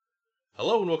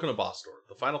Hello and welcome to Boss Door,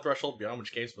 the final threshold beyond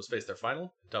which games must face their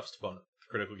final and toughest opponent, the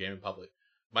critical gaming public.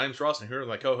 My name's Ross, and I'm here with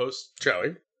my co-host,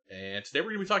 Joey. and today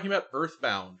we're going to be talking about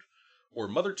Earthbound, or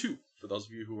Mother 2, for those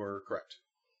of you who are correct.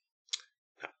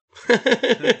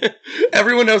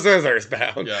 Everyone knows there's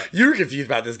Earthbound. Yeah. You were confused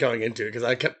about this going into it, because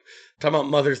I kept talking about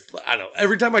Mother's... I don't know.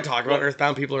 Every time I talk about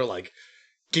Earthbound, people are like,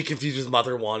 get confused with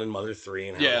Mother 1 and Mother 3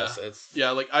 and how that sits.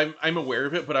 Yeah, like, I'm aware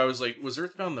of it, but I was like, was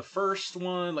Earthbound the first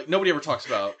one? Like, nobody ever talks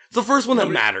about... It's the first one that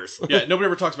matters. Yeah, nobody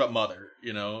ever talks about Mother,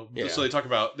 you know? Yeah. So they talk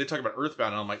about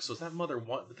Earthbound, and I'm like, so is that Mother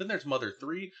 1? But then there's Mother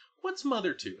 3? What's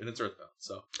Mother 2? And it's Earthbound,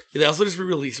 so... Yeah, they also just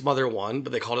re-released Mother 1,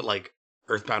 but they called it, like,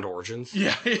 Earthbound Origins.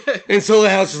 Yeah. And so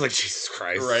now it's just like, Jesus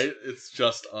Christ. Right? It's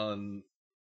just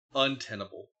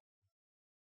untenable.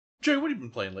 Joey, what have you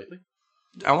been playing lately?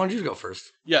 I wanted you to go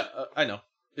first. Yeah, I know.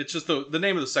 It's just the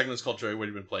name of the segment is called Joey, what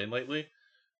have you been playing lately?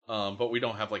 But we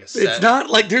don't have like a set. It's not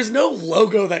like, there's no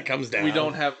logo that comes down. We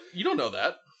don't have... You don't know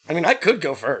that. I mean, I could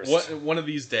go first. One of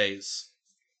these days...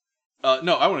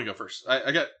 no, I want to go first.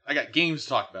 I got games to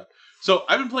talk about. So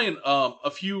I've been playing a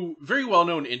few very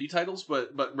well-known indie titles,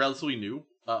 but relatively new.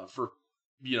 For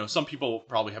some people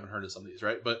probably haven't heard of some of these,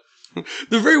 right? But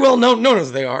they're very well known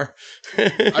as they are.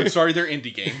 I'm sorry, they're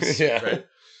indie games, yeah. right?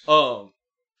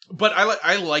 But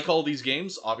I like all these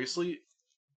games, obviously.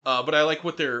 But I like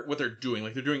what they're doing.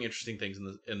 Like they're doing interesting things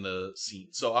in the scene.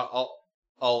 So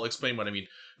I'll explain what I mean.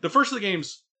 The first of the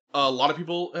games a lot of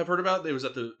people have heard about. It was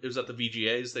at the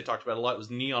VGAs. They talked about it a lot. It was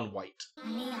Neon White.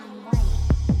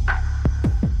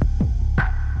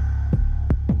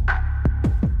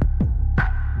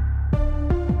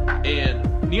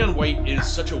 And Neon White is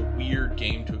such a weird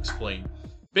game to explain.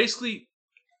 Basically,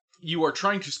 you are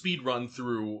trying to speed run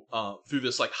through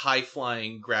this like high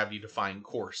flying, gravity defying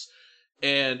course,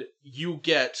 and you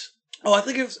get. Oh, I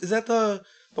think is that the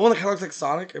one that kind of looks like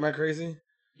Sonic? Am I crazy?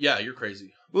 Yeah, you're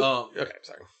crazy. Okay,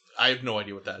 sorry. I have no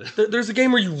idea what that is. There's a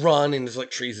game where you run and there's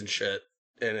like trees and shit,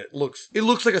 and it looks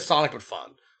like a Sonic but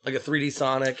fun, like a 3D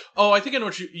Sonic. Oh, I think I know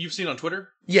what you've seen on Twitter.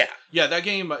 Yeah, yeah, that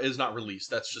game is not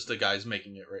released. That's just the guys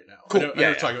making it right now. Cool. I know what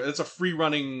you're talking about. It's a free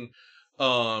running,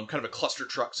 kind of a cluster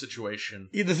truck situation.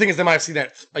 Yeah, the thing is, they might have seen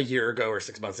that a year ago or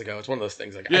 6 months ago. It's one of those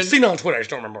things. Like Yeah, I've seen it on Twitter. I just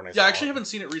don't remember when I saw it. Yeah, I actually haven't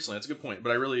seen it recently. That's a good point.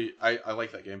 But I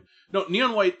like that game. No,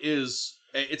 Neon White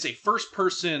it's a first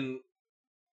person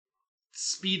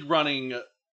speed running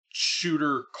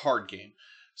shooter card game.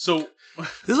 So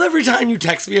this is every time you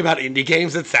text me about indie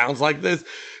games, it sounds like this.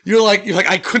 You're like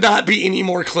I could not be any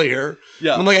more clear.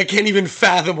 Yeah, I'm like I can't even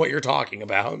fathom what you're talking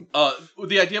about.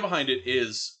 The idea behind it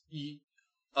is,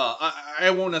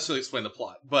 I won't necessarily explain the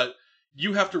plot, but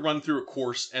you have to run through a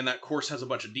course, and that course has a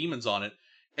bunch of demons on it,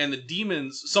 and the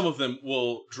demons, some of them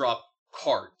will drop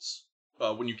cards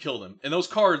when you kill them, and those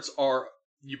cards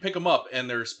you pick them up, and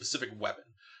they're a specific weapon.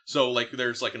 So, like,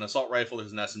 there's like an assault rifle,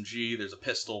 there's an SMG, there's a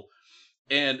pistol,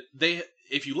 and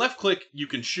if you left click, you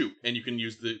can shoot, and you can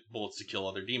use the bullets to kill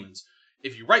other demons.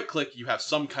 If you right click, you have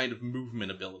some kind of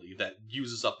movement ability that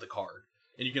uses up the card,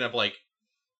 and you can have like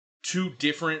 2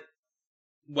 different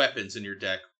weapons in your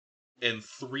deck and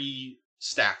 3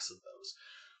 stacks of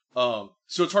those.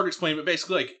 So it's hard to explain, but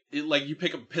basically, like you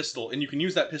pick up a pistol, and you can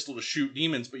use that pistol to shoot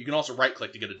demons, but you can also right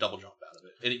click to get a double jump out of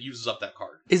it, and it uses up that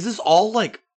card. Is this all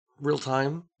like real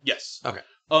time? Yes. Okay.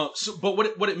 But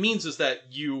what it means is that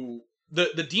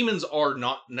the demons are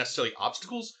not necessarily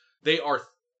obstacles. There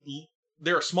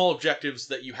are small objectives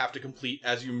that you have to complete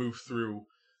as you move through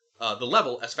the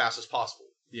level as fast as possible.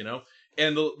 You know,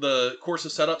 and the course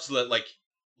is set up so that like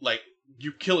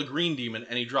you kill a green demon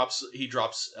and he drops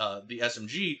the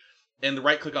SMG, and the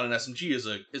right click on an SMG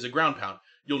is a ground pound.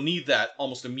 You'll need that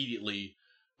almost immediately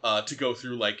to go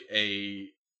through like a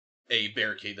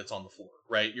barricade that's on the floor,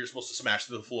 right? You're supposed to smash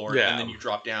through the floor, yeah. And then you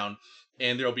drop down,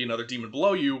 and there'll be another demon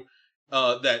below you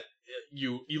that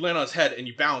you land on his head, and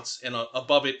you bounce, and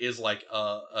above it is like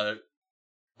a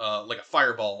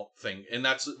fireball thing, and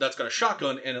that's got a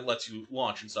shotgun, and it lets you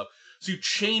launch and stuff. So you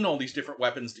chain all these different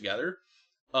weapons together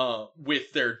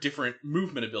with their different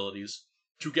movement abilities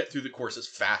to get through the course as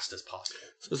fast as possible.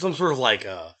 So some sort of like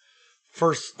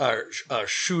first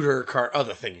shooter car. Oh,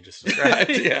 the thing you just described.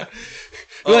 Yeah.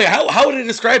 Like, how would I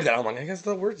describe that? I'm like, I guess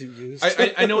the words you used.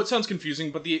 I know it sounds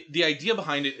confusing, but the idea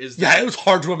behind it is that... Yeah, it was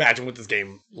hard to imagine what this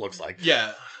game looks like.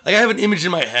 Yeah. Like, I have an image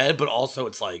in my head, but also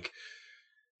it's like...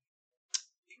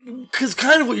 Because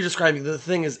kind of what you're describing, the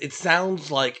thing is, it sounds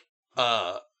like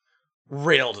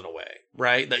railed in a way,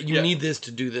 right? That you need this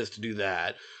to do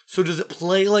that. So does it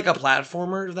play like a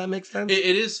platformer? Does that make sense?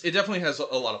 It is. It definitely has a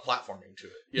lot of platforming to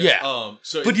it. Yeah.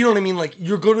 But you know what I mean? Like,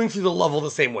 you're going through the level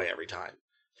the same way every time.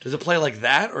 Does it play like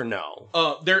that or no?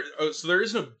 So there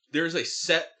is there's a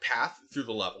set path through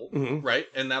the level, right?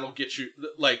 And that'll get you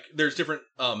like there's different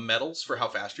medals for how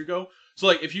fast you go. So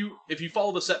like if you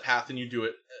follow the set path and you do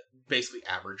it basically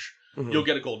average, you'll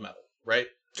get a gold medal, right?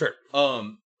 Sure.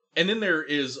 And then there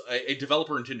is a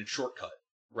developer intended shortcut,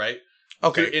 right?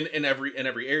 Okay. In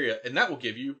every area, and that will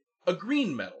give you a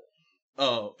green medal.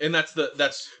 And that's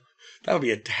that would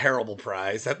be a terrible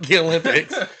prize at the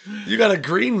Olympics. You got a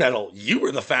green medal. You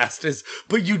were the fastest,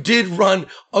 but you did run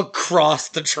across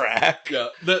the track. Yeah.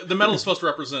 The medal is supposed to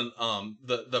represent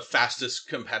the fastest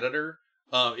competitor.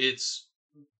 It's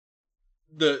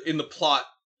in the plot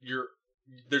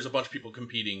there's a bunch of people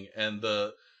competing, and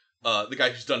the guy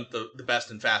who's done the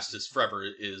best and fastest forever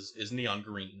is neon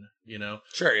green, you know?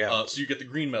 Sure, yeah. So you get the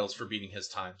green medals for beating his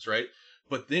times, right?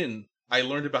 But then I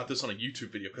learned about this on a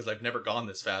YouTube video because I've never gone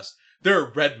this fast. There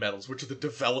are red medals, which are the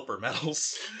developer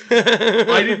medals.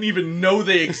 I didn't even know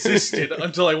they existed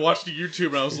until I watched a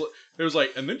YouTube, and it was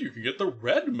like, and then you can get the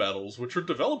red medals, which are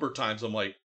developer times. I'm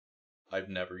like, I've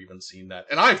never even seen that.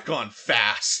 And I've gone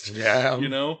fast. Yeah. You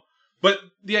know? But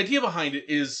the idea behind it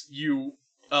is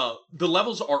the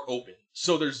levels are open.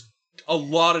 So there's a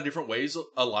lot of different ways,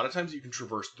 a lot of times you can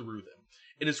traverse through them.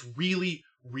 And it's really,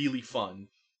 really fun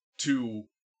to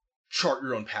chart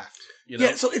your own path. You know?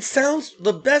 Yeah, so it sounds,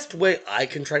 the best way I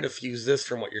can try to fuse this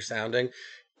from what you're sounding,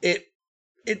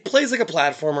 it plays like a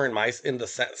platformer in the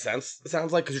sense, it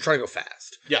sounds like, because you're trying to go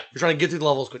fast. Yeah. You're trying to get through the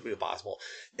level as quickly as possible.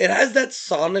 It has that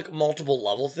Sonic multiple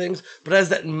level things, but it has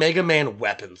that Mega Man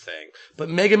weapon thing. But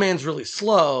Mega Man's really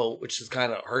slow, which is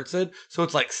kind of hurts it. So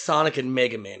it's like Sonic and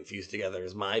Mega Man fused together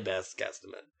is my best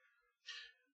guesstimate.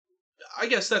 I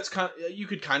guess that's you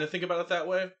could kind of think about it that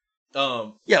way.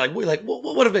 Yeah,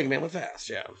 what if Mega Man went fast?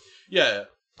 Yeah. Yeah.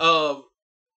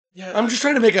 Yeah. I'm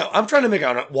trying to make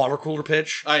out a water cooler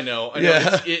pitch. I know.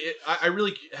 Yeah. I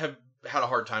really have had a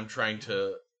hard time trying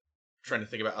to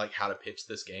think about like how to pitch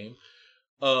this game.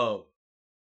 But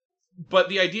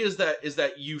the idea is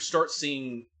that you start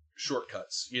seeing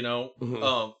shortcuts, you know?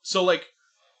 Mm-hmm. So like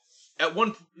at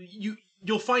one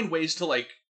you'll find ways to like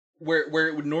where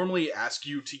it would normally ask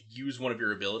you to use one of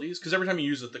your abilities, because every time you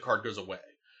use it the card goes away,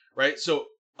 right? So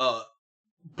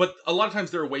but a lot of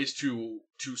times there are ways to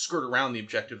skirt around the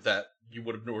objective that you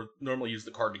would have normally used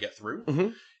the card to get through. Mm-hmm.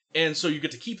 And so you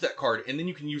get to keep that card, and then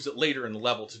you can use it later in the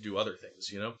level to do other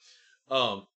things, you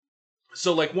know?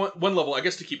 So like one level, I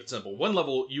guess to keep it simple, one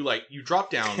level you drop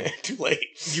down. Too late.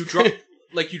 You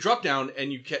drop down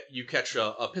and you catch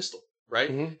a pistol,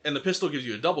 right? Mm-hmm. And the pistol gives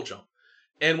you a double jump.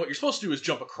 And what you're supposed to do is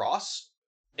jump across,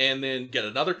 and then get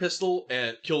another pistol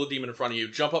and kill the demon in front of you,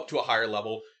 jump up to a higher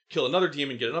level, kill another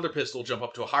demon, get another pistol, jump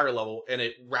up to a higher level, and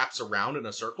it wraps around in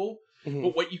a circle. Mm-hmm.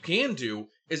 But what you can do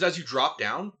is as you drop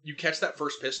down, you catch that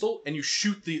first pistol, and you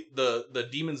shoot the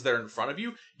demons that are in front of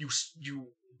you. You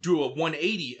do a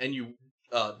 180, and you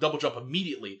double jump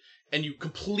immediately, and you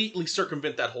completely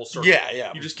circumvent that whole circle.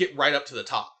 Yeah. You just get right up to the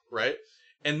top, right?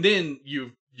 And then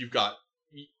you've got...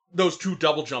 Those two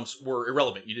double jumps were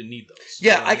irrelevant. You didn't need those.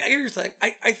 Yeah, I hear you're saying.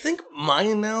 I think my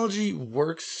analogy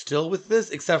works still with this,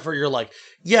 except for you're like,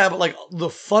 yeah, but like the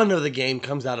fun of the game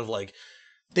comes out of like,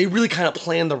 they really kind of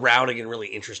plan the routing in really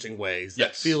interesting ways.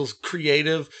 That feels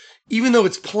creative. Even though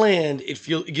it's planned, it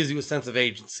gives you a sense of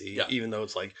agency, even though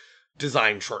it's like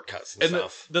design shortcuts and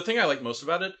stuff. The thing I like most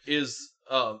about it is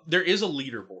there is a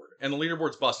leaderboard, and the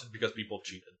leaderboard's busted because people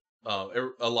cheated.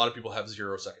 A lot of people have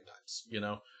 0 second times, you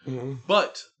know? Mm-hmm.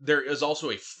 But there is also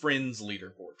a friends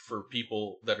leaderboard for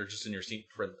people that are just in your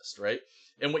friend list, right?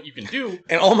 And what you can do...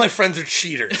 And all my friends are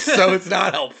cheaters, so it's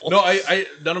not helpful. No, I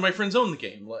none of my friends own the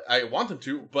game. I want them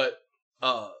to, but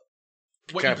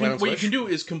what you can do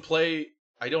is play...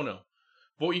 I don't know.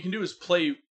 But what you can do is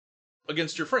play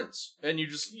against your friends, and you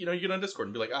just you get on Discord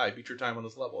and be like, I beat your time on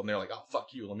this level, and they're like, oh fuck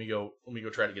you, let me go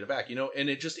try to get it back, and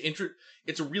it just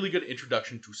it's a really good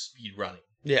introduction to speed running,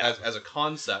 as a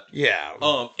concept,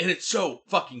 and it's so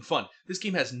fucking fun. This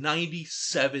game has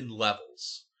 97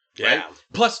 levels, right?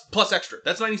 Plus extra.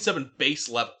 That's 97 base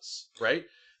levels, right?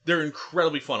 They're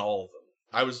incredibly fun, all of them.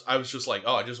 I was just like,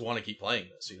 oh, I just want to keep playing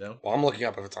this, you know? Well, I'm looking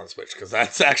up if it's on Switch, because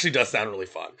that actually does sound really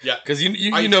fun. Yeah. Because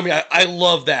you know me, I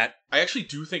love that. I actually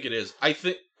do think it is. I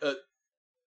think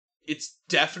it's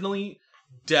definitely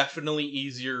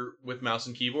easier with mouse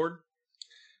and keyboard.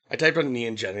 I typed on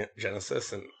Neon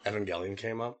Genesis, and Evangelion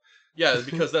came up. Yeah,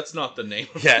 because that's not the name.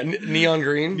 Yeah, Neon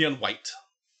Green? Neon White.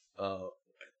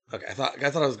 Okay, I thought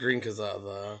it was green because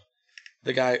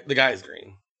the guy is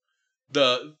green.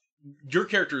 Your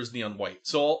character is Neon White,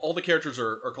 so all the characters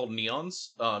are called Neons.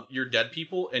 You're dead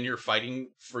people, and you're fighting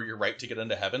for your right to get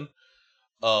into heaven.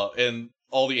 and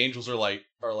all the angels are like,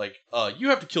 you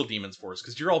have to kill demons for us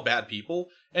because you're all bad people,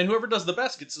 and whoever does the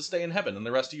best gets to stay in heaven, and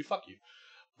the rest of you fuck you.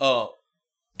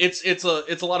 It's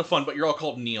a lot of fun, but you're all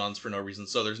called neons for no reason.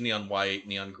 So there's neon white,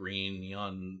 neon green,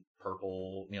 neon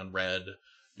purple, neon red.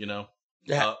 You know,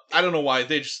 Yeah. I don't know why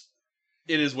it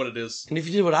is what it is. And if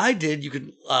you did what I did, you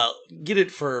could get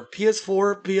it for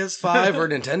PS4, PS5, or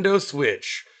Nintendo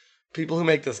Switch. People who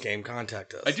make this game,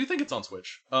 contact us. I do think it's on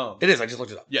Switch. It is. I just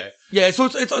looked it up. Yeah. Yeah. So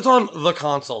it's on the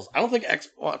consoles. I don't think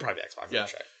probably Xbox. Yeah.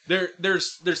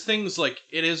 There's things like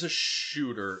it is a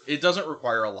shooter. It doesn't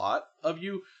require a lot of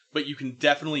you, but you can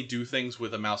definitely do things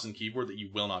with a mouse and keyboard that you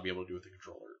will not be able to do with a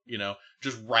controller. You know,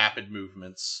 just rapid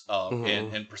movements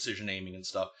and precision aiming and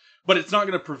stuff. But it's not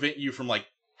going to prevent you from like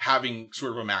having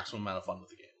sort of a maximum amount of fun with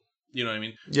the game. You know what I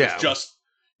mean? Yeah. It's just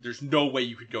there's no way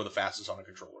you could go the fastest on a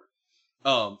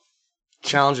controller.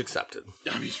 Challenge accepted.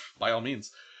 I mean, by all means.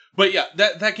 But yeah,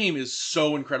 that game is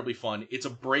so incredibly fun. It's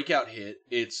a breakout hit.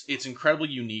 It's incredibly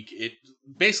unique. It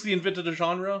basically invented a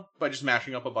genre by just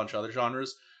mashing up a bunch of other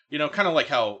genres. You know, kind of like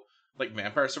how like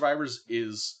Vampire Survivors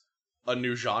is a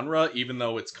new genre, even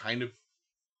though it's kind of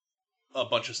a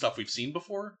bunch of stuff we've seen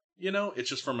before. You know, it's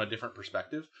just from a different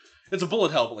perspective. It's a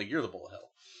bullet hell, but like you're the bullet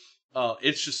hell.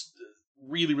 It's just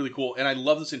really, really cool, and I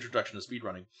love this introduction to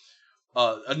speedrunning.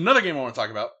 Another game I want to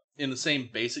talk about in the same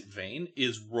basic vein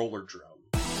is Roller Drome.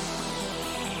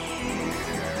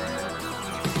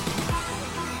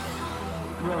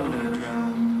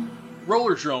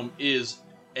 Roller Drome is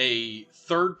a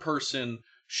third-person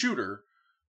shooter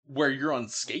where you're on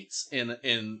skates in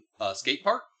a skate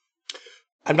park.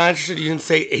 I'm not interested. You can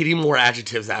say 80 more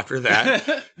adjectives after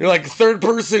that. You're like third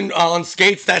person on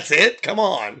skates. That's it. Come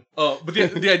on. But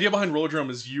the idea behind Roller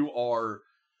Drome is you are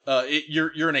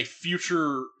you're in a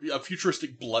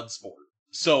futuristic blood sport.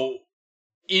 So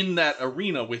in that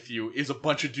arena with you is a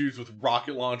bunch of dudes with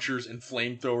rocket launchers and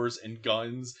flamethrowers and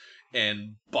guns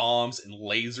and bombs and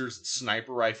lasers and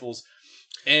sniper rifles,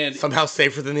 and somehow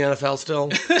safer than the NFL still.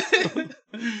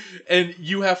 And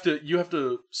you have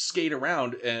to skate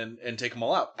around and take them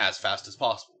all out as fast as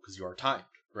possible because you are timed,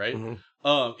 right?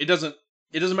 Mm-hmm. It doesn't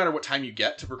matter what time you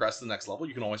get to progress to the next level.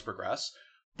 You can always progress,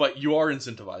 but you are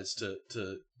incentivized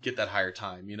to get that higher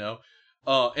time, you know?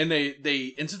 And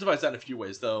they incentivize that in a few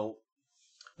ways, though.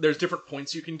 There's different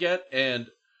points you can get, and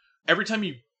every time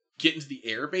you get into the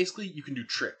air, basically, you can do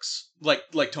tricks.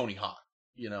 Like Tony Hawk,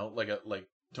 you know? Like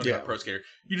Tony Hawk Pro Skater.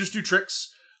 You just do tricks,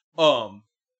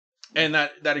 and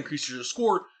that increases your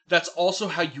score. That's also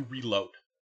how you reload.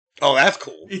 Oh, that's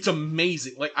cool. It's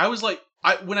amazing. Like,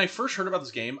 when I first heard about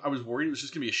this game, I was worried it was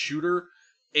just going to be a shooter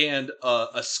and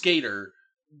a skater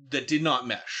that did not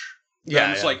mesh.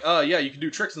 Yeah, it's like, you can do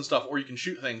tricks and stuff, or you can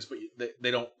shoot things, but they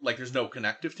don't, like, there's no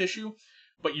connective tissue,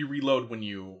 but you reload when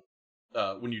you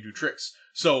do tricks.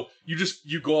 So you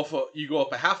go up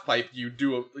a half pipe, you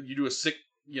do a sick,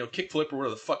 kickflip or whatever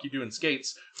the fuck you do in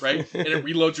skates, right? And it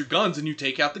reloads your guns, and you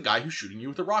take out the guy who's shooting you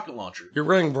with a rocket launcher. You're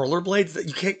running rollerblades?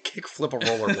 You can't kickflip a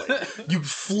rollerblade. You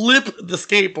flip the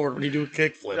skateboard when you do a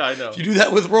kickflip. Yeah, I know. If you do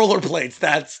that with rollerblades,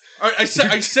 that's... I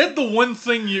said the one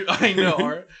thing I know.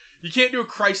 Right? You can't do a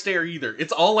Christ Air either.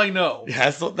 It's all I know. Yeah,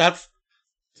 so that's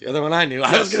the other one I knew.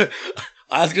 Yes.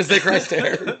 I was gonna say Christ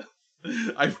Air.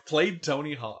 I've played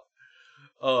Tony Hawk.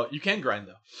 You can grind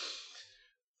though.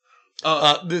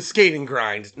 The skating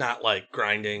grind, not like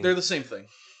grinding. They're the same thing.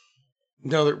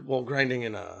 No, they're grinding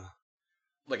in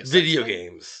like a video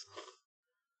games.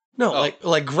 No,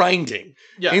 like grinding.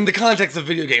 Yeah. In the context of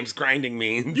video games, grinding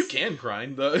means you can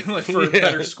grind for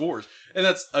better scores, and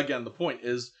that's again the point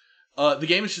is. The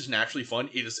game is just naturally fun.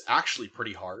 It is actually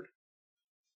pretty hard.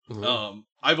 Mm-hmm.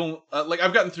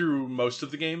 I've gotten through most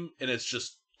of the game, and it's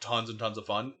just tons and tons of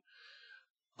fun.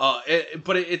 But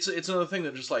it's another thing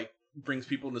that just like brings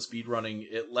people into speedrunning.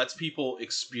 It lets people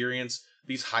experience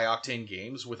these high octane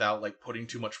games without like putting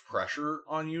too much pressure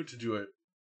on you to do it.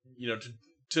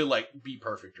 To like be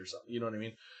perfect or something. You know what I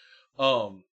mean?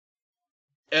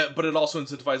 But it also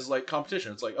incentivizes like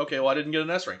competition. It's like, okay, well, I didn't get an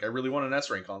S rank. I really want an S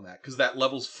rank on that because that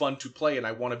level's fun to play, and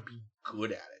I want to be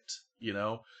good at it. You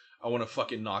know, I want to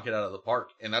fucking knock it out of the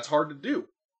park, and that's hard to do.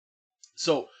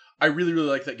 So I really, really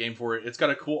like that game for it. It's got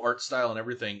a cool art style and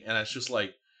everything, and it's just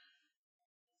like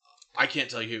I can't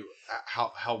tell you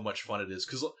how much fun it is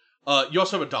because you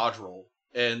also have a dodge roll,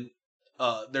 and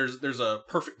there's a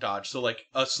perfect dodge. So like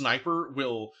a sniper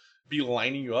will be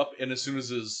lining you up, and as soon as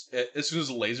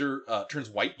the laser turns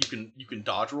white, you can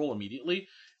dodge roll immediately,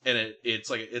 and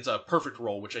it's a perfect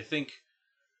roll, which I forget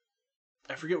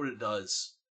what it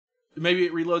does. Maybe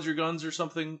it reloads your guns or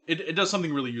something. It does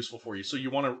something really useful for you. So you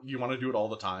want to do it all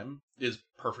the time. Is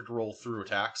perfect roll through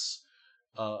attacks,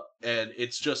 And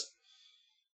it's just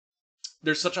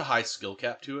there's such a high skill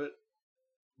cap to it,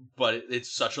 but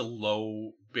it's such a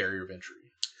low barrier of entry,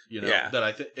 Yeah. that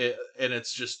I think, and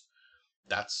it's just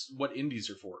that's what indies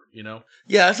are for,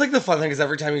 Yeah, it's like the fun thing is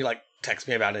every time you like text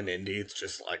me about an indie, it's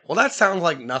just like, well, that sounds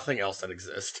like nothing else that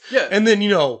exists. Yeah. And then,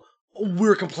 we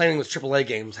were complaining with AAA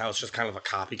games how it's just kind of a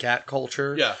copycat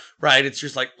culture. Yeah. Right? It's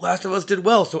just like, Last of Us did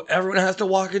well, so everyone has to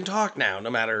walk and talk now, no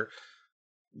matter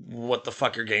what the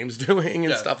fuck your game's doing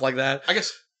and stuff like that. I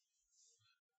guess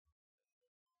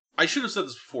I should have said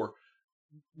this before.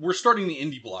 We're starting the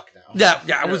indie block now.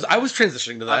 Yeah. I was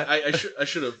transitioning to that. I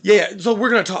should have. Yeah. So we're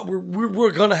gonna talk.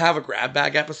 We're gonna have a grab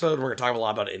bag episode. We're gonna talk a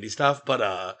lot about indie stuff, but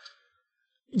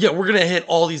we're gonna hit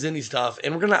all these indie stuff,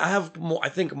 and we're gonna have more. I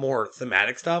think more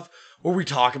thematic stuff where we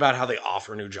talk about how they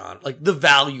offer new genre, like the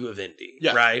value of indie.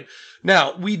 Yeah. Right.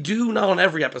 Now we do not on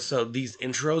every episode these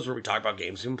intros where we talk about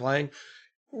games we've been playing.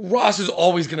 Ross is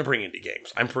always going to bring indie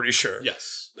games. I'm pretty sure.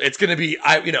 Yes, it's going to be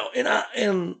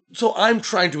and so I'm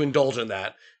trying to indulge in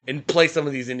that and play some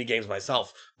of these indie games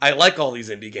myself. I like all these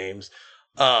indie games,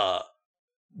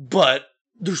 but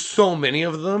there's so many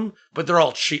of them. But they're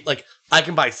all cheap. Like I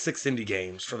can buy 6 indie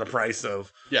games for the price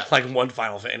of like one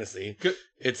Final Fantasy. Good.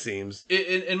 It seems.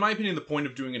 In my opinion, the point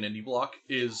of doing an indie block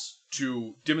is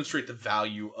to demonstrate the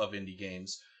value of indie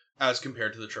games as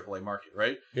compared to the AAA market,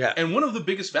 right? Yeah. And one of the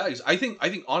biggest values, I think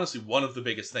honestly, one of the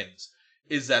biggest things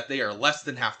is that they are less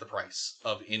than half the price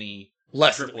of any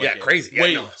AAA game. Crazy.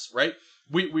 Way less, right?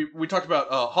 We talked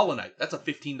about Hollow Knight. That's a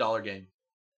 $15 game.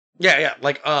 Yeah.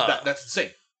 Like that's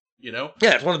insane. Yeah,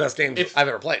 it's one of the best games I've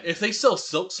ever played. If they sell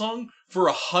Silksong for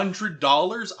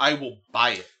 $100, I will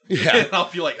buy it. Yeah. And I'll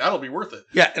be like, that'll be worth it.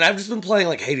 Yeah, and I've just been playing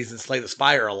like Hades and Slay the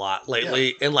Spire a lot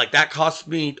lately, and like that cost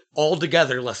me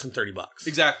altogether less than $30.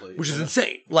 Exactly. Which is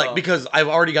insane. Like because I've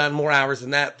already gotten more hours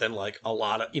than that than like a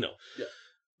lot of Yeah.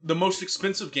 The most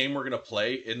expensive game we're gonna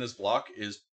play in this block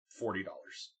is $40.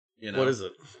 What is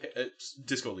it? It's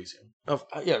Disco Elysium. Oh,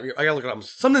 yeah, I gotta look it up.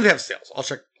 Something they have sales. I'll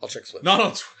check Switch. Not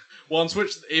on on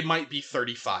Switch, it might be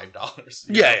 $35.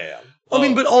 Yeah. I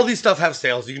mean, but all these stuff have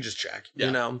sales. You can just check.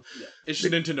 Yeah. It's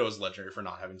just Nintendo is legendary for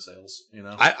not having sales.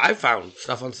 I found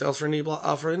stuff on sales for indie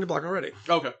block already.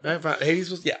 Okay. I found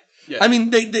Hades was I mean,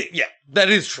 they that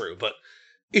is true, but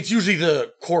it's usually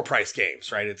the core price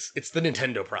games, right? It's the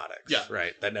Nintendo products,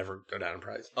 right? That never go down in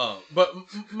price. But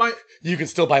you can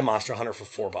still buy Monster Hunter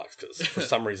for $4 because for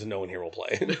some reason no one here will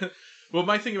play it. Well,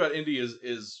 my thing about indie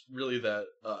is really that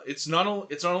it's not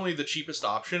only the cheapest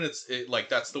option.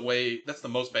 That's the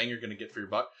most bang you're going to get for your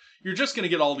buck. You're just going to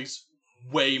get all these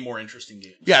way more interesting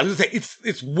games. Yeah, I was going to say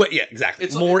it's way exactly.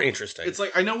 It's more interesting. It's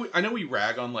like I know we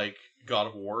rag on like God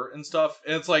of War and stuff,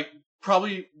 and it's like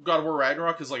probably God of War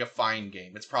Ragnarok is like a fine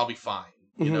game. It's probably fine.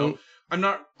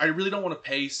 I really don't want to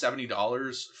pay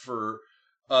 $70 for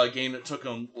a game that took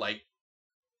them like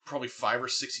probably 5 or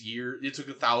 6 years. It took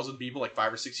 1,000 people like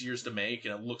 5 or 6 years to make,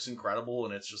 and it looks incredible,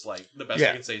 and it's just like the best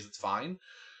I can say is it's fine.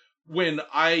 When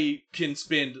I can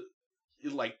spend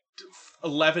like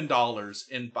 $11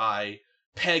 and buy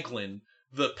Peglin,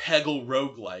 the Peggle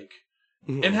roguelike,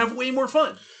 and have way more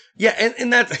fun. Yeah,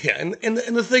 and that's and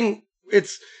the thing,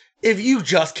 it's if you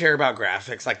just care about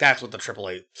graphics, like that's what the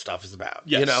AAA stuff is about.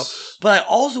 Yes. But I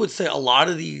also would say a lot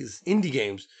of these indie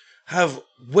games have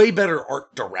way better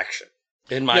art direction.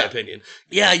 In my opinion.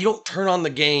 Yeah, you don't turn on the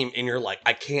game and you're like,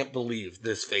 I can't believe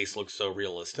this face looks so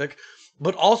realistic.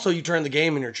 But also you turn the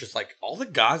game and you're just like, all the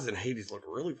gods in Hades look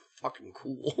really fucking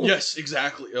cool. Yes,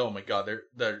 exactly. Oh my god,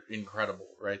 they're incredible,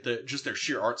 right? Just their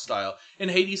sheer art style. And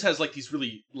Hades has like these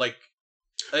really like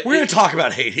we're going to talk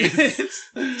about Hades.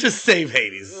 Just save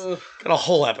Hades. Got a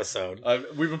whole episode.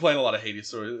 We've been playing a lot of Hades,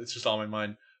 so it's just on my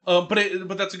mind.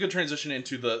 But that's a good transition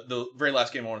into the very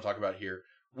last game I want to talk about here,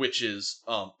 which is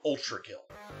Ultra Kill.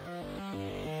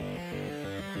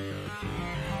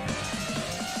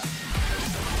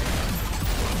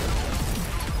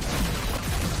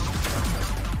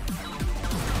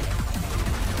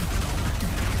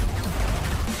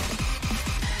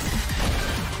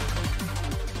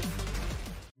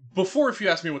 Before, if you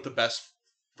ask me what the best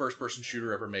first-person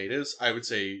shooter ever made is, I would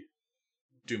say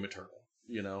Doom Eternal.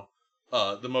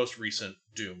 The most recent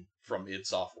Doom from id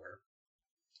Software.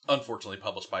 Unfortunately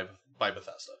published by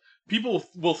Bethesda. People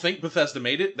will think Bethesda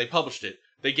made it. They published it.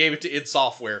 They gave it to id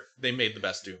Software. They made the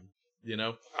best Doom.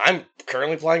 I'm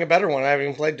currently playing a better one. I haven't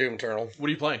even played Doom Eternal. What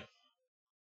are you playing?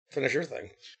 Finish your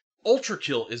thing. Ultra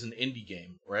Kill is an indie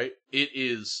game, right? It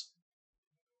is...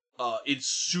 it's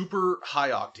super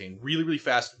high octane, really, really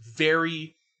fast,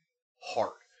 very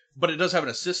hard. But it does have an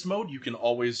assist mode. You can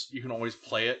always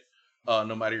play it,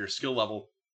 no matter your skill level.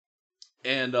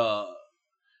 And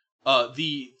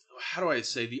how do I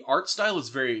say, the art style is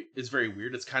very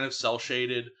weird. It's kind of cell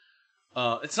shaded.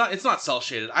 It's not cell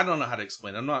shaded. I don't know how to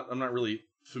explain it. I'm not really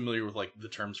familiar with like the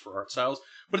terms for art styles,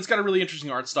 but it's got a really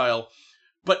interesting art style.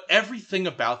 But everything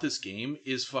about this game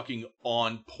is fucking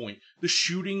on point. The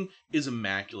shooting is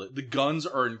immaculate. The guns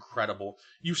are incredible.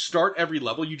 You start every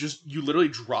level, you literally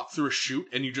drop through a chute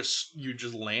and you just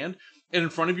land. And in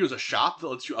front of you is a shop that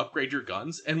lets you upgrade your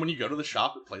guns. And when you go to the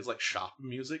shop, it plays like shop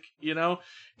music, you know?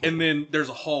 And then there's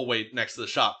a hallway next to the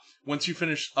shop. Once you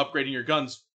finish upgrading your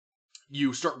guns,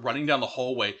 you start running down the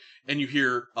hallway and you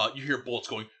hear bullets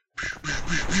going.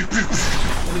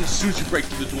 And then as soon as you break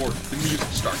through the door, the music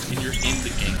starts and you're in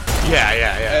the game.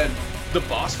 Yeah. And the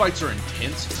boss fights are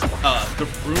intense. The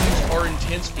rooms are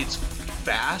intense. It's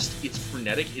fast. It's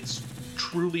frenetic. It's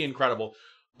truly incredible.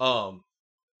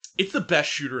 It's the best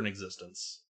shooter in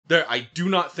existence. I do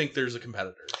not think there's a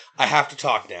competitor. I have to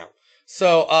talk now.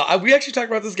 So, we actually talked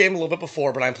about this game a little bit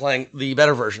before, but I'm playing the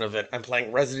better version of it. I'm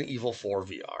playing Resident Evil 4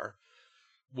 VR.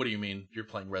 What do you mean you're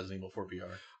playing Resident Evil 4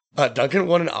 VR? Duncan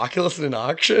won an Oculus in an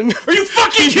auction. Are you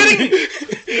fucking kidding me?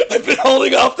 I've been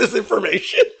holding off this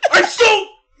information. I'm so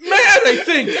mad, I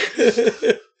think.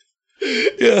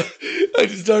 Yeah, I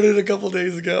just started a couple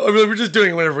days ago. I mean, we're just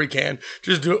doing it whenever we can.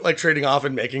 Just do it like trading off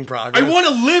and making progress. I want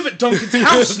to live at Duncan's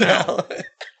house now.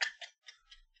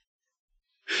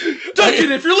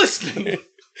 Duncan, if you're listening,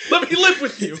 let me live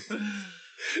with you.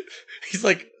 He's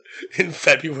like, in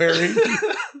February,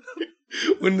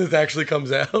 when this actually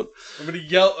comes out. I'm going to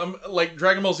yell, I'm like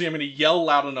Dragon Ball Z, I'm going to yell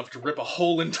loud enough to rip a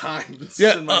hole in time.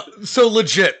 So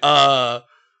legit,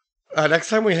 next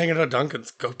time we hang out at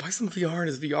Duncan's, go buy some VR in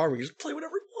his VR. We can just play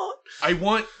whatever we want. I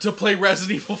want to play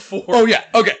Resident Evil 4. Oh, yeah.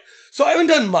 Okay. So I haven't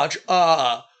done much.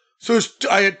 I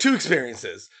had two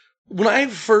experiences. When I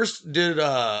first did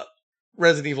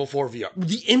Resident Evil 4 VR,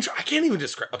 the intro, I can't even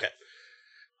describe. Okay.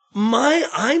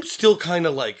 I'm still kind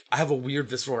of like, I have a weird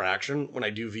visceral reaction when I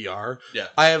do VR. Yeah.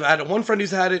 I have had one friend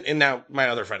who's had it, and now my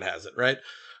other friend has it, right?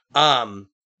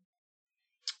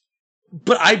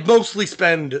 But I mostly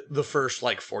spend the first,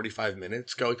 45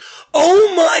 minutes going,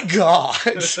 oh my god!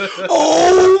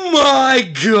 Oh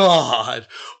my god!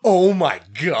 Oh my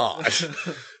god!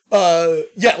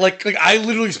 Yeah, I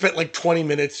literally spent 20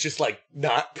 minutes just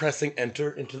not pressing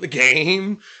enter into the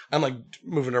game. I'm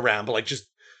moving around, but just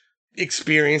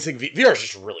experiencing VR is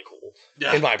just really cool,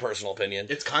 in my personal opinion.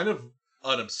 It's kind of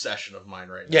an obsession of mine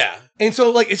right now. Yeah, and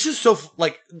so it's just so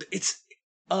it's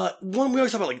one we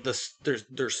always talk about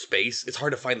there's space. It's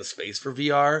hard to find the space for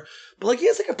VR, but he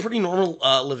has a pretty normal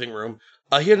living room.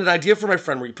 He had an idea for my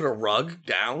friend where you put a rug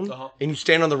down and you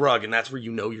stand on the rug, and that's where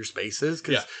you know your space is.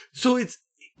 So it's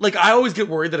I always get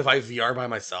worried that if I have VR by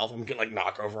myself, I'm gonna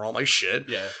knock over all my shit.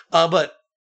 Yeah. But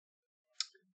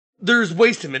there's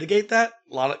ways to mitigate that.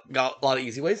 A lot of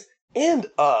easy ways, and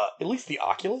at least the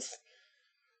Oculus.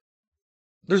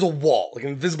 There's a wall, an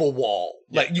invisible wall,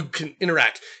 you can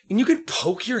interact. And you can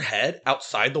poke your head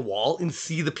outside the wall and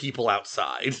see the people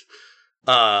outside.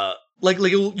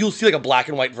 You'll see a black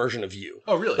and white version of you.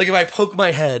 Oh, really? If I poke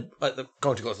my head...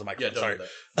 going too close to the microphone, don't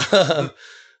do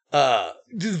that.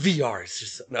 VR is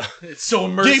just... No. It's so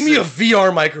immersive. Give me a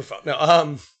VR microphone.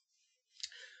 No,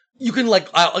 you can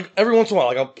every once in a while,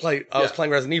 I was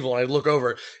playing Resident Evil and I'd look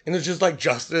over and it's just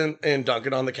Justin and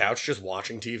Duncan on the couch just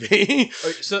watching TV,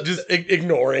 so just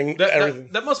ignoring everything.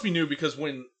 That must be new because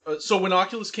when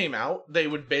Oculus came out, they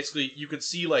would basically, you could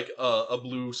see a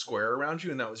blue square around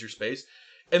you and that was your space.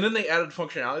 And then they added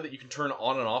functionality that you can turn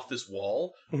on and off this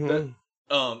wall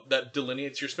that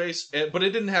delineates your space, but it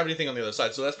didn't have anything on the other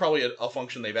side. So that's probably a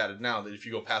function they've added now that if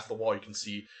you go past the wall, you can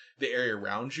see the area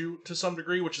around you to some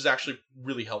degree, which is actually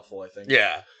really helpful, I think.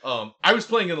 Yeah. I was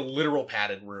playing in a literal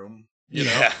padded room, you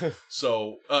know?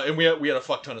 So, and we had a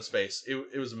fuck ton of space.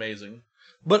 It was amazing.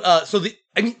 But,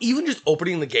 even just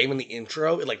opening the game in the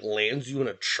intro, it, lands you in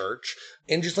a church,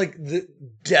 and just, the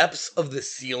depths of the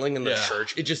ceiling in the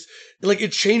church, it just,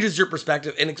 it changes your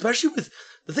perspective, and especially with,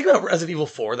 the thing about Resident Evil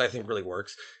 4 that I think really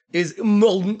works, is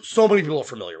so many people are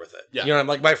familiar with it. Yeah. You know,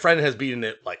 my friend has beaten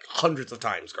it, hundreds of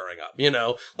times growing up, you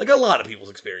know? A lot of people's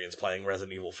experience playing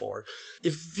Resident Evil 4.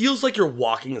 It feels like you're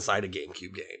walking inside a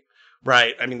GameCube game,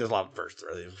 right? I mean, there's a lot of versions of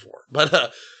Resident Evil 4,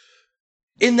 but,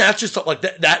 and that's just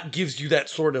that gives you that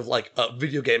sort of a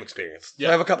video game experience. Yeah.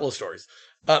 I have a couple of stories.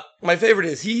 My favorite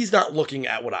is he's not looking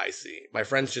at what I see. My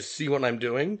friends just see what I'm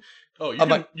doing. Oh,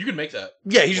 you can make that.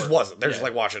 Yeah, he just wasn't. They're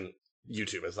just watching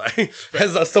YouTube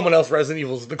as someone else Resident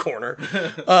Evil's in the corner,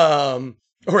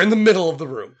 or in the middle of the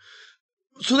room,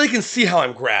 so they can see how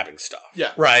I'm grabbing stuff.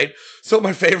 Yeah, right. So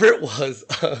my favorite was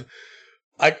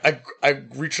I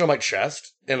reached on my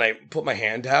chest and I put my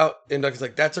hand out, and Doug's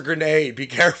like, "That's a grenade. Be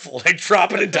careful." I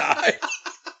drop it and die.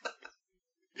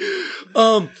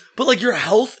 But like your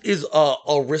health is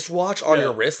a wristwatch on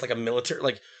your wrist, like a military.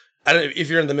 Like I don't know if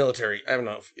you're in the military. I don't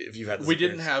know if you've had. This we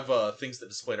experience. didn't have things that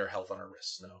displayed our health on our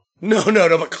wrists. No.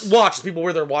 No. But watch people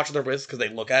wear their watch on their wrists because they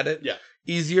look at it. Yeah.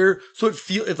 Easier, so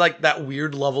it's like that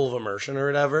weird level of immersion or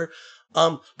whatever.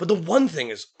 But the one thing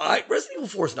is, Resident Evil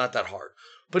 4 is not that hard,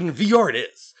 but in VR it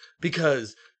is,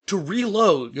 because to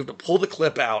reload you have to pull the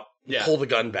clip out, pull the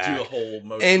gun back, do the whole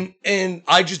motion. And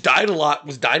I just died a lot.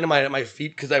 Was dynamite at my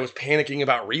feet because I was panicking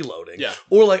about reloading. Yeah.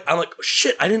 Or like I'm like,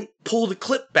 shit, I didn't pull the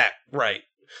clip back right.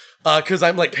 Because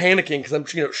I'm like panicking because I'm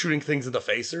shooting things in the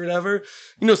face or whatever.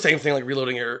 Same thing like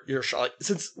reloading your shot. Like,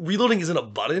 since reloading isn't a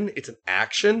button, it's an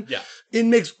action. Yeah, it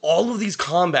makes all of these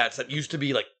combats that used to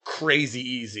be like crazy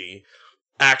easy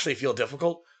actually feel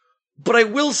difficult. But I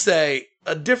will say,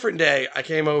 a different day I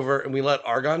came over and we let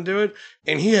Argon do it,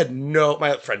 and he had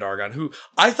my friend Argon, who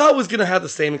I thought was gonna have the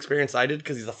same experience I did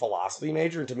because he's a philosophy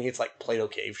major, and to me it's like Plato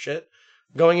Cave shit.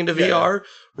 Going into VR,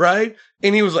 right?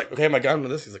 And he was like, okay, am I gun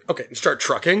with this? He's like, okay, and start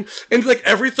trucking. And like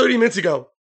every 30 minutes you go,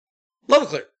 level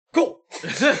clear, cool.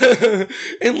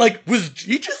 And like,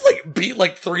 he just like beat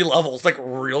like 3 levels like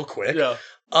real quick. Yeah.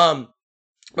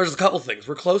 There's a couple things.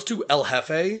 We're close to El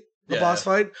Jefe, the boss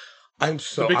fight.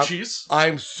 The Big Cheese?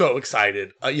 I'm so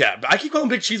excited. Yeah, I keep calling him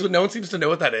Big Cheese, but no one seems to know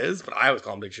what that is, but I always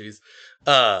call him Big Cheese.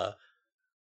 I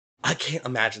can't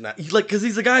imagine that. Because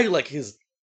he's a guy who like his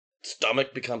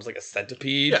stomach becomes like a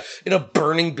centipede in a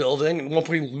burning building, and at one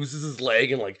point he loses his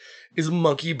leg and like is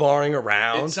monkey barring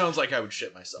around. It sounds like I would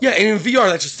shit myself. Yeah, and in VR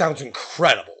that just sounds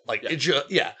incredible. Like it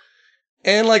just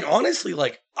and like honestly,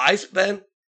 like I spent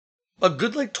a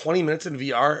good like 20 minutes in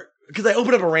VR because I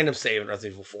opened up a random save in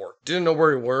Resident Evil 4, didn't know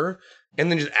where we were,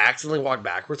 and then just accidentally walked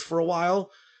backwards for a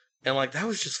while, and like that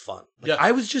was just fun. Like,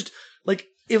 I was just like,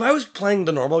 if I was playing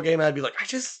the normal game, I'd be like, I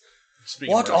just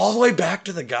walked all the way back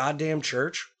to the goddamn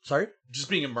church. Sorry? Just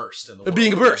being immersed in the world.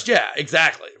 Being immersed, yeah,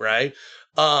 exactly, right?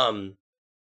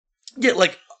 Yeah,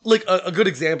 like a good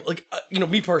example, like,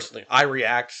 me personally, I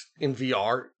react in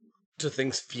VR to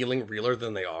things feeling realer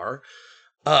than they are.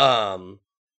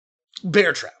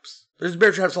 Bear traps. There's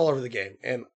bear traps all over the game,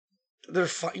 and they're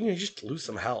fun. You just lose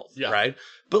some health, right?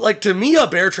 But like, to me, a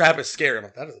bear trap is scary. I'm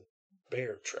like, that is a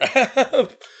bear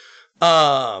trap.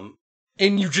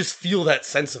 And you just feel that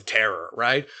sense of terror,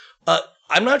 right?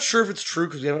 I'm not sure if it's true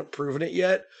because we haven't proven it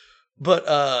yet, but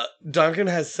Duncan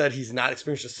has said he's not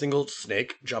experienced a single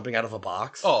snake jumping out of a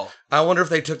box. Oh. I wonder if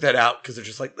they took that out because they're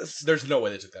just like, this. There's no way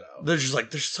they took that out. They're just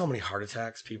like, there's so many heart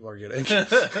attacks people are getting.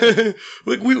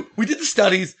 Like, we did the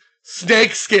studies.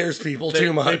 Snake scares people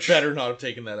too much. They better not have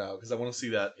taken that out because I want to see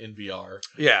that in VR.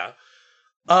 Yeah.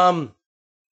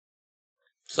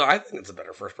 So I think it's a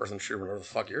better first-person shooter, whatever the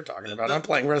fuck you're talking about. I'm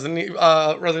playing Resident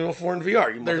Evil 4 in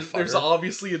VR, you motherfucker. There's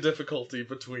obviously a difficulty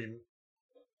between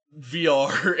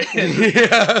VR and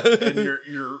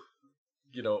your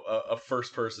a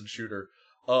first-person shooter.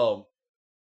 So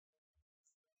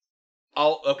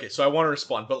I want to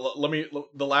respond, but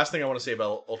the last thing I want to say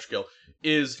about Ultra Kill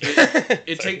is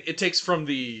it takes from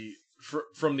the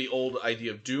old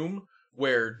idea of Doom,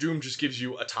 where Doom just gives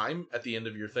you a time at the end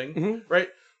of your thing, right?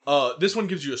 This one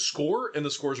gives you a score, and the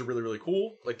scores are really, really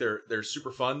cool. Like they're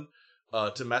super fun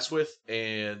to mess with,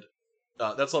 and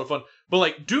that's a lot of fun. But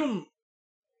like Doom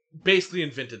basically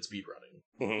invented speedrunning,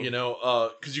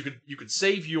 because you could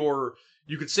save your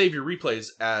replays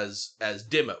as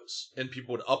demos, and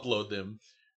people would upload them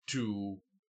to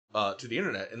the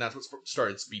internet, and that's what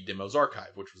started Speed Demos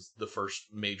Archive, which was the first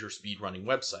major speedrunning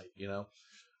website,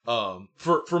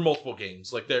 for multiple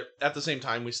games. Like there, at the same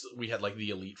time, we had like the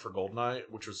Elite for GoldenEye,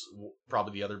 which was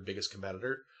probably the other biggest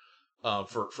competitor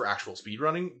for actual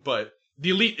speedrunning. But the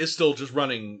Elite is still just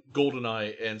running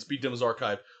GoldenEye, and Speed Demos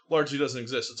Archive largely doesn't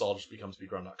exist. It's all just become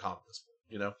speedrun.com at this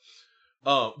point,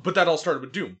 But that all started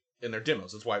with Doom in their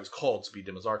demos. That's why it was called Speed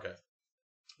Demos Archive.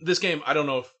 This game, I don't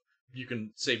know if you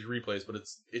can save your replays, but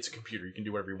it's a computer. You can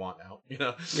do whatever you want now,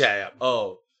 Yeah.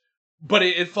 Oh. But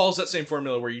it follows that same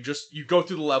formula where you go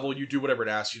through the level, you do whatever it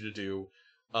asks you to do,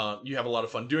 you have a lot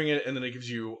of fun doing it, and then it gives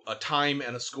you a time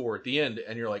and a score at the end,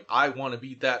 and you're like, I want to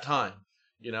beat that time,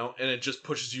 and it just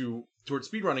pushes you towards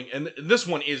speedrunning, and this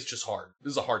one is just hard.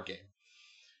 This is a hard game.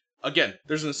 Again,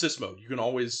 there's an assist mode. You can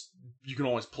always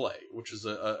play, which is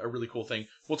a really cool thing.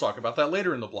 We'll talk about that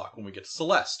later in the block when we get to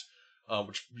Celeste,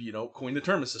 which, coined the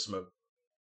term assist mode.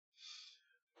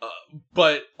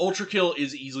 But Ultra Kill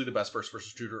is easily the best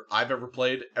first-person shooter I've ever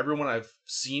played. Everyone I've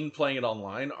seen playing it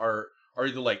online are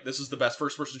either like, this is the best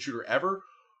first-person shooter ever,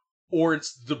 or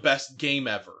it's the best game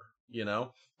ever,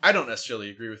 I don't necessarily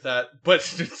agree with that, but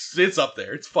it's up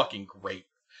there. It's fucking great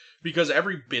because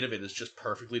every bit of it is just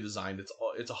perfectly designed.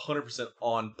 It's 100%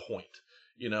 on point.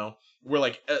 You know, we're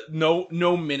like no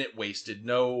minute wasted,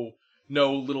 no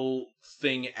little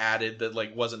thing added that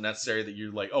like wasn't necessary. That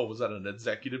you're like, oh, was that an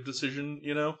executive decision?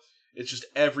 You know, it's just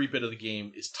every bit of the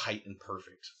game is tight and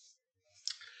perfect.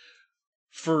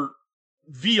 For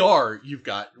VR, you've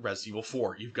got Resident Evil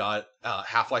 4, you've got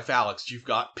Half-Life Alyx, you've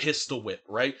got Pistol Whip,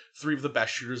 right? 3 of the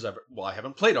best shooters ever. Well, I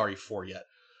haven't played RE4 yet.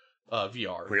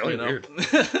 VR. Really you know? weird.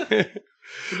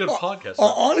 We did a podcast.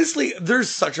 Honestly, there's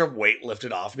such a weight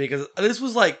lifted off because this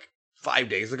was like 5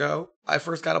 days ago I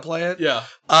first got to play it. Yeah.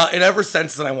 And ever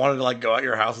since then, I wanted to like go at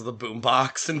your house with a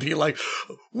boombox and be like,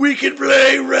 we can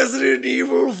play Resident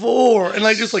Evil 4. And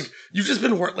like, just like, you've just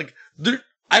been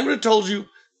I would have told you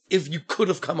if you could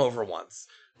have come over once,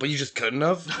 but you just couldn't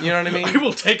have. You know what I mean? I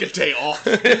will take a day off.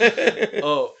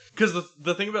 Oh, because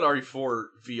the thing about RE4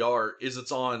 VR is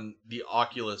it's on the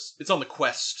Oculus. It's on the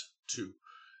Quest 2.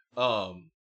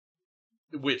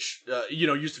 Which,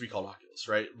 used to be called Oculus,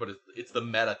 right? But it's the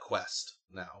Meta Quest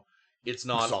now. It's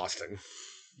not... Exhausting.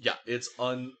 Yeah, it's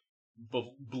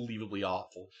unbelievably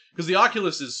awful. Because the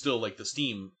Oculus is still like the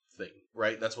Steam thing,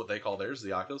 right? That's what they call theirs,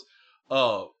 the Oculus.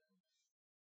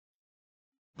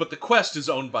 But the Quest is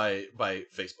owned by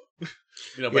Facebook,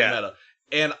 by Meta.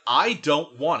 And I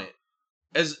don't want it.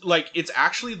 As like, it's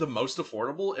actually the most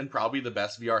affordable and probably the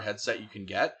best VR headset you can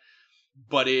get.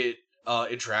 But it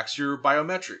tracks your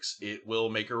biometrics. It will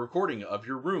make a recording of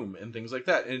your room and things like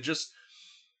that. And it just...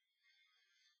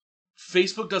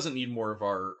 Facebook doesn't need more of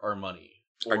our money.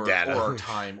 Our data. Or our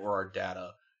time or our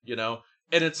data, you know?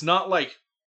 And it's not like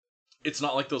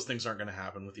those things aren't going to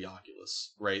happen with the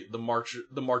Oculus, right? The march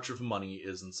of money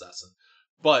is incessant.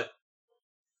 But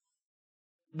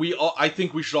I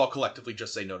think we should all collectively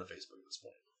just say no to Facebook at this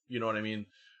point. You know what I mean?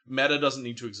 Meta doesn't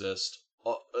need to exist.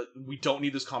 We don't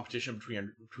need this competition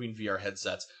between VR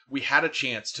headsets. We had a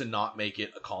chance to not make it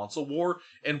a console war,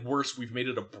 and worse, we've made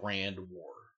it a brand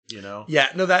war. You know? Yeah,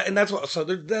 no, that's what. So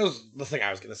that was the thing I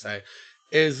was going to say,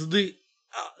 is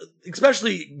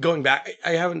especially going back.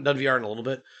 I haven't done VR in a little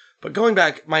bit, but going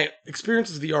back, my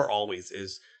experience with VR always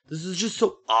is this is just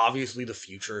so obviously the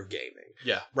future of gaming.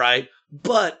 Yeah. Right,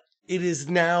 but it is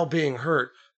now being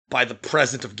hurt by the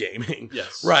present of gaming.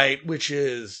 Yes. Right, which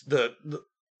is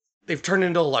they've turned it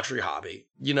into a luxury hobby,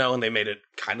 and they made it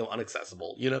kind of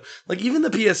inaccessible, Like, even the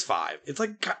PS5, it's,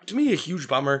 like, to me, a huge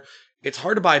bummer. It's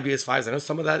hard to buy PS5s. I know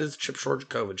some of that is chip shortage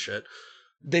COVID shit.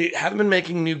 They haven't been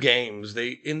making new games.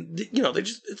 They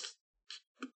just, it's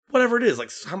whatever it is.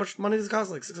 Like, how much money does it cost?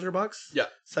 Like $600? Yeah.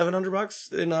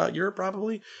 $700 in Europe,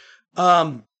 probably.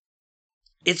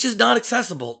 It's just not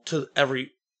accessible to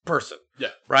every person. Yeah.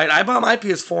 Right? I bought my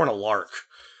PS4 in a lark.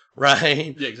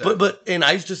 Right? Yeah, exactly. And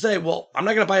I used to say, well, I'm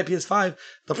not going to buy a PS5.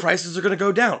 The prices are going to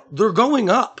go down. They're going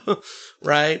up.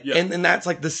 Right? Yeah. And that's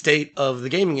like the state of the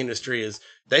gaming industry is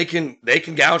they can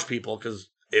gouge people because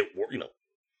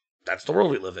that's the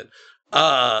world we live in.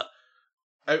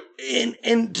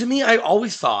 And to me, I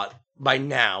always thought by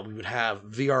now we would have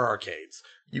VR arcades.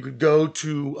 You could go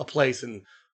to a place and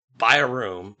buy a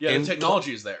room. Yeah, and the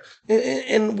technology is there.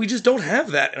 And we just don't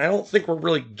have that. And I don't think we're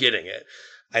really getting it.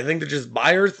 I think to just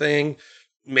buy your thing,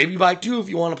 maybe buy 2 if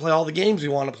you want to play all the games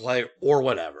you want to play or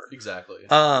whatever. Exactly.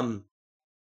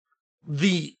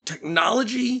 The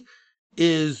technology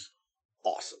is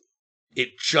awesome.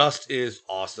 It just is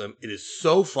awesome. It is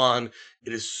so fun.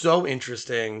 It is so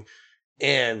interesting.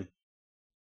 And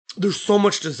there's so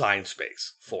much design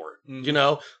space for it.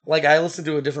 Mm-hmm. Like I listened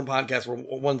to a different podcast where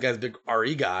one guy's a big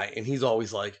RE guy, and he's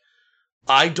always like,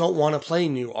 I don't want to play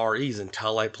new REs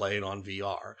until I play it on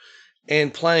VR.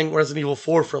 And playing Resident Evil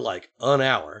 4 for like an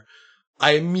hour,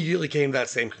 I immediately came to that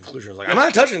same conclusion. I was like, I'm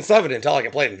not touching 7 until I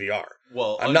can play it in VR.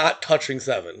 Well, I'm not touching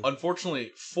 7.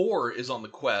 Unfortunately, 4 is on the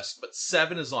Quest, but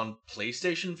 7 is on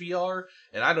PlayStation VR,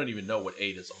 and I don't even know what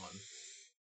 8 is on.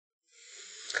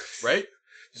 Right?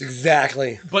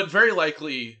 Exactly. But very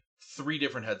likely 3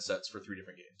 different headsets for 3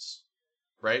 different games.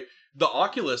 Right? The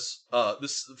Oculus,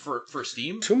 this for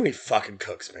Steam. Too many fucking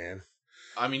cooks, man.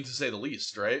 I mean, to say the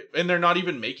least, right? And they're not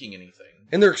even making anything.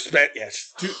 And they're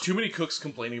yes. Too many cooks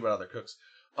complaining about other cooks.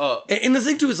 And the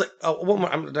thing too is like, one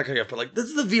more, I'm not cutting off, but like this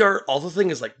is the VR. Also, thing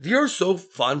is like VR is so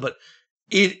fun, but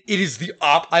it is the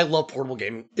I love portable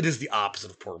gaming. It is the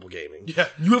opposite of portable gaming. Yeah,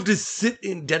 you have to sit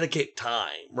and dedicate time,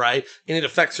 right? And it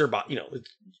affects your body.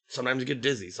 Sometimes you get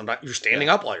dizzy. Sometimes you're standing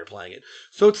up while you're playing it.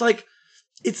 So it's like,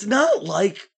 it's not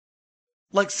like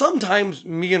sometimes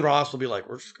me and Ross will be like,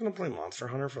 we're just gonna play Monster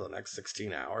Hunter for the next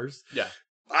 16 hours. Yeah.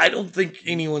 I don't think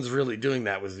anyone's really doing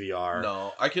that with VR.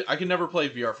 No, I can never play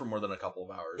VR for more than a couple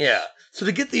of hours. Yeah. So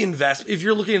to get the investment, if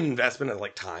you're looking at investment at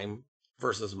like time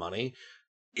versus money,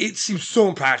 it seems so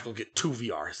impractical to get 2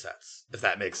 VR sets, if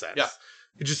that makes sense. Yeah.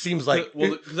 It just seems like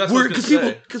well, that's what I was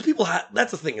gonna say. Because people have,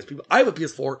 that's the thing is people. I have a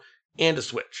PS4 and a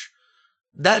Switch.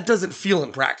 That doesn't feel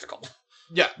impractical.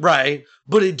 Yeah. Right.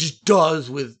 But it just does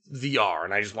with VR,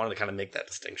 and I just wanted to kind of make that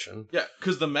distinction. Yeah,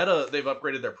 because the Meta, they've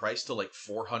upgraded their price to like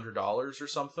 $400 or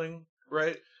something,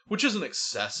 right? Which isn't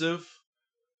excessive.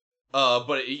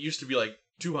 But it used to be like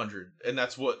 200, and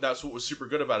that's what was super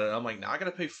good about it. And I'm like, now I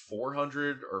gotta pay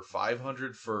 400 or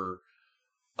 500 for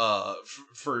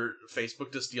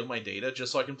Facebook to steal my data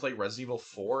just so I can play Resident Evil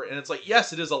 4. And it's like,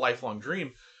 yes, it is a lifelong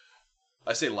dream.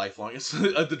 I say lifelong. It's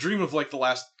the dream of like the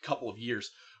last couple of years.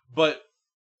 But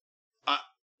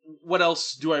what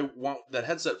else do I want that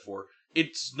headset for?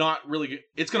 It's not really.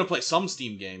 It's going to play some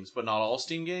Steam games, but not all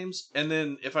Steam games. And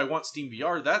then if I want Steam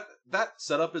VR, that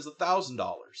setup is $1,000.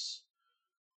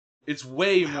 It's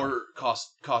way more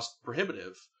cost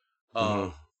prohibitive.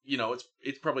 You know,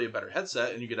 it's probably a better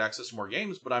headset, and you get access to more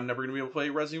games. But I'm never going to be able to play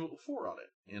Resident Evil 4 on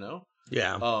it. You know?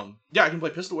 Yeah. Yeah, I can play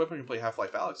Pistol Whip. I can play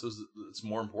Half-Life Alyx. It's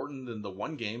more important than the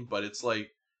one game, but it's like,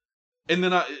 and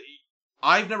then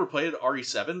I've never played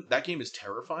RE7. That game is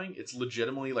terrifying. It's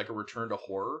legitimately like a return to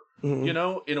horror, you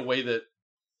know, in a way that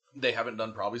they haven't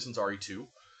done probably since RE2.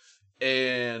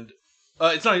 And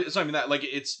it's not even that. Like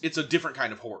it's a different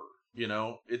kind of horror, you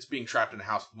know. It's being trapped in a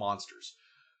house with monsters.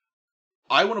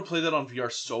 I want to play that on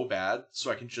VR so bad so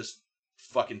I can just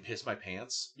fucking piss my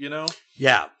pants, you know?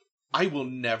 Yeah. I will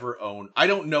never own. I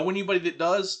don't know anybody that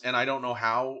does, and I don't know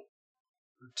how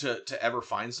to ever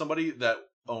find somebody that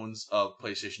owns a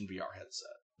PlayStation VR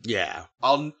headset. Yeah.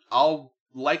 I'll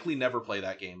likely never play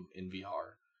that game in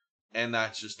VR. And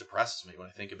that just depresses me when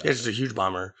I think about it. It's just a huge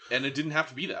bummer. And it didn't have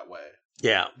to be that way.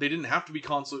 Yeah. They didn't have to be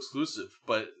console exclusive,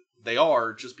 but they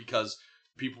are just because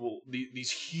people,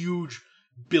 these huge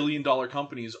billion-dollar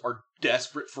companies are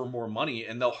desperate for more money,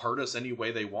 and they'll hurt us any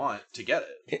way they want to get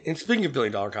it. And speaking of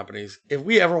billion-dollar companies, if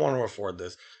we ever want to afford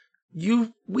this,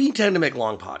 we tend to make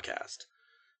long podcasts.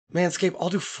 Manscaped, I'll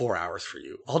do 4 hours for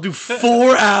you. I'll do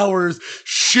 4 hours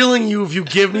shilling you if you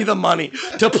give me the money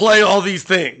to play all these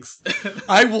things.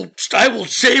 I will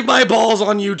shave my balls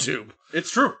on YouTube.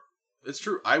 It's true. It's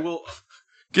true. I will.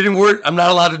 Getting word, I'm not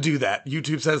allowed to do that.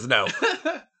 YouTube says no.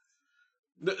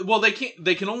 Well, they can't.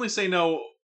 They can only say no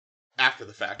after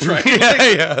the fact, right?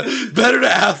 yeah. Better to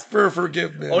ask for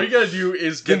forgiveness. All you gotta do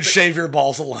is shave your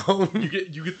balls alone.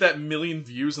 You get that million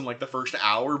views in like the first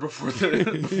hour before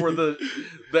the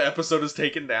episode is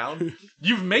taken down.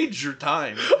 You've made your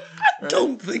time. I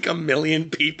don't think 1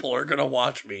 million people are gonna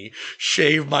watch me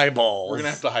shave my balls. We're gonna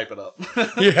have to hype it up.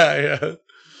 yeah.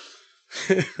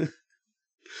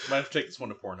 Might have to take this one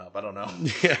to Pornhub. I don't know.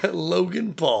 Yeah,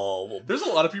 Logan Paul. There's a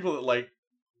lot of people that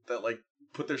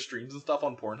put their streams and stuff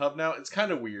on Pornhub now. It's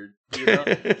kind of weird, you know.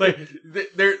 Like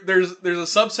there's a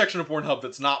subsection of Pornhub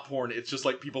that's not porn. It's just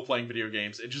like people playing video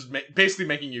games and just basically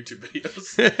making YouTube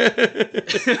videos.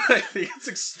 I think it's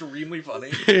extremely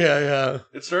funny. Yeah.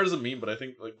 It started as a meme, but I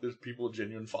think like there's people with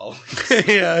genuine followings.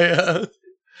 yeah.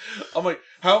 I'm like,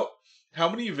 how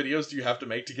many videos do you have to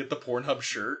make to get the Pornhub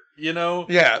shirt? You know?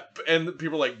 Yeah. And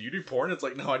people are like, do you do porn? It's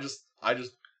like, no, I just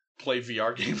play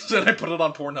VR games and I put it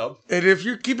on Pornhub. And if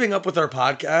you're keeping up with our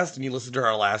podcast and you listen to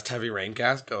our last Heavy Rain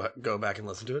cast, go back and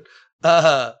listen to it.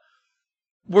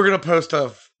 We're gonna post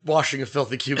washing a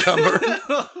filthy cucumber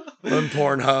on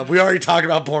Pornhub. We already talked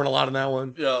about porn a lot in that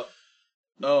one. Yeah.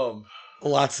 A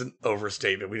lot's an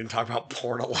overstatement. We didn't talk about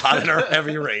porn a lot in our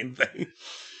Heavy Rain thing.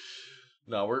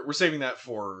 No, we're saving that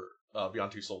for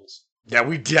Beyond Two Souls. Yeah,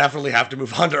 we definitely have to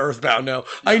move on to Earthbound now.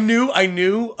 I knew,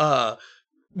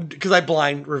 because I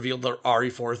blind revealed the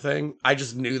RE4 thing. I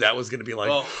just knew that was going to be like,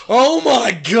 oh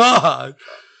my god!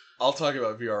 I'll talk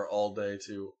about VR all day,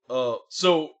 too.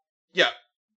 So, yeah.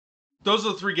 Those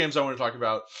are the 3 games I want to talk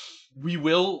about. We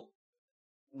will,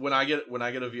 when I get a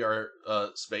VR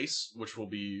space, which will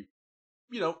be,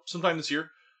 sometime this year,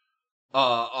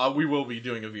 we will be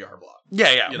doing a VR block.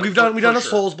 Yeah. We've done a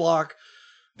Souls block.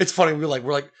 It's funny, we're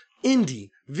like indie,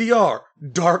 VR,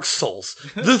 Dark Souls,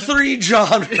 the 3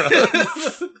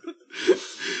 genres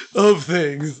of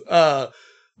things. But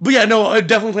yeah, no, I'm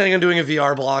definitely planning on doing a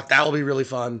VR block. That will be really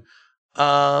fun.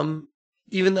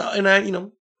 Even though,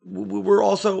 and we're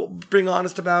also being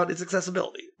honest about its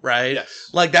accessibility, right?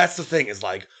 Yes. Like that's the thing is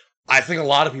like, I think a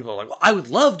lot of people are like, well, I would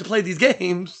love to play these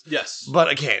games. Yes. But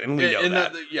I can't, and we know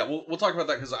that. We'll talk about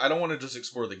that because I don't want to just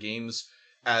explore the games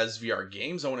as VR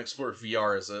games. I want to explore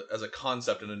VR as a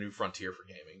concept and a new frontier for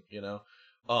gaming,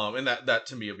 And that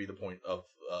to me would be the point of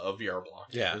VR Block.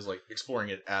 Yeah. Is like exploring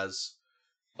it as,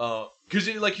 because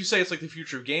like you say, it's like the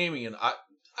future of gaming, and I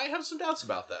have some doubts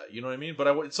about that. You know what I mean? But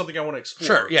it's something I want to explore.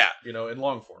 Sure, yeah. You know, in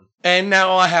long form. And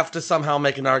now I have to somehow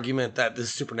make an argument that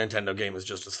this Super Nintendo game is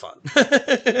just as fun.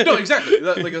 No, exactly.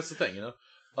 That's the thing, you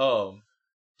know?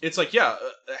 It's like, yeah,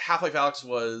 Half-Life Alyx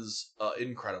was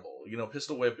incredible. You know,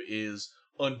 Pistol Whip is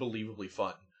unbelievably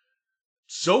fun.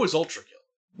 So is Ultra Kill.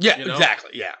 Yeah, you know?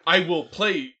 exactly, yeah. I will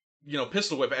play, you know,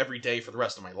 Pistol Whip every day for the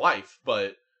rest of my life,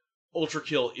 but Ultra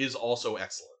Kill is also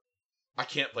excellent. I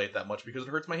can't play it that much because it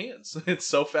hurts my hands. It's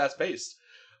so fast-paced.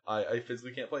 I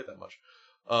physically can't play it that much.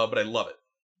 But I love it.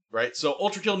 Right? So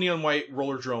Ultra Kill, Neon White,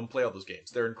 Roller Drome, play all those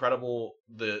games. They're incredible.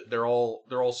 They're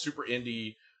all super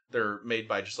indie. They're made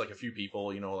by just like a few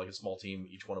people, you know, like a small team,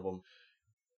 each one of them.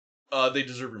 They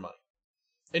deserve your money.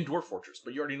 And Dwarf Fortress,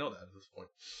 but you already know that at this point.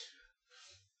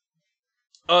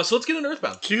 So let's get into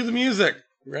Earthbound. Cue the music,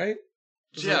 right?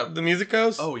 Yeah. The music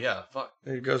goes? Oh, yeah. Fuck.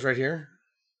 It goes right here.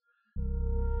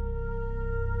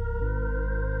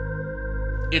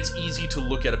 It's easy to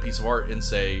look at a piece of art and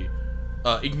say,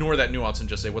 ignore that nuance and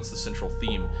just say, what's the central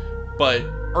theme? But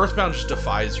Earthbound just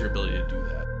defies your ability to do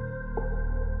that.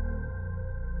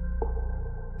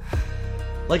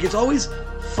 Like, it's always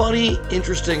funny,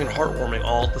 interesting, and heartwarming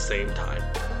all at the same time.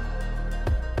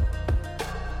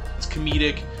 It's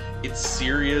comedic, it's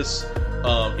serious,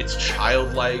 it's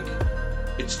childlike,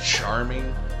 it's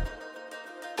charming.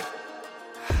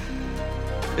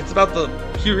 It's about the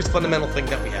purest fundamental thing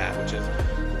that we have, which is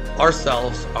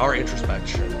ourselves, our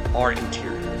introspection, our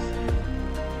interiors.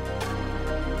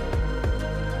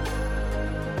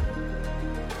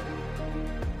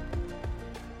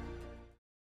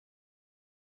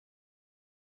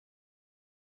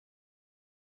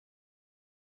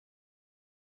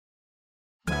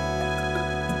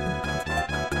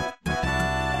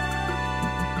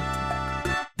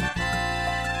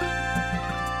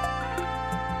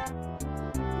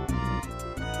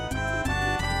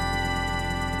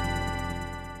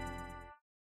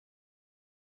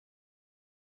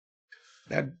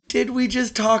 Now, did we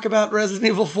just talk about Resident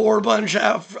Evil 4 bunch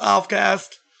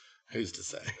offcast? Who's to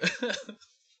say?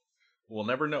 We'll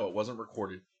never know. It wasn't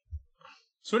recorded.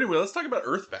 So anyway, let's talk about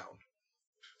Earthbound.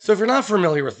 So if you're not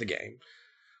familiar with the game,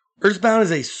 Earthbound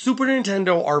is a Super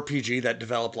Nintendo RPG that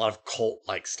developed a lot of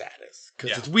cult-like status.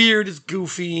 Because it's weird, it's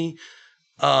goofy.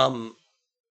 The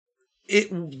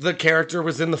character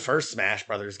was in the first Smash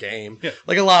Brothers game. Yeah.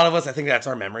 Like a lot of us, I think that's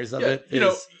our memories of it.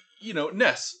 You know,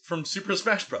 Ness from Super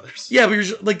Smash Brothers. Yeah, but you're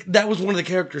just, like, that was one of the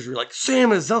characters where you're like,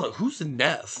 Sam and Zelda, who's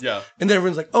Ness? Yeah. And then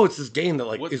everyone's like, oh, it's this game that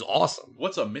is awesome.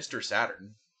 What's a Mr.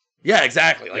 Saturn? Yeah,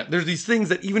 exactly. Like, there's these things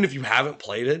that even if you haven't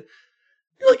played it,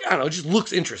 you're like, I don't know, it just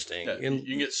looks interesting. Yeah, and you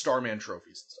can get Starman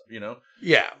trophies and stuff, you know?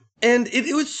 Yeah. And it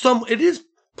is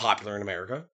popular in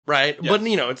America, right? Yes. But,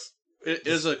 you know, it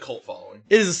is a cult following.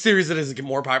 It is a series that is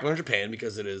more popular in Japan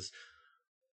because it is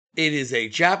a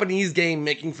Japanese game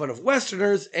making fun of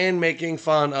Westerners and making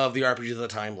fun of the RPGs of the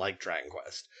time like Dragon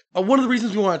Quest. One of the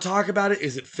reasons we want to talk about it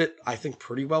is it fit, I think,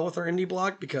 pretty well with our indie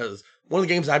blog because one of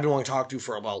the games I've been wanting to talk to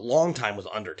for a long time was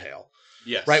Undertale.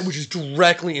 Yes. Right? Which is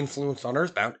directly influenced on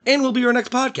Earthbound and will be our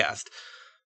next podcast.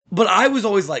 But I was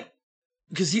always like,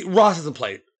 because Ross hasn't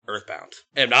played Earthbound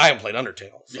and I haven't played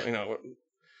Undertale. So, you know,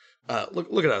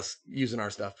 look at us using our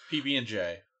stuff.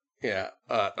 PB&J. Yeah.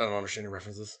 I don't understand your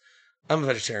references. I'm a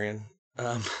vegetarian.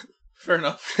 Fair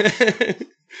enough.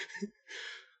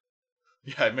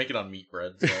 Yeah, I make it on meat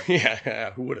bread. So.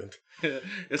 yeah, who wouldn't?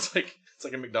 It's like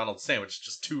a McDonald's sandwich,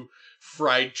 just 2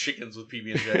 fried chickens with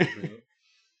PB&J.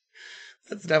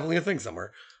 That's definitely a thing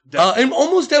somewhere. And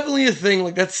almost definitely a thing.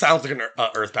 Like that sounds like an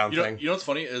Earthbound thing. You know what's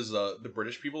funny is the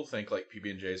British people think like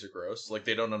PB&Js are gross. Like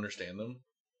they don't understand them,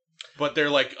 but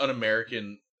they're like an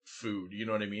American food. You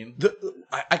know what I mean?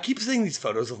 I keep seeing these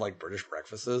photos of like British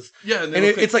breakfasts. Yeah, and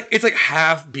it's like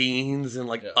half beans and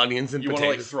like onions and potatoes. You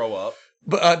want to like throw up.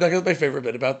 But that's my favorite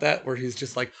bit about that, where he's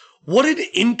just like, "What an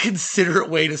inconsiderate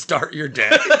way to start your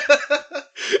day."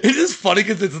 It's just funny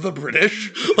because it's the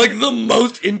British, like the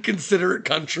most inconsiderate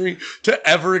country to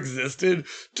ever existed,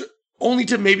 only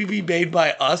to maybe be made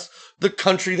by us, the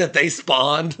country that they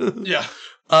spawned. Yeah.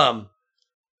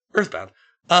 Earthbound.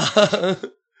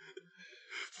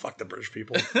 Fuck the British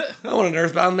people. I want an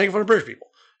Earthbound making fun of British people.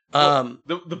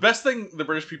 The best thing the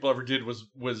British people ever did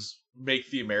was make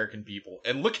the American people,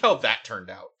 and look how that turned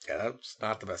out. Yeah, that's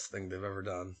not the best thing they've ever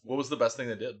done. What was the best thing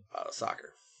they did? Soccer.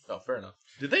 Oh, fair enough.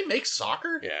 Did they make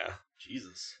soccer? Yeah.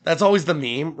 Jesus. That's always the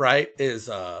meme, right? Is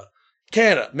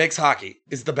Canada makes hockey,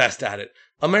 is the best at it.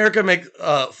 America makes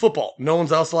football. No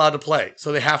one's else allowed to play,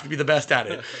 so they have to be the best at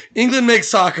it. England makes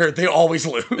soccer. They always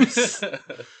lose.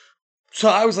 So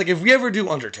I was like, if we ever do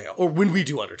Undertale, or when we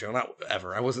do Undertale, not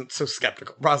ever, I wasn't so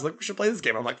skeptical. Bro, I was like, we should play this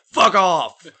game. I'm like, fuck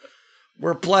off.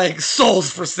 We're playing Souls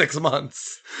for 6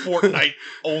 months. Fortnite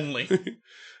only.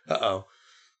 Uh-oh.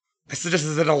 I suggested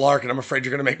this in a lark, and I'm afraid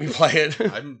you're going to make me play it.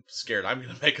 I'm scared. I'm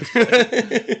going to make us play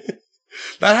it.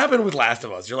 That happened with Last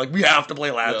of Us. You're like, we have to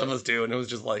play Last of Us 2. And it was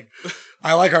just like,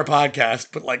 I like our podcast,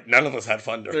 but like none of us had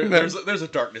fun during there's a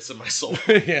darkness in my soul.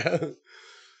 Yeah.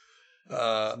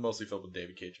 It's mostly filled with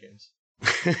David Cage games.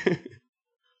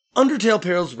 Undertale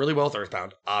pairs really well with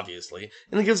Earthbound, obviously.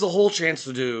 And it gives a whole chance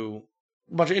to do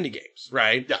a bunch of indie games,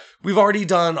 right? Yeah. We've already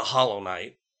done Hollow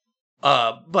Knight.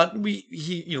 But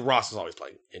Ross is always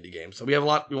playing indie games, so we have a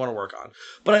lot we want to work on.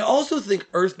 But I also think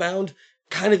Earthbound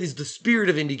kind of is the spirit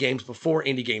of indie games before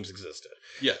indie games existed.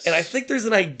 Yes. And I think there's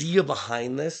an idea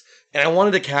behind this, and I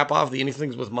wanted to cap off the indie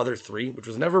things with Mother 3, which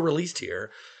was never released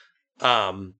here.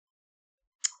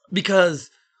 Because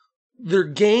they're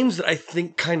games that I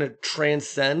think kind of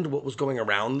transcend what was going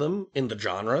around them in the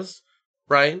genres,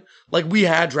 right? Like we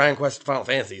had Dragon Quest and Final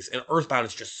Fantasies, and Earthbound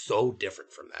is just so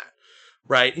different from that,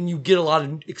 right? And you get a lot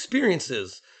of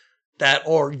experiences that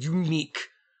are unique,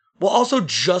 while also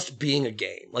just being a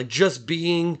game, like just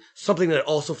being something that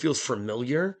also feels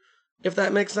familiar, if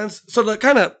that makes sense. So the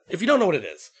kind of, if you don't know what it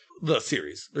is, the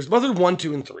series, there's Mother 1,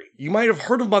 2, and 3. You might have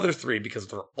heard of Mother 3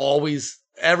 because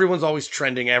everyone's always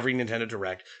trending every Nintendo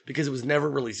Direct because it was never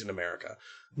released in America.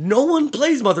 No one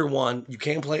plays Mother 1. You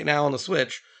can play it now on the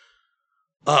Switch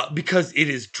because it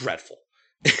is dreadful.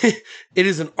 It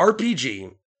is an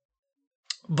RPG,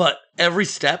 but every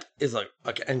step is an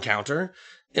encounter,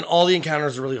 and all the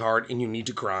encounters are really hard, and you need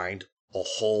to grind a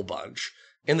whole bunch.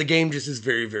 And the game just is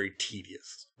very, very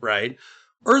tedious, right?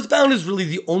 Earthbound is really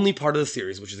the only part of the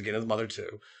series, which is again is Mother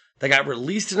 2, that got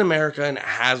released in America and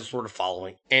has a sort of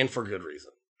following, and for good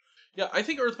reason. Yeah, I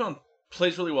think Earthbound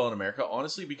plays really well in America,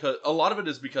 honestly, because a lot of it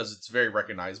is because it's very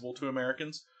recognizable to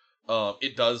Americans.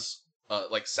 It does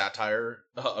like satire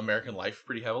American life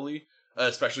pretty heavily,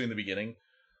 especially in the beginning,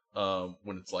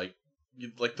 when it's like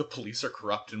the police are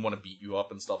corrupt and want to beat you up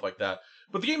and stuff like that.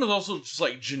 But the game is also just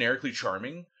like generically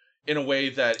charming in a way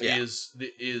that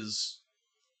is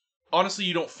honestly,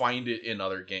 you don't find it in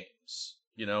other games.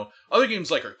 You know, other games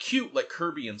like are cute, like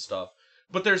Kirby and stuff,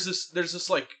 but there's this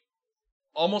like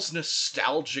almost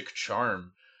nostalgic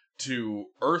charm to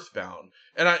Earthbound.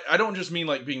 And I don't just mean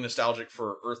like being nostalgic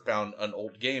for Earthbound, an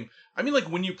old game. I mean like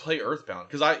when you play Earthbound,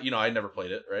 because I never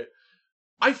played it, right?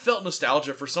 I felt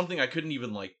nostalgia for something I couldn't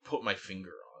even like put my finger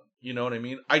on. You know what I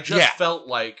mean? I just felt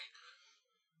like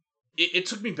it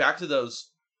took me back to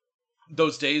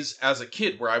those days as a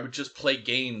kid where I would just play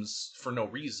games for no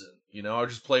reason. You know, I would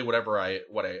just play what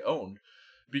I owned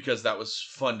because that was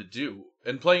fun to do.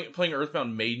 And playing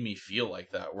Earthbound made me feel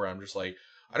like that, where I'm just like,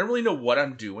 I don't really know what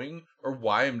I'm doing or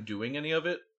why I'm doing any of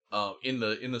it in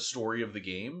the story of the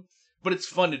game, but it's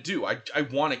fun to do. I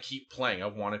want to keep playing. I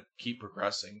want to keep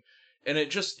progressing. And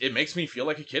it makes me feel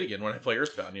like a kid again when I play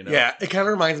Earthbound, you know? Yeah, it kind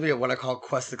of reminds me of what I call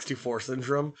Quest 64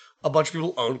 syndrome. A bunch of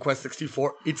people own Quest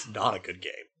 64. It's not a good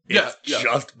game. It's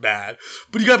just bad.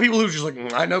 But you got people who are just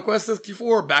like, I know Quest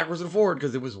 64 backwards and forward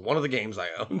because it was one of the games I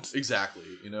owned. Exactly,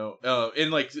 you know?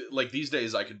 And like these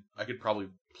days, I could probably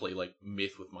play like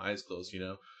Myth with my eyes closed, you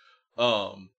know?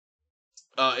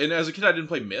 And as a kid, I didn't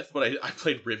play Myth, but I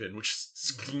played Riven, which is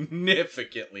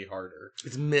significantly harder.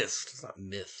 It's Myst. It's not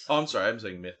Myth. Oh, I'm sorry. I'm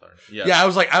saying Myth. Yeah. Yeah, I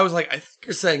was like, I think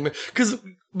you're saying Myth.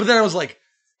 But then I was like,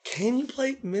 can you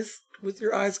play Myth with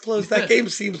your eyes closed? That game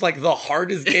seems like the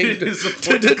hardest game to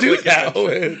do that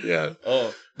with. Yeah.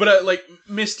 Oh, but like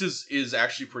Myst is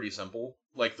actually pretty simple.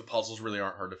 Like the puzzles really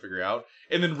aren't hard to figure out.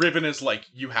 And then Riven is like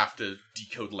you have to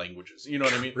decode languages. You know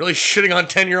what I mean? Really shitting on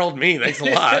 10-year-old me. Thanks a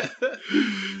lot.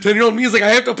 10-year-old me is like,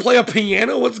 I have to play a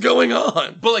piano? What's going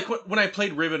on? But like when I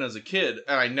played Riven as a kid,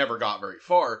 and I never got very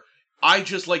far, I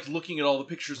just liked looking at all the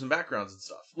pictures and backgrounds and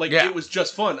stuff. Like it was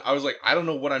just fun. I was like, I don't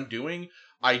know what I'm doing.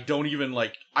 I didn't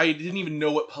even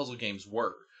know what puzzle games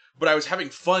were. But I was having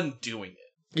fun doing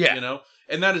it. Yeah. You know?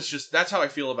 And that's how I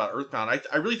feel about Earthbound.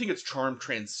 I really think its charm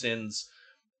transcends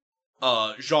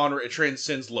genre, it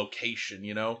transcends location,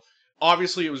 you know?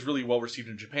 Obviously, it was really well received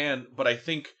in Japan, but I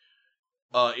think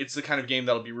it's the kind of game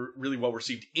that'll be really well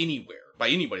received anywhere by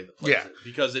anybody that plays it,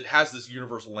 because it has this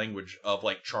universal language of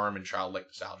like charm and childlike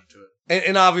nostalgia to it.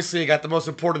 And obviously, you got the most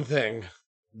important thing,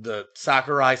 the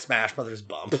Sakurai Smash Brothers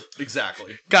bump.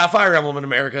 Exactly. Got Fire Emblem in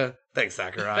America. Thanks,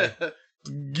 Sakurai.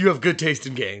 You have good taste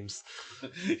in games.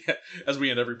 Yeah, as we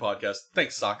end every podcast.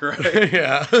 Thanks, Sakurai.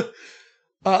 Yeah.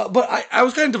 But I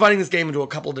was kind of dividing this game into a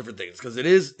couple of different things because it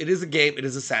is a game, it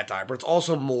is a satire, but it's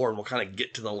also more, and we'll kind of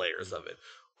get to the layers of it.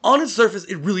 On its surface,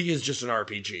 it really is just an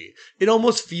RPG. It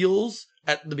almost feels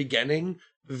at the beginning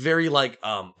very like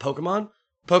Pokemon.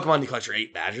 Pokemon, you collect your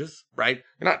 8 badges, right?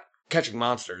 You're not catching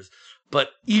monsters,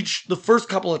 but the first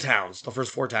couple of towns, the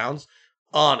first 4 towns,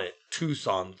 Onnit,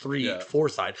 Tucson, 3, 4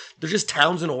 side, they're just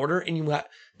towns in order, and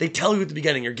they tell you at the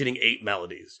beginning you're getting 8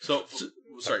 melodies.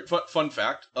 Sorry, fun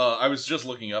fact. I was just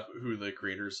looking up who the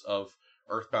creators of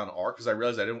Earthbound are because I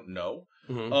realized I didn't know.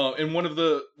 Mm-hmm. And one of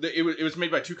it was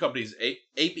made by 2 companies,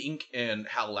 Ape Inc. and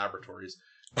HAL Laboratories.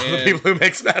 And, the people who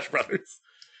make Smash Brothers.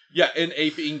 Yeah, and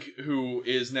Ape Inc., who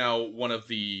is now one of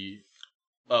the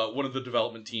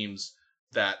development teams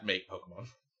that make Pokemon.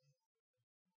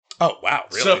 Oh wow,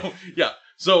 really?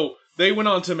 So they went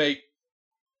on to make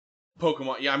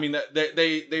Pokemon. Yeah, I mean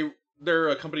they're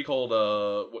a company called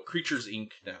Creatures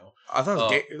Inc. now. I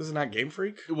thought it was not Game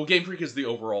Freak. Well, Game Freak is the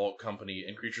overall company,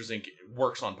 and Creatures Inc.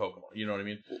 works on Pokemon. You know what I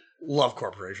mean? Love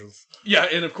corporations. Yeah,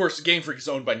 and of course, Game Freak is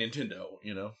owned by Nintendo.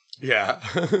 You know? Yeah.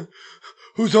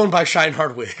 Who's owned by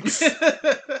Scheinhard Wigs?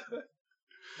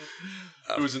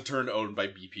 Who is in turn owned by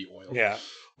BP Oil. Yeah.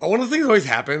 One of the things that always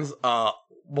happens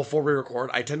before we record,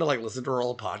 I tend to listen to our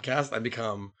old podcast. I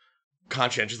become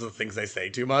conscientious of the things they say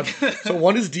too much. So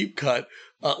one is Deep Cut.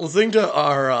 Listening to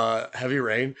our Heavy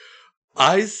Rain,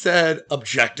 I said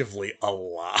objectively a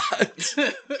lot.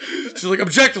 She's like,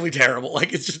 objectively terrible.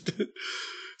 It's just...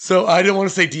 So I didn't want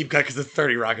to say deep cut because it's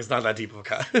 30 Rock. It's not that deep of a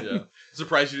cut. Yeah.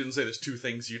 Surprised you didn't say there's 2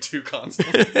 things you do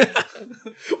constantly.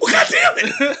 Well, God damn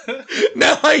it!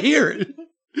 Now I hear it.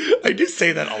 I do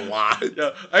say that a lot.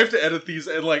 Yeah, I have to edit these,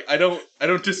 and I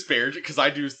don't disparage it because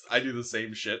I do the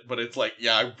same shit. But it's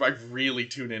I really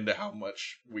tune into how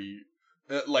much we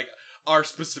our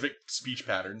specific speech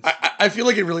patterns. I feel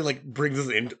like it really brings us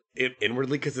in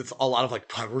inwardly because it's a lot of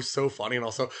God, we're so funny, and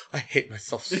also I hate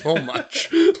myself so much.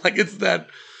 It's that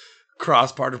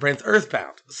cross part of brains.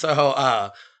 Earthbound.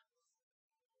 So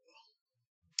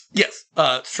yes,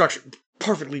 structure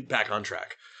perfectly back on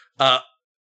track.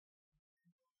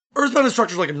 Earthbound is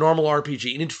structured like a normal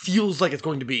RPG, and it feels like it's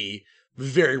going to be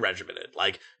very regimented.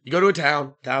 You go to a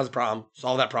town has a problem,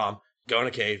 solve that problem, go in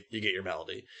a cave, you get your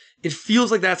melody. It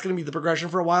feels like that's going to be the progression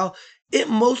for a while. It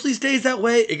mostly stays that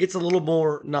way. It gets a little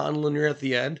more non-linear at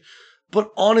the end, but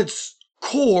on its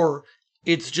core,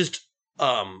 it's just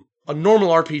a normal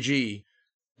RPG.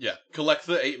 Yeah, collect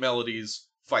the 8 melodies,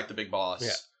 fight the big boss.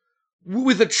 Yeah,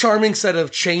 with a charming set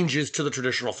of changes to the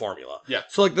traditional formula. Yeah.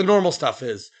 So the normal stuff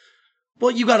is, well,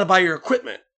 you got to buy your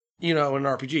equipment, in an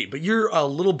RPG, but you're a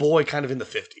little boy kind of in the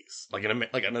 50s, like an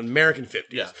American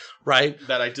 50s, right?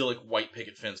 That idyllic white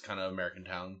picket fence kind of American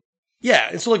town. Yeah,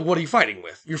 and so what are you fighting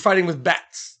with? You're fighting with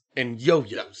bats and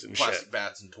yo-yos and plastic shit.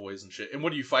 bats and toys and shit. And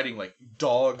what are you fighting?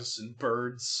 Dogs and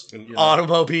birds and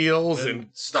automobiles and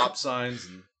stop signs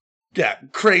and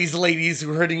crazed ladies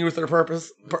who are hitting you with their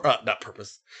purpose. Not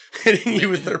purpose. Hitting you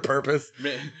with their purpose.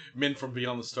 Men from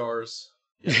beyond the stars.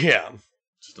 Yeah.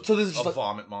 So this is just a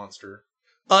vomit monster.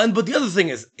 But the other thing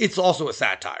is, it's also a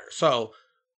satire. So,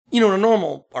 in a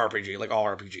normal RPG, like all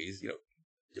RPGs, you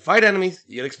fight enemies,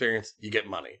 you get experience, you get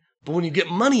money. But when you get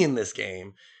money in this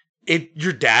game,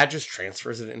 your dad just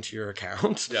transfers it into your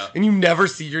account. Yeah. And you never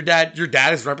see your dad. Your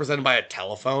dad is represented by a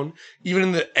telephone. Even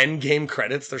in the end game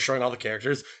credits, they're showing all the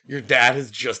characters. Your dad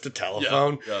is just a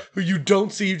telephone who you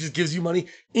don't see, who just gives you money.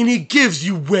 And he gives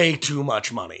you way too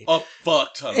much money. A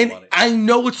fuck ton of money. I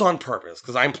know it's on purpose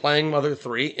because I'm playing Mother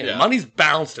 3 and money's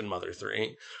bounced in Mother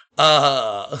 3.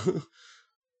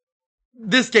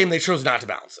 This game, they chose not to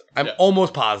balance it. I'm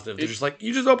almost positive. They're just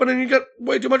you just open it and you get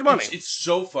way too much money. It's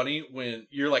so funny when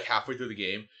you're halfway through the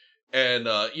game and,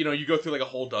 you go through a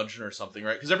whole dungeon or something,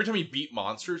 right? Because every time you beat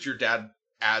monsters, your dad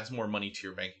adds more money to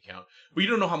your bank account. But you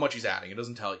don't know how much he's adding. It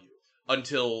doesn't tell you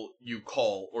until you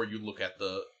call or you look at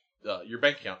your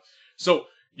bank account. So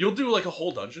you'll do a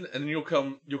whole dungeon and then you'll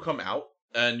come out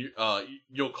and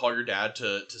you'll call your dad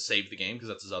to save the game because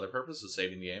that's his other purpose, is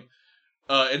saving the game.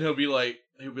 And he'll be like,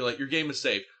 your game is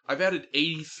saved. I've added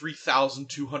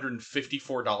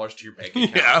 $83,254 to your bank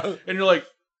account. Yeah. And you're like,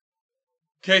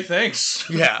 okay, thanks.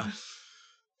 Yeah.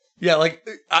 Yeah,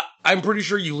 I'm pretty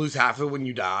sure you lose half of it when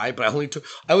you die, but I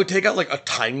would take out a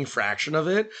tiny fraction of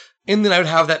it, and then I would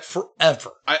have that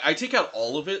forever. I take out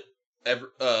all of it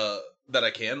that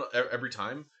I can every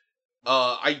time.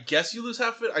 I guess you lose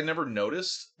half of it. I never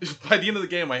noticed. By the end of the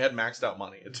game, I had maxed out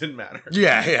money. It didn't matter.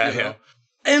 Yeah.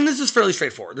 And this is fairly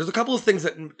straightforward. There's a couple of things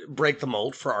that break the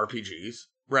mold for RPGs,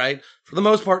 right? For the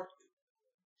most part,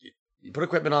 you put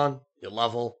equipment on, you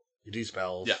level, you do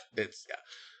spells. Yeah.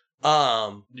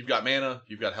 You've got mana,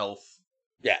 you've got health.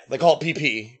 Yeah, they call it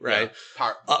PP, right?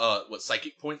 Yeah. Power, what,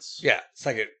 psychic points? Yeah,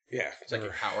 psychic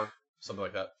power, something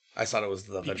like that. I thought it was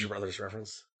the PP. Venture Brothers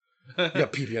reference. You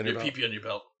got PP on your belt. PP on your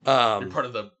belt. You're part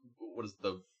of the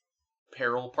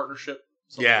Peril partnership?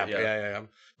 Yeah.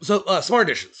 So, smart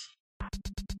additions.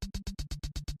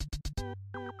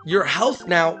 Your health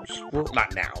now,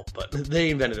 not now, but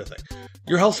they invented a thing.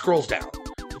 Your health scrolls down.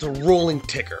 It's a rolling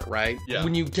ticker, right? Yeah.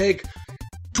 When you take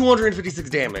 256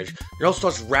 damage, your health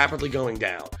starts rapidly going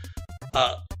down.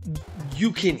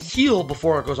 You can heal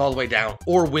before it goes all the way down,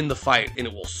 or win the fight and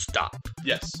it will stop.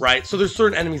 Yes. Right? So there's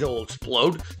certain enemies that will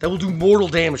explode, that will do mortal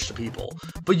damage to people,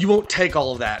 but you won't take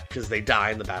all of that because they die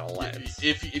in the battle ends.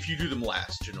 If you do them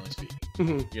last, generally speaking.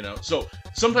 Mm-hmm. You know? So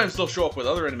sometimes they'll show up with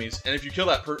other enemies, and if you kill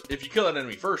that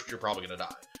enemy first, you're probably gonna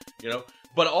die. You know?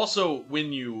 But also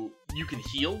when you can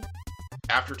heal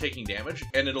after taking damage,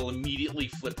 and it'll immediately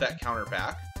flip that counter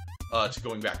back to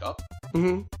going back up.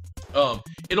 Mm-hmm.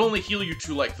 It'll only heal you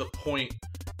to like the point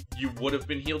you would have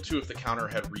been healed to if the counter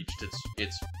had reached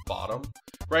its bottom,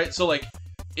 right? So like,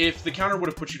 if the counter would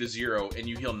have put you to 0 and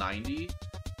you heal 90,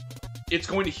 it's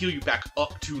going to heal you back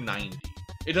up to 90.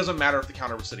 It doesn't matter if the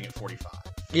counter was sitting at 45.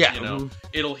 Yeah. You know, Mm-hmm.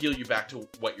 It'll heal you back to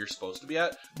what you're supposed to be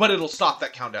at, but it'll stop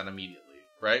that countdown immediately,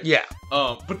 right? Yeah.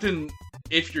 But then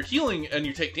if you're healing and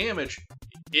you take damage,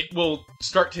 it will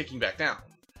start ticking back down.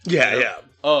 Yeah, You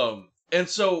know? yeah. And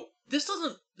so this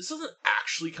doesn't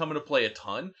actually come into play a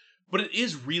ton, but it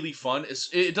is really fun.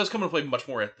 It does come into play much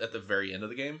more at the very end of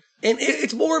the game. And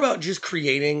it's more about just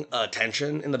creating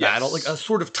tension in the battle, like a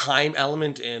sort of time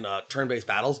element in turn-based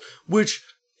battles, which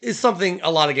is something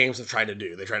a lot of games have tried to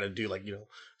do. They try to do like,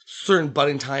 certain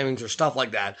button timings or stuff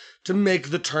like that to make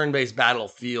the turn-based battle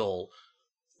feel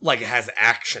like it has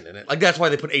action in it. Like that's why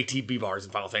they put ATB bars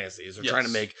in Final Fantasy. They're trying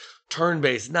to make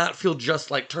turn-based not feel just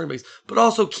like turn-based, but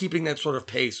also keeping that sort of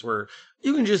pace where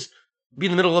you can just be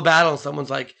in the middle of a battle and someone's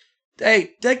like,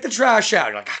 hey, take the trash out.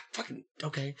 You're like, fucking,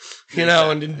 okay.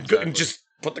 And just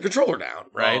put the controller down,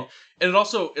 right? And it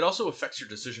also affects your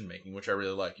decision making, which I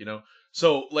really like,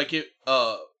 So, like,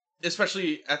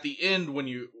 especially at the end when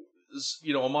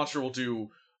a monster will do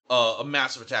a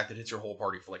massive attack that hits your whole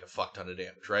party for like a fuck ton of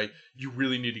damage, right? You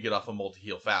really need to get off a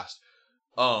multi-heal fast.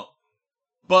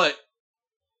 But,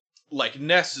 like,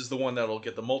 Ness is the one that'll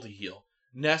get the multi-heal.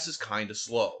 Ness is kind of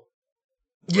slow.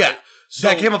 Right? Yeah, so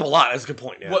that came up a lot. That's a good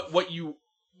point. Yeah. What you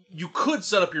could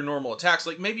set up your normal attacks,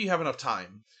 like maybe you have enough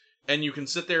time, and you can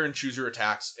sit there and choose your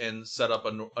attacks and set up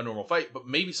a normal fight. But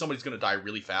maybe somebody's going to die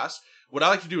really fast. What I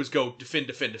like to do is go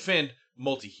defend,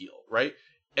 multi-heal, right?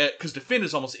 Because defend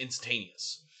is almost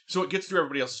instantaneous, so it gets through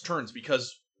everybody else's turns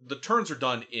because the turns are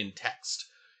done in text.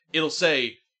 It'll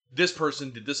say this person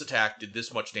did this attack, did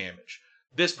this much damage.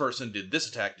 This person did this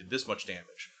attack, did this much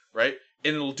damage, right?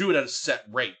 And it'll do it at a set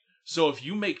rate. So if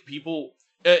you make people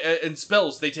and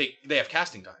spells, they have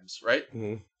casting times, right?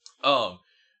 Mm-hmm.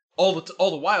 All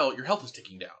the while your health is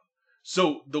ticking down.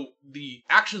 So the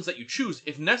actions that you choose,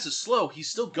 if Ness is slow,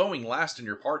 he's still going last in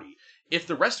your party. If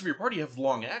the rest of your party have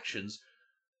long actions,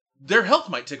 their health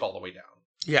might tick all the way down.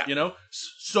 Yeah.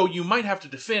 So you might have to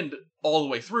defend all the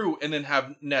way through and then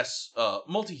have Ness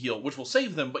multi-heal, which will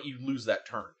save them, but you lose that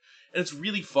turn. And it's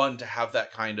really fun to have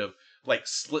that kind of like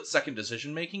split-second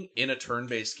decision-making in a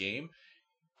turn-based game.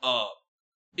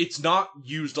 It's not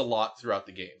used a lot throughout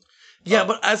the game. Yeah,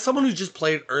 but as someone who's just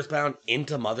played Earthbound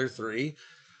into Mother 3,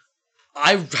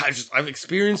 I've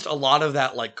experienced a lot of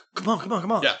that, like, come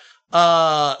on. Yeah.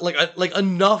 Like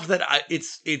enough that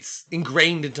it's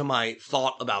ingrained into my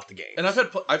thought about the game. And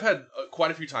I've had quite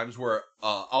a few times where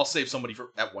I'll save somebody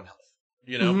at 1 health.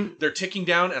 Mm-hmm. They're ticking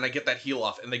down, and I get that heal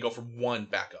off, and they go from 1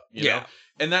 back up. You Yeah. know?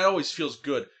 And that always feels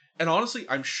good. And honestly,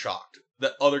 I'm shocked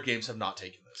that other games have not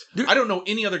taken this. Dude. I don't know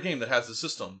any other game that has the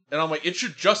system, and I'm like, it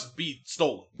should just be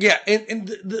stolen. Yeah,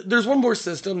 and there's one more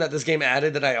system that this game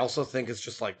added that I also think is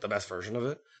just like the best version of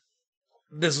it.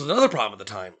 This was another problem at the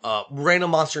time. Random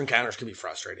monster encounters can be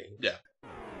frustrating. Yeah.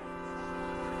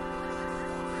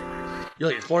 You're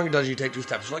like exploring a dungeon, you take 2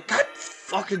 steps, you're like, God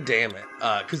fucking damn it.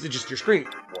 Because your screen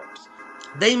warps.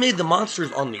 They made the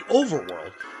monsters on the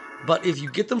overworld, but if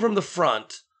you get them from the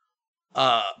front,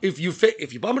 if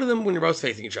you bump into them when you're both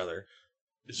facing each other,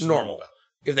 It's normal.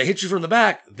 If they hit you from the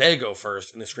back, they go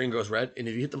first, and the screen goes red. And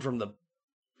if you hit them from the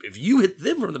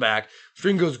back,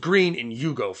 screen goes green, and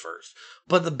you go first.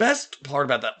 But the best part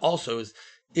about that also is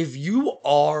if you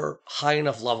are high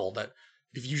enough level that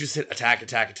if you just hit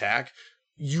attack,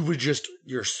 you would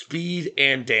your speed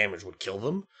and damage would kill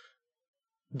them.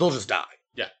 They'll just die.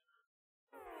 Yeah.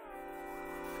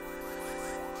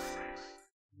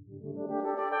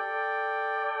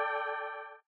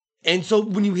 And so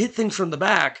when you hit things from the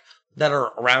back, that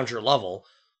are around your level,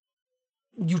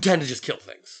 you tend to just kill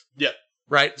things. Yeah.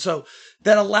 Right? So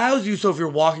that allows you, so if you're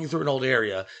walking through an old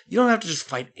area, you don't have to just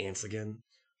fight ants again.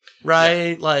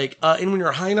 Right? Like, and when you're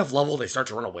a high enough level, they start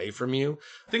to run away from you.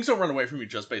 Things don't run away from you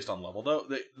just based on level, though.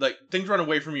 Things run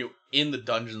away from you in the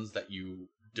dungeons that you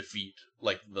defeat,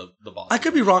 like the boss. I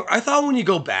could be wrong. I thought when you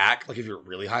go back, like if you're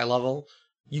really high level,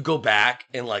 you go back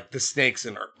and like the snakes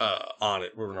and on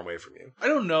it will run away from you. I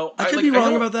don't know. I could be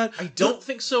wrong about that. I don't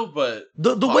think so, but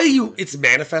the way it's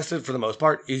manifested for the most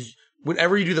part is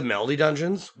whenever you do the melody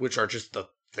dungeons, which are just the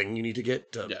thing you need to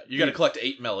get to. Yeah, you got to collect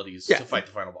 8 melodies to fight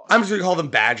the final boss. I'm just going to call them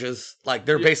badges. Like,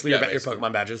 they're basically your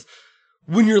Pokemon badges.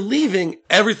 When you're leaving,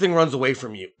 everything runs away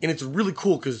from you. And it's really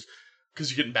cool because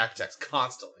you're getting back attacks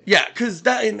constantly. Yeah, because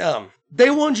they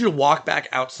want you to walk back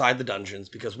outside the dungeons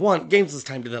because, one, games this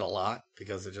time do that a lot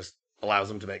because it just allows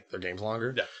them to make their games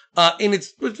longer. Yeah. And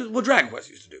it's what Dragon Quest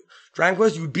used to do. Dragon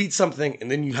Quest, you would beat something and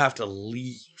then you have to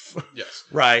leave. Yes.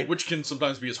 Right. Which can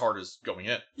sometimes be as hard as going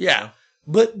in. Yeah. You know?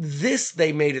 But this,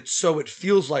 they made it so it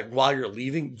feels like while you're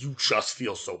leaving, you just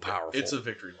feel so powerful. It's a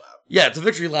victory lap. Yeah, it's a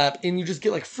victory lap, and you just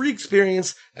get like free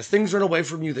experience as things run away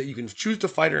from you that you can choose to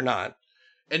fight or not.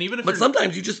 And even if but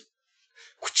sometimes you just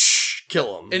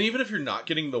kill them. And even if you're not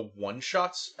getting the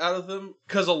one-shots out of them,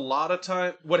 because a lot of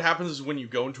time, what happens is when you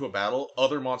go into a battle,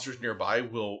 other monsters nearby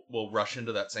will rush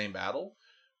into that same battle.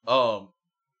 And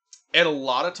a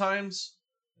lot of times,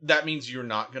 that means you're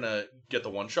not going to get the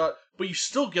one-shot, but you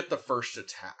still get the first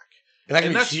attack.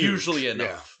 And that's usually enough.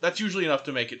 Yeah. That's usually enough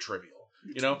to make it trivial.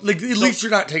 You know? Like, at least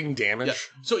you're not taking damage. Yeah.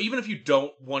 So even if you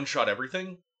don't one-shot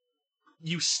everything,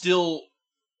 you still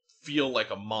feel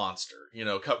like a monster, you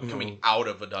know, coming out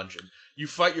of a dungeon. You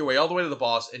fight your way all the way to the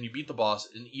boss, and you beat the boss,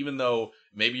 and even though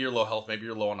maybe you're low health, maybe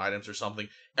you're low on items or something,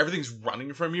 everything's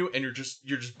running from you, and you're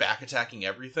just back attacking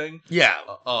everything. Yeah.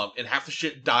 And half the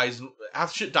shit dies,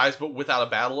 but without a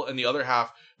battle, and the other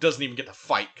half doesn't even get to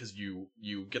fight because you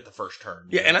get the first turn.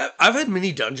 Yeah, and I've had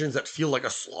many dungeons that feel like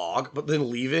a slog, but then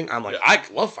leaving, I'm like, I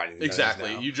love fighting these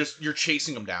exactly. Now. You're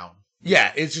chasing them down.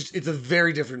 Yeah, it's a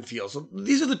very different feel. So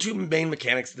these are the two main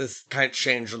mechanics this kind of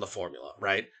changed on the formula,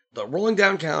 right? The rolling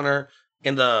down counter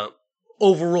and the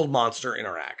overworld monster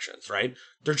interactions, right?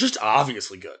 They're just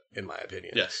obviously good, in my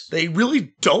opinion. Yes. They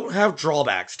really don't have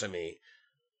drawbacks to me.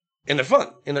 And they're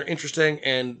fun, and they're interesting,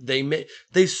 and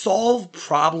they solve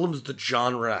problems the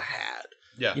genre had.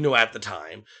 Yeah. You know, at the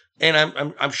time. And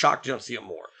I'm shocked you don't see it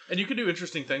more. And you can do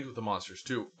interesting things with the monsters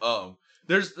too.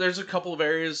 There's a couple of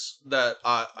areas that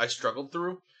I struggled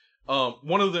through.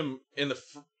 One of them in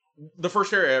the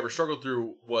first area I ever struggled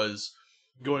through was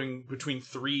going between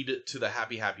Threed to the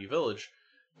Happy Village,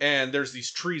 and there's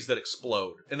these trees that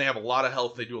explode, and they have a lot of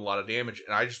health. They do a lot of damage,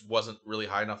 and I just wasn't really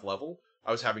high enough level.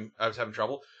 I was having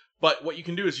trouble. But what you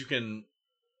can do is you can,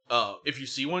 if you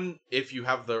see one, if you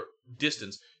have the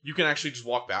distance, you can actually just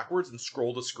walk backwards and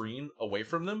scroll the screen away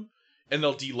from them. And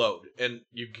they'll deload, and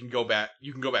you can go back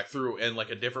through, and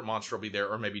like a different monster will be there,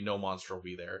 or maybe no monster will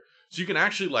be there. So you can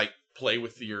actually like play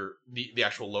with the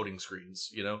actual loading screens,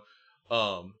 you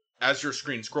know. As your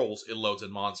screen scrolls, it loads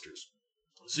in monsters.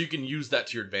 So you can use that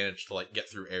to your advantage to like get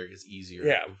through areas easier.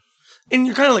 Yeah. And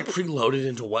you're kind of like preloaded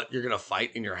into what you're going to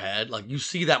fight in your head. Like you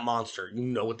see that monster, you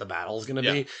know what the battle is going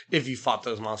to be if you fought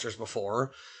those monsters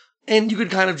before. And you can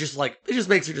kind of just like, it just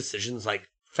makes your decisions like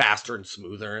faster and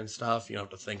smoother and stuff. You don't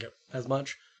have to think as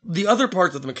much. The other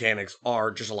parts of the mechanics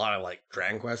are just a lot of like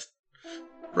Dragon Quest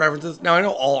references. Now I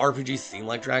know all RPGs seem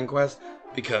like Dragon Quest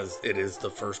because it is the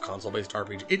first console-based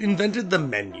RPG. It invented the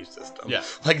menu system. Yeah.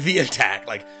 Like the attack.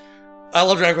 Like I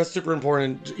love Dragon Quest, super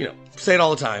important. You know, say it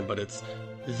all the time, but it's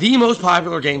the most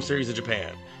popular game series in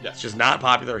Japan. Yeah. It's just not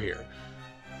popular here.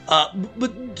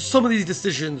 But some of these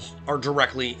decisions are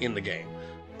directly in the game.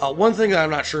 One thing that I'm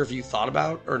not sure if you thought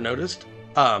about or noticed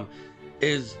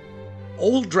is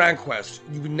old Dragon Quest,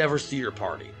 you would never see your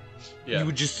party. Yeah. You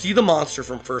would just see the monster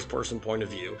from first-person point of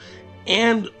view.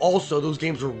 And also, those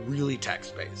games were really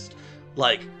text-based.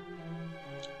 Like,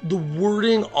 the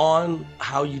wording on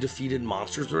how you defeated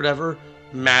monsters or whatever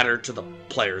mattered to the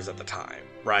players at the time,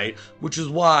 right? Which is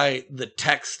why the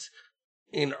text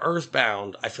in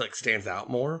Earthbound, I feel like, stands out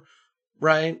more,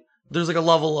 right? There's like a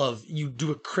level of, you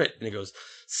do a crit, and it goes,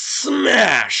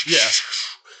 smash! Yeah.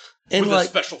 And with like, a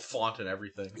special font and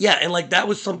everything. Yeah, and like that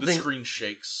was something. The screen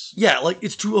shakes. Yeah, like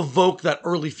it's to evoke that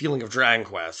early feeling of Dragon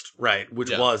Quest, right? Which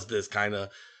was this kind of,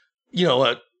 you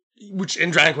know, which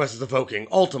in Dragon Quest is evoking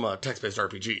Ultima text-based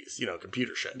RPGs, you know,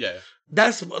 computer shit. Yeah.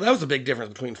 That was a big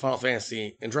difference between Final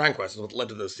Fantasy and Dragon Quest, is what led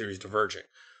to those series diverging.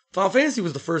 Final Fantasy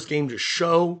was the first game to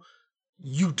show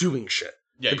you doing shit.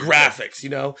 Yeah, the graphics, you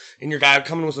know, and your guy would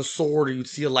come in with a sword, or you'd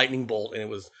see a lightning bolt,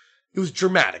 and it was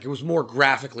dramatic. It was more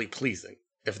graphically pleasing,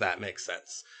 if that makes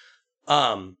sense.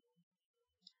 And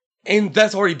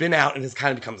that's already been out and has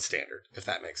kind of become the standard, if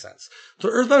that makes sense. So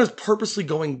Earthbound is purposely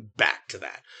going back to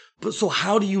that. But so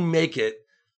how do you make it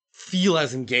feel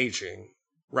as engaging,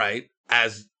 right?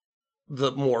 As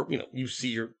the more, you see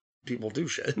your people do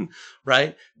shit,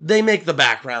 right? They make the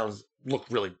backgrounds look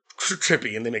really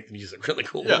trippy and they make the music really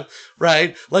cool,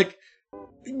 right? Like,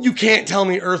 you can't tell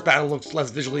me Earthbound looks less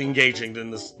visually engaging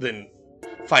than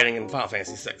fighting in Final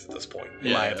Fantasy VI at this point,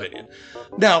 in my opinion.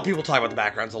 Now, people talk about the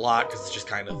backgrounds a lot because it's just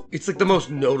it's like the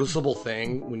most noticeable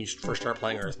thing when you first start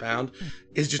playing Earthbound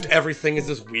is just everything is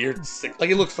this weird, like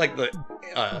it looks like the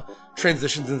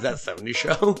transitions in that 70s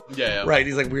show. Yeah. Right?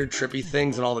 These like weird trippy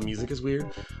things and all the music is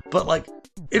weird. But like,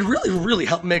 it really, really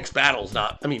helped mix battles.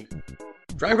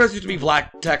 Dragon Quest used to be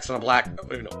black text on a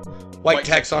white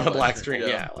text on a black screen.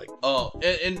 Yeah.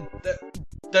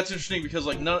 That's interesting because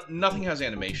like nothing has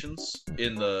animations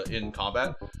in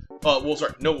combat.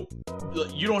 No,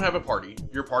 you don't have a party.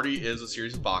 Your party is a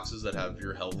series of boxes that have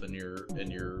your health and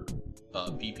your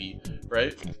PP,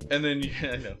 right? And then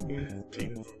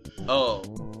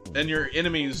and your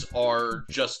enemies are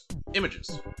just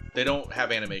images. They don't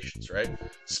have animations, right?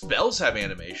 Spells have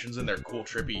animations and they're cool,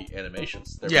 trippy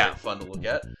animations. They're very fun to look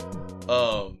at.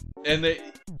 And they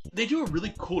do a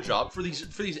really cool job for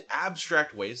these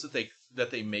abstract ways that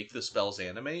they make the spells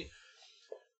animate.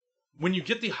 When you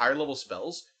get the higher level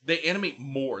spells, they animate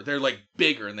more. They're like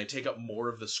bigger and they take up more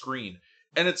of the screen.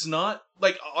 And it's not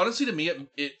like, honestly, to me,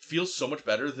 it feels so much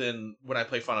better than when I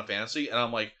play Final Fantasy and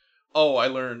I'm like, oh, I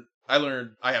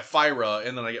have Fyra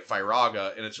and then I get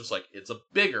Firaga and it's just like, it's a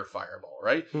bigger fireball,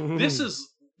 right?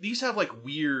 These have like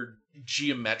weird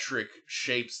geometric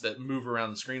shapes that move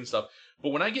around the screen and stuff. But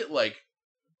when I get like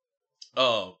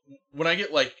my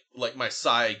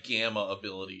Psi Gamma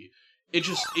ability, it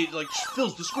like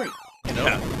fills the screen,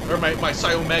 or my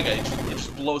Psi Omega, it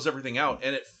just blows everything out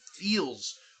and it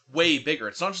feels way bigger.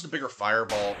 It's not just a bigger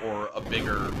fireball or a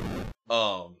bigger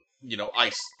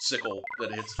ice sickle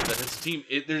that hits the team.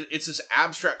 It's this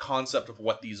abstract concept of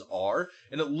what these are,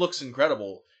 and it looks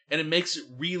incredible, and it makes it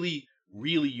really,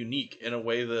 really unique in a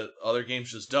way that other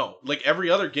games just don't. Like every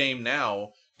other game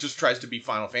now just tries to be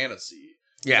Final Fantasy.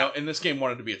 Yeah, and this game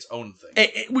wanted to be its own thing,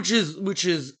 which is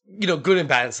good and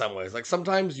bad in some ways. Like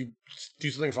sometimes you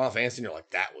do something in Final Fantasy and you're like,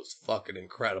 that was fucking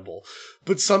incredible,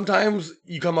 but sometimes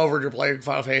you come over to play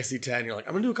Final Fantasy X, and you're like,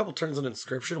 I'm gonna do a couple turns on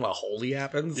Inscription while Holy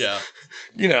happens. Yeah,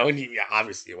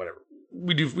 obviously whatever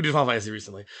we do Final Fantasy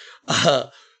recently,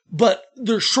 but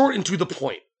they're short and to the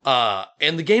point.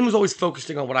 And the game is always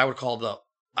focusing on what I would call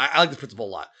I like this principle a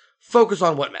lot. Focus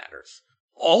on what matters.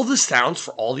 All the sounds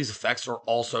for all these effects are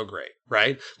also great,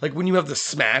 right? Like when you have the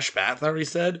smash bat that I already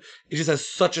said, it just has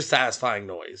such a satisfying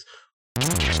noise.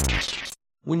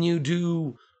 When you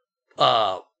do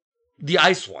the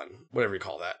ice one, whatever you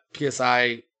call that,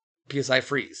 PSI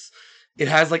freeze, it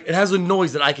has a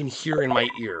noise that I can hear in my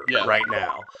ear right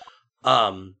now.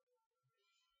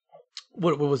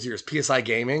 What was yours? PSI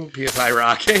Gaming? PSI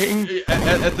Rocking?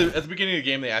 At the beginning of the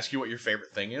game, they ask you what your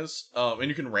favorite thing is, and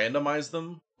you can randomize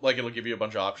them. Like, it'll give you a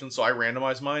bunch of options. So I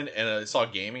randomized mine, and I saw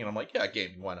gaming, and I'm like, yeah,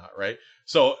 gaming, why not, right?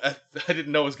 So I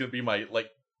didn't know it was going to be my,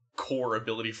 core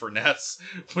ability for NES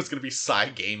was going to be Psy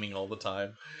Gaming all the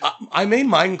time. I made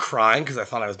mine crying because I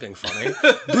thought I was being funny.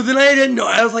 But then I didn't know.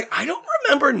 I was like, I don't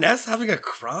remember NES having a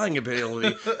crying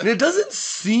ability. And it doesn't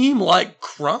seem like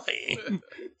crying.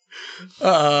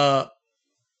 But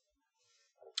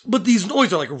these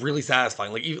noises are, really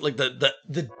satisfying. Even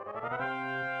the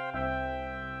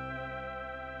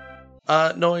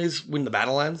noise when the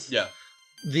battle ends. Yeah.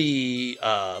 The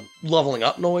leveling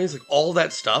up noise, all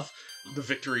that stuff. The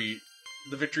victory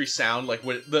sound,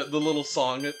 when the little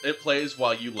song it plays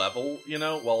while you level,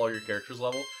 while all your characters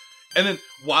level. And then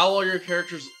while all your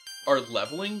characters are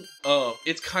leveling,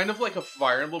 it's kind of like a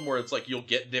Fire Emblem where it's you'll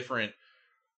get different,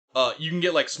 you can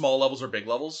get small levels or big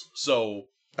levels. So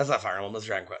that's not Fire Emblem, that's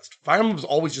Dragon Quest. Fire Emblem is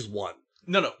always just one.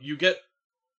 No, you get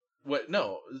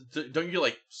no, don't you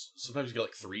get sometimes you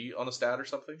get 3 on a stat or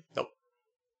something? Nope.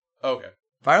 Okay.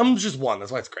 Fire Emblem's just one,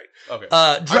 that's why it's great. Okay.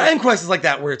 Dragon Quest is like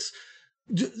that where it's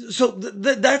so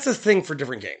that's a thing for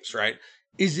different games, right?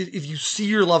 Is it if you see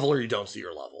your level or you don't see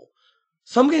your level?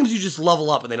 Some games you just level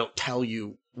up and they don't tell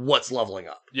you what's leveling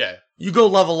up. Yeah. You go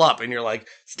level up and you're like,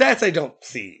 stats I don't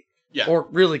see. Yeah. Or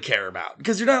really care about.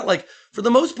 Because you're not for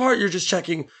the most part, you're just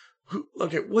checking,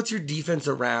 what's your defense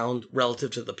around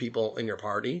relative to the people in your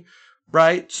party,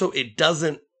 right? So it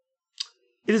doesn't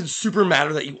super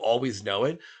matter that you always know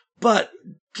it. But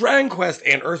Dragon Quest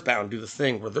and Earthbound do the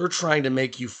thing where they're trying to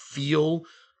make you feel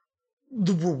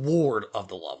the reward of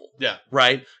the level. Yeah.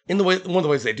 Right? And one of the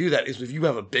ways they do that is if you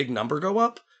have a big number go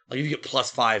up, like if you get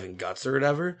 +5 in guts or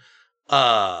whatever,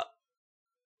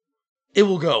 it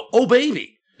will go, oh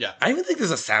baby. Yeah. I even think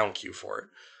there's a sound cue for it.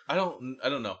 I don't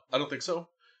know. I don't think so.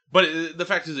 But the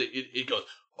fact is, it goes,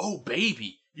 oh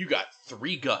baby, you got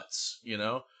 3 guts. You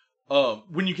know,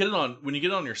 when you get it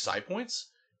on your side points,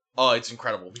 it's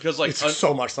incredible because like It's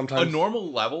so much sometimes. a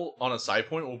normal level on a side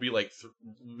point will be like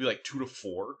 2 to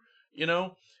 4. You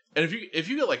know, and if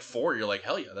you get like 4, you're like,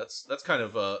 hell yeah, that's kind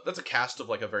of that's a cast of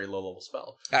like a very low level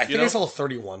spell. I think I saw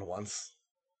 31 once.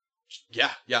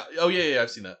 Yeah. Oh yeah,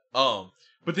 I've seen that.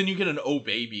 But then you get an oh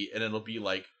baby, and it'll be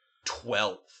like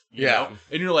 12. You know?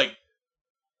 And you're like,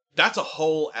 that's a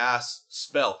whole ass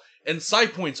spell. And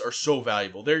side points are so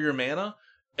valuable. They're your mana,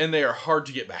 and they are hard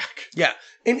to get back. Yeah,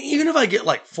 and even if I get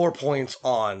like 4 points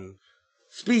on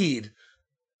speed,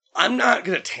 I'm not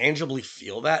gonna tangibly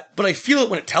feel that, but I feel it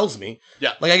when it tells me.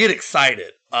 Yeah, like I get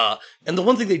excited. And the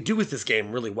one thing they do with this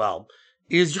game really well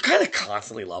is you're kind of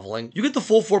constantly leveling. You get the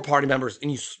full 4 party members,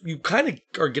 and you kind of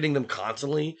are getting them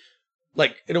constantly,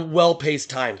 like in a well-paced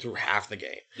time through half the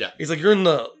game. Yeah, it's like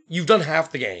you've done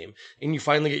half the game, and you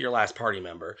finally get your last party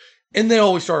member, and they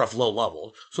always start off low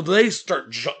level, so they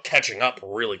start catching up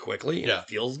really quickly, and it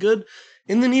feels good.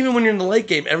 And then even when you're in the late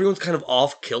game, everyone's kind of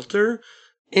off kilter,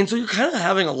 and so you're kind of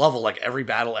having a level like every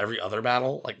battle, every other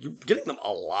battle, like you're getting them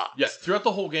a lot. Yeah, throughout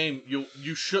the whole game,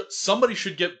 somebody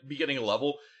should be getting a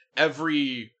level at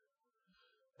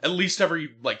least every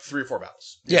like 3 or 4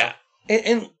 battles. Yeah,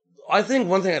 and I think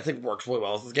one thing I think works really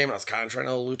well with this game, and I was kind of trying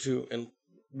to allude to in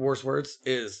worse words,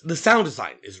 is the sound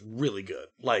design is really good.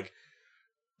 Like,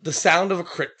 the sound of a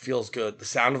crit feels good. The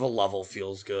sound of a level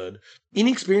feels good.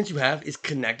 Any experience you have is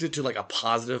connected to like a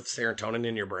positive serotonin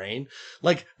in your brain.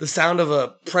 Like the sound of a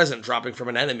present dropping from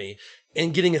an enemy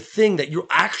and getting a thing that you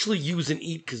actually use and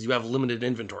eat because you have limited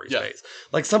inventory space.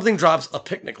 Like something drops a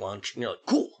picnic lunch and you're like,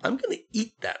 cool, I'm going to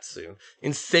eat that soon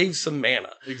and save some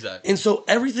mana. Exactly. And so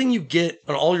everything you get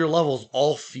on all your levels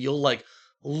all feel like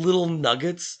little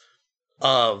nuggets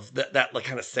of that like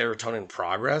kind of serotonin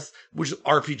progress, which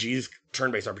RPGs,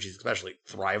 turn-based RPGs especially,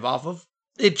 thrive off of.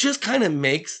 It just kind of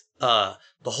makes the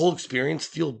whole experience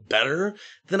feel better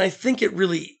than I think it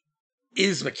really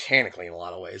is mechanically in a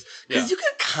lot of ways. Because you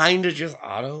can kind of just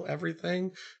auto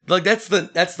everything. Like that's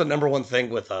the number one thing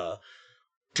with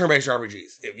turn-based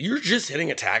RPGs. If you're just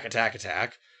hitting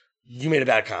attack, you made a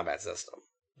bad combat system.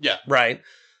 Yeah. Right?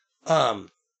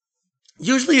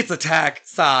 Usually it's attack,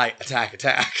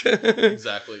 attack.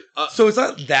 Exactly. So it's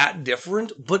not that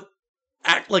different, but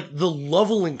like the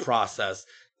leveling process,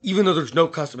 even though there's no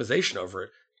customization over it,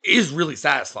 is really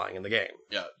satisfying in the game.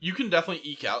 Yeah, you can definitely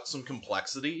eke out some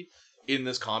complexity in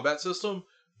this combat system,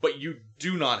 but you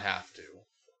do not have to.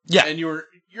 Yeah, and you're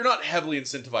not heavily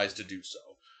incentivized to do so.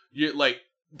 You like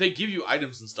they give you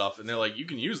items and stuff, and they're like, you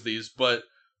can use these, but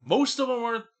most of them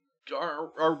are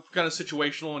kind of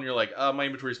situational, and you're like, my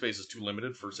inventory space is too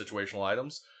limited for situational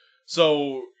items.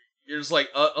 So you're just like,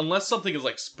 unless something is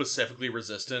like specifically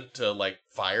resistant to like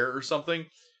fire or something,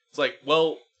 it's like,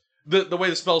 well, the way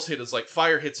the spells hit is like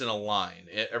fire hits in a line,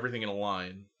 everything in a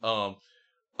line.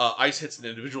 Ice hits an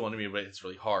individual enemy, but it's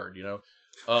really hard, you know.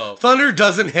 Thunder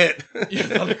doesn't hit. Yeah,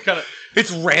 Thunder kind of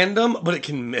it's random, but it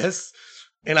can miss.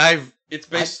 And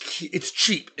it's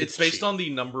cheap. It's based on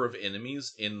the number of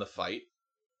enemies in the fight.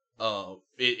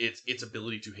 Its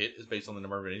ability to hit is based on the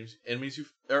number of enemies you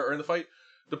are in the fight.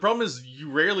 The problem is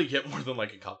you rarely hit more than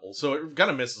like a couple, so it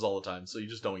kind of misses all the time. So you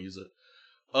just don't use it.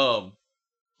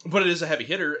 But it is a heavy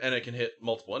hitter, and it can hit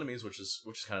multiple enemies, which is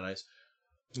kind of nice.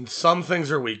 And some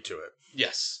things are weak to it.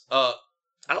 Yes. Not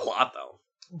a lot though.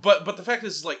 But the fact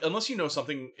is, like, unless you know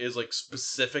something is like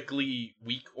specifically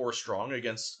weak or strong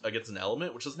against an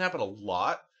element, which doesn't happen a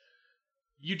lot,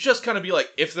 you just kind of be like,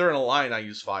 if they're in a line, I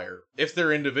use fire. If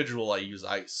they're individual, I use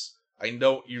ice. I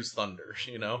don't use thunder.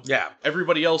 You know. Yeah.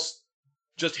 Everybody else.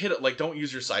 Just hit it. Like, don't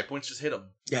use your side points. Just hit them.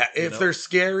 Yeah, if they're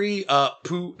scary,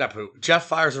 Jeff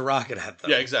fires a rocket at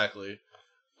them. Yeah, exactly.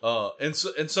 And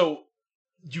so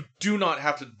you do not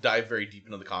have to dive very deep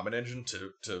into the combat engine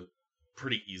to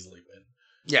pretty easily win.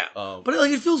 Yeah, but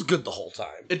like it feels good the whole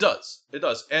time. It does.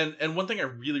 And one thing I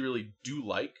really, really do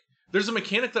like, there's a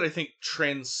mechanic that I think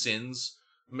transcends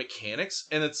mechanics,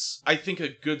 and it's, I think,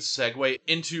 a good segue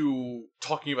into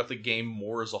talking about the game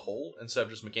more as a whole instead of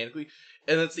just mechanically,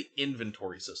 and that's the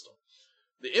inventory system.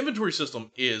 The inventory system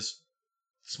is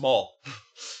small.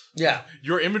 Yeah.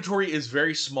 Your inventory is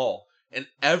very small, and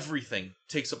everything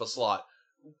takes up a slot.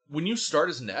 When you start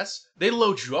as Ness, they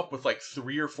load you up with like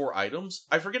 3 or 4 items.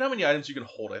 I forget how many items you can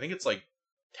hold. I think it's like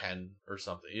 10 or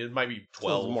something. It might be 12. It's a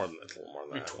little more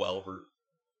than that. 12 or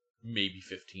maybe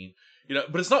 15.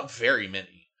 But it's not very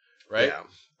many, right?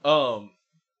 Yeah.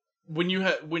 When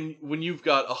you've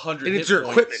got 100 And hit it's your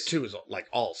points, equipment too, is like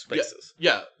all spaces.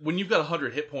 Yeah, when you've got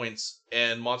 100 hit points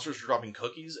and monsters are dropping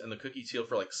cookies and the cookies heal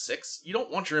for like 6, you don't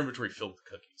want your inventory filled with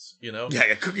cookies,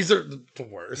 Yeah, cookies are the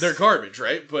worst. They're garbage,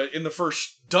 right? But in the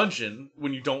first dungeon,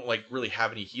 when you don't like really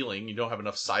have any healing, you don't have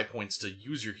enough psi points to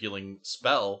use your healing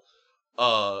spell,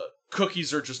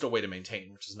 cookies are just a way to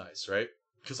maintain, which is nice, right?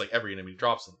 Because like every enemy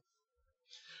drops them.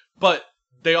 But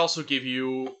they also give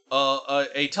you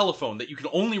a telephone that you can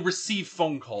only receive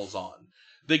phone calls on.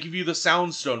 They give you the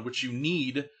sound stone, which you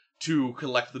need to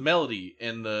collect the melody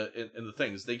in the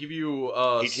things. They give you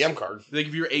ATM card. They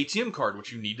give you your ATM card,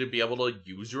 which you need to be able to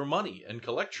use your money and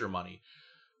collect your money.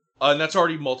 And that's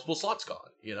already multiple slots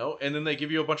gone, And then they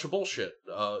give you a bunch of bullshit,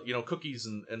 cookies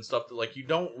and stuff that like you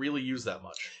don't really use that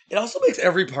much. It also makes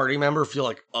every party member feel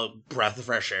like a breath of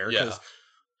fresh air. Yeah.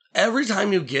 Every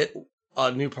time you get a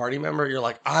new party member, you're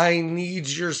like, I need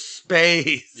your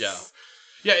space. Yeah.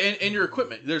 Yeah, and your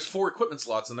equipment. There's 4 equipment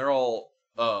slots, and they're all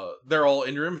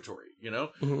in your inventory.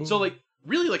 Mm-hmm. So like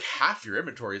really like half your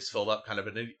inventory is filled up kind of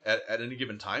at any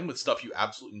given time with stuff you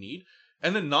absolutely need,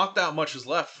 and then not that much is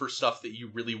left for stuff that you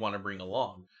really want to bring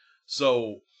along.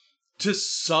 So to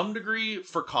some degree,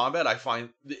 for combat, I find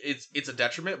it's a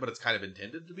detriment, but it's kind of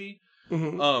intended to be.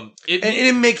 Mm-hmm.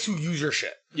 It makes you use your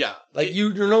shit. Yeah, like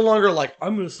you're no longer like,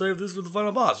 I'm gonna save this for the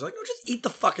final boss. You're like, no, just eat the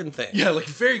fucking thing. Yeah, like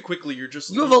very quickly you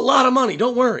have a lot of money.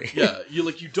 Don't worry. Yeah,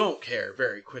 you don't care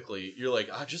very quickly. You're like,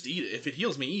 just eat it. If it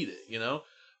heals me, eat it.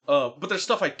 But there's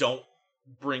stuff I don't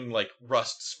bring, like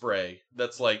rust spray.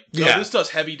 That's like, this does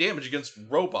heavy damage against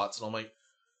robots, and I'm like,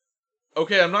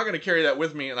 okay, I'm not gonna carry that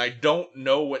with me, and I don't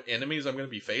know what enemies I'm gonna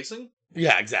be facing.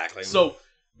 Yeah, exactly. So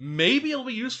maybe it'll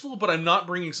be useful, but I'm not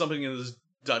bringing something in this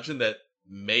dungeon that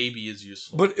maybe is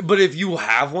useful. But if you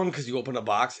have one because you open a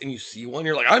box and you see one,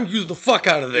 you're like, I'm using the fuck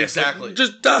out of this. Exactly. Like,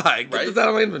 just die. Get this out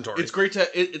of my inventory. It's great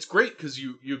it's great because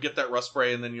you get that rust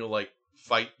spray and then you'll like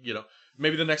fight.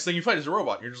 Maybe the next thing you fight is a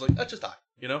robot. And you're just like, just die.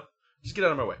 Just get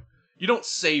out of my way. You don't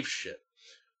save shit.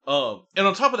 And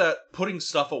on top of that, putting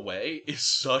stuff away is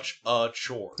such a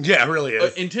chore. Yeah, it really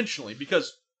is. Intentionally,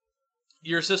 because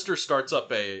your sister starts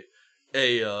up a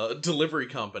delivery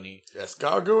company.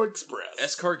 Escargot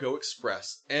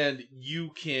Express. And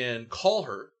you can call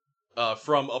her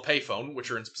from a payphone, which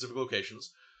are in specific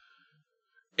locations.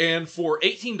 And for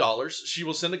 $18, she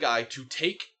will send a guy to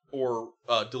take or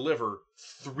deliver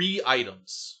 3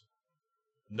 items.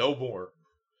 No more.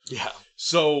 Yeah.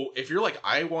 So if you're like,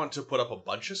 I want to put up a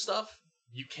bunch of stuff,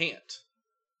 you can't.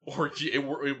 Or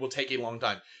it will take a long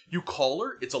time. You call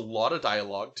her, it's a lot of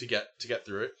dialogue to get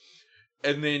through it.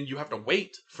 And then you have to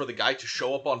wait for the guy to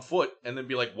show up on foot and then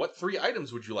be like, what 3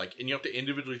 items would you like? And you have to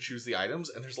individually choose the items,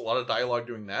 and there's a lot of dialogue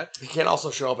doing that. He can't also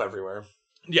show up everywhere.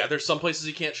 Yeah, there's some places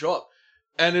he can't show up.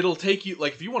 And it'll take you,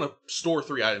 like, if you want to store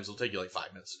 3 items, it'll take you like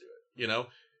 5 minutes to do it,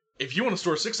 If you want to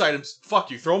store 6 items,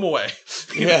 fuck you, throw them away.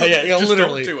 Yeah, just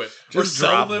literally. Don't do it. Just or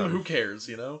sell them, who cares,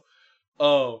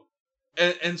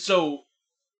 And so,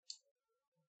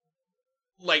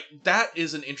 like, that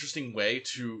is an interesting way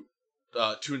to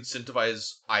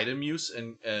incentivize item use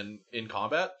and in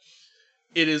combat.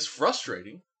 It is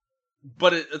frustrating,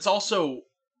 but it's also,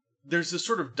 there's this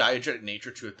sort of diegetic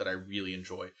nature to it that I really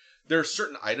enjoy. There are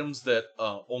certain items that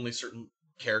only certain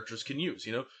characters can use,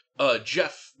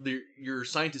 Jeff, your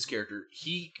scientist character,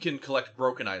 he can collect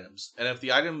broken items, and if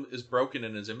the item is broken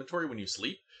in his inventory when you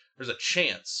sleep, there's a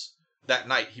chance that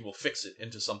night he will fix it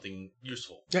into something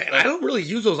useful. Yeah, and I don't really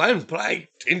use those items, but I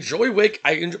enjoy wake.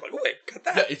 Got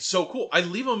that. Yeah, it's so cool. I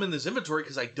leave them in this inventory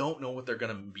because I don't know what they're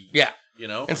gonna be. Yeah,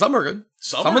 and some are good.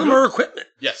 Some of them are equipment.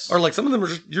 Yes, or like some of them are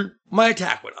just my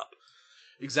attack went up.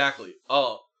 Exactly.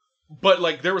 But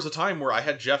like there was a time where I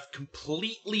had Jeff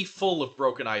completely full of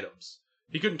broken items.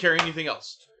 He couldn't carry anything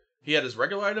else. He had his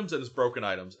regular items and his broken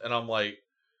items, and I'm like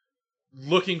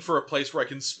looking for a place where I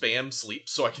can spam sleep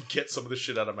so I can get some of this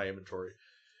shit out of my inventory.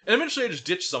 And eventually I just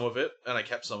ditched some of it, and I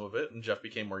kept some of it, and Jeff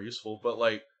became more useful. But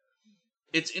like,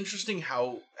 it's interesting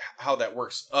how that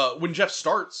works. When Jeff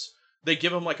starts, they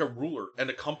give him like a ruler and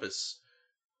a compass,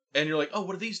 and you're like, oh,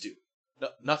 what do these do? No,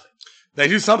 nothing. They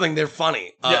do something. They're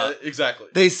funny. Yeah, exactly.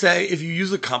 They say if you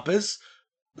use a compass,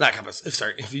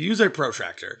 if you use a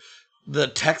protractor, the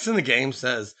text in the game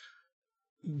says,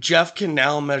 Jeff can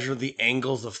now measure the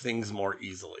angles of things more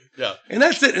easily. Yeah. And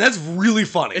that's it. And that's really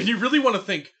funny. And you really want to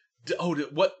think,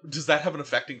 what does that have an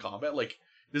effect in combat? Like,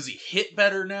 does he hit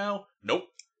better now? Nope.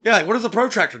 Yeah, like, what does a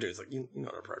protractor do? It's like, you know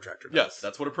what a protractor does. Yes,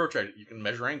 that's what a protractor, you can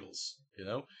measure angles,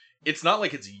 It's not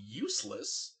like it's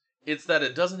useless, it's that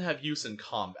it doesn't have use in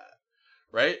combat,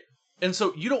 right? And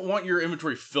so you don't want your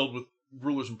inventory filled with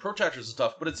rulers and protractors and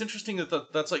stuff, but it's interesting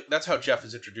that's how Jeff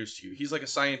is introduced to you. He's like a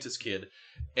scientist kid,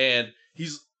 and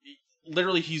he's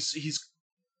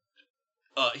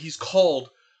called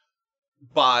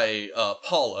by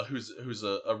Paula, who's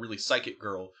a really psychic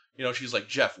girl. You know, she's like,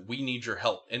 Jeff, we need your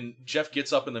help. And Jeff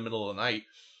gets up in the middle of the night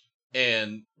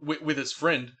and with his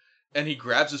friend, and he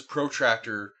grabs his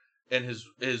protractor and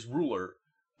his ruler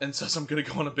and says, I'm gonna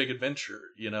go on a big adventure,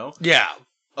 you know? Yeah.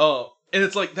 And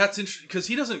it's like, that's interesting because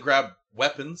he doesn't grab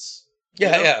weapons.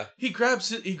 Yeah, you know? yeah. He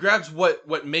grabs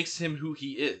what makes him who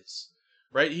he is,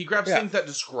 right? He grabs things that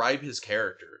describe his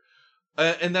character,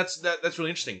 and that's really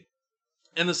interesting.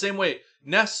 And the same way,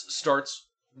 Ness starts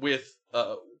with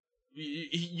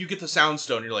you get the Sound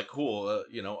Stone. You're like, cool,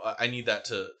 you know, I need that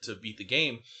to beat the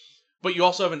game. But you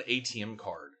also have an ATM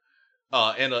card,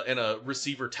 and a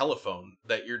receiver telephone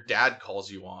that your dad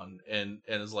calls you on, and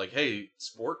is like, hey,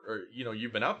 sport, or you know,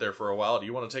 you've been out there for a while. Do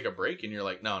you want to take a break? And you're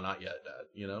like, no, not yet, Dad.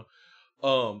 You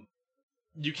know,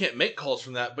 you can't make calls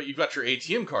from that, but you've got your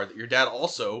ATM card that your dad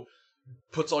also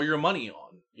puts all your money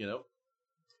on. You know,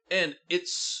 and it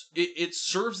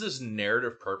serves this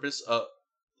narrative purpose.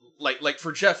 Like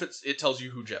for Jeff, it tells you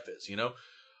who Jeff is. You know,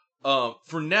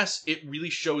 for Ness, it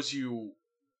really shows you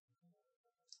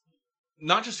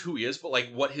not just who he is, but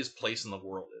like what his place in the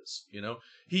world is. You know,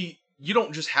 you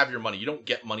don't just have your money. You don't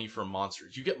get money from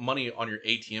monsters. You get money on your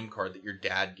ATM card that your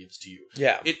dad gives to you.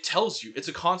 Yeah. It tells you, it's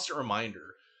a constant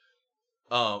reminder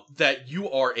that you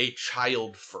are a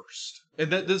child first.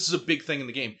 And that this is a big thing in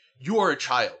the game. You are a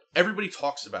child. Everybody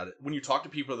talks about it. When you talk to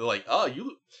people, they're like, oh,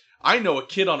 I know a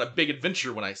kid on a big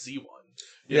adventure when I see one.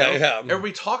 You know?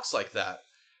 Everybody talks like that.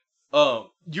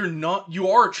 You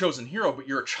are a chosen hero, but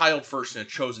you're a child first and a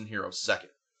chosen hero second,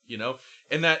 you know?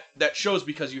 And that shows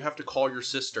because you have to call your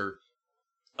sister,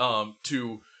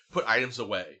 to put items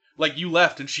away. Like you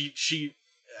left and she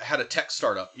had a tech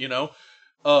startup, you know?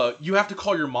 You have to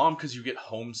call your mom because you get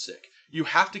homesick. You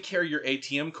have to carry your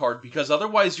ATM card because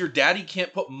otherwise your daddy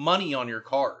can't put money on your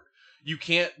card. You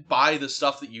can't buy the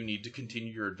stuff that you need to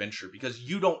continue your adventure because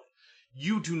you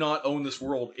do not own this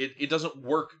world. It doesn't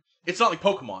work. It's not like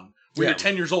Pokemon, where you're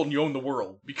 10 years old and you own the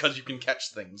world because you can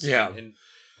catch things in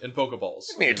Pokeballs.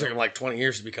 I mean, it took him like 20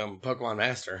 years to become Pokemon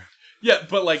Master. Yeah,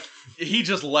 but like, he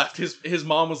just left. His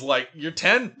mom was like, you're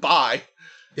 10? Bye.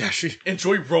 Yeah,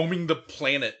 enjoy roaming the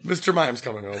planet. Mr. Mime's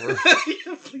coming over.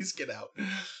 Please get out.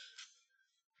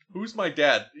 Who's my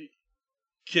dad?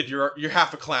 Kid, you're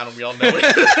half a clown and we all know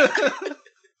it.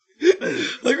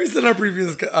 Like we said in our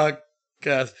previous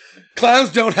cast,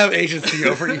 clowns don't have agency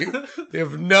over you. They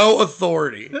have no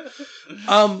authority.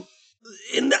 And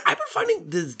I've been finding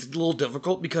this a little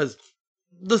difficult because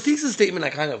the thesis statement I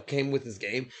kind of came with this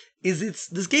game is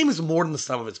this game is more than the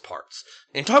sum of its parts.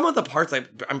 And talking about the parts,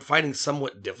 I'm finding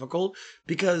somewhat difficult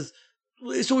because,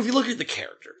 so if you look at the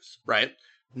characters, right?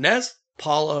 Ness,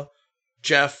 Paula,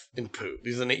 Jeff, and Pooh.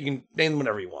 These are you can name them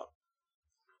whatever you want.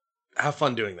 Have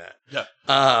fun doing that. Yeah.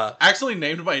 I actually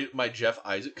named my Jeff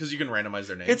Isaac because you can randomize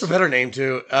their names. It's a better name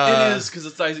too. It is because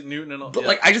it's Isaac Newton and all. But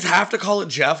like, I just have to call it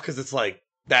Jeff because it's like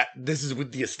that. This is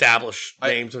with the established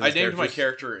names. I named my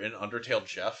character in Undertale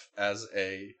Jeff as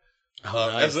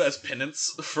nice. as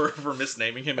penance for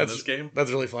misnaming him in this game. That's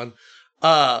really fun.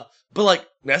 But like,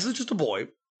 Ness is just a boy.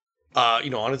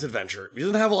 On his adventure. He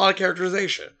doesn't have a lot of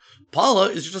characterization. Paula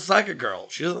is just a psychic girl.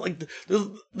 She doesn't like.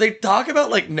 They talk about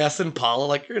like Ness and Paula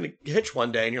like you're gonna hitch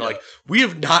one day, and you're like, we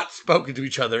have not spoken to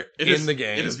each other the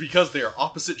game. It is because they are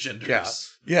opposite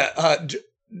genders. Yeah.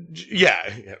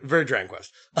 Very Dragon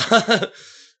Quest.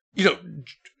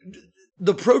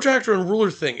 The protractor and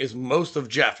ruler thing is most of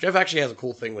Jeff. Jeff actually has a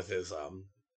cool thing with his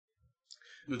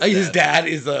dad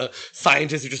is a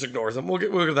scientist who just ignores him. We'll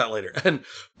get to that later. And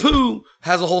Pooh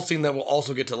has a whole scene that we'll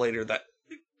also get to later that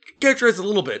characterizes a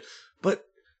little bit. But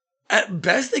at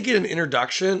best, they get an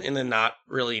introduction and then not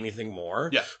really anything more.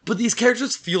 Yeah. But these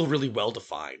characters feel really well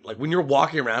defined. Like when you're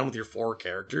walking around with your 4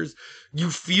 characters, you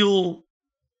feel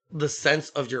the sense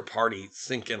of your party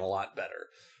sink in a lot better.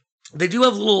 They do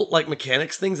have little like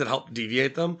mechanics things that help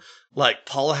deviate them. Like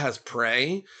Paula has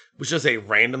prey, which is a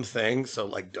random thing, so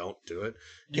like don't do it.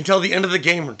 Until the end of the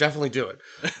game, or definitely do it.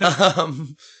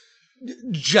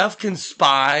 Jeff can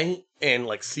spy and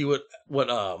like see what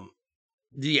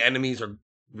the enemies are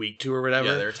weak to or whatever.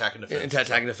 Yeah, they're attacking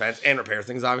defense and repair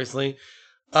things, obviously.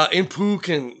 And Pooh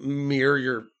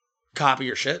can copy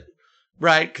your shit,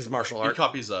 right? Because martial art. He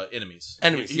copies enemies.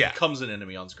 He becomes an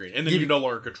enemy on screen, and then you no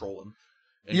longer control him.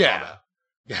 Yeah,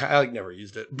 I like never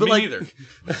used it, but Me like neither.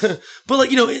 But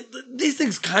like these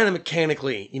things kind of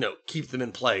mechanically keep them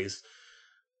in place.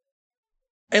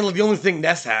 And like the only thing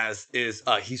Ness has is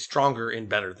he's stronger and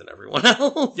better than everyone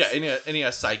else. Yeah, and he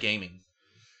has Psy Gaming.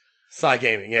 Psy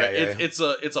Gaming, yeah, Right? yeah. It's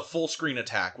a full screen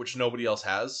attack, which nobody else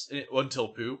has until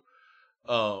Pooh,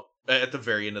 at the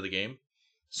very end of the game.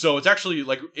 So it's actually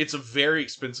like it's a very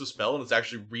expensive spell, and it's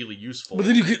actually really useful. But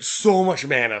then you get so much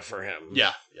mana for him.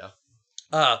 Yeah.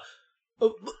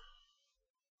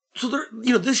 So there,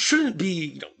 this shouldn't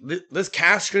be, this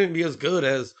cast shouldn't be as good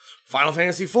as Final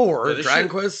Fantasy IV or Dragon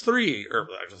Quest III, or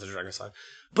I just said Dragon Quest V.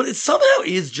 But it somehow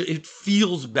is, it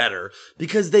feels better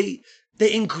because they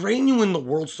ingrain you in the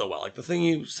world so well. Like the thing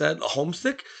you said, a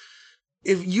homesick.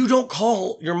 If you don't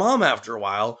call your mom after a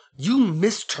while, you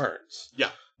miss turns. Yeah.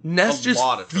 Ness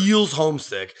just feels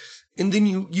homesick, and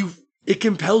then it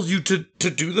compels you to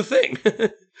do the thing.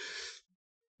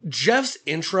 Jeff's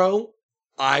intro,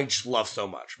 I just love so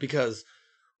much because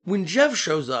when Jeff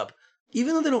shows up,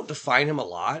 even though they don't define him a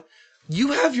lot,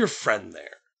 you have your friend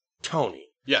there, Tony.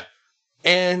 Yeah.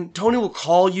 And Tony will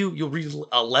call you. You'll read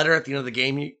a letter at the end of the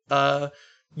game.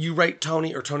 You write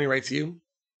Tony, or Tony writes you.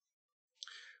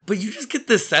 But you just get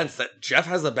this sense that Jeff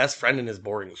has a best friend in his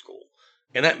boarding school.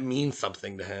 And that means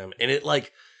something to him. And it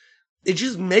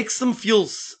just makes them feel,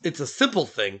 it's a simple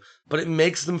thing, but it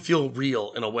makes them feel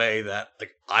real in a way that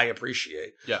like I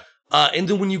appreciate. Yeah. And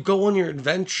then when you go on your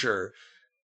adventure,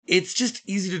 it's just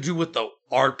easy to do what the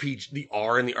R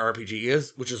in the RPG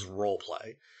is, which is role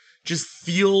play. Just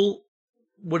feel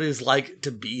what it's like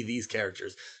to be these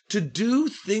characters. To do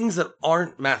things that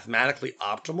aren't mathematically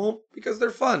optimal because they're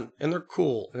fun and they're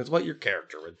cool and it's what your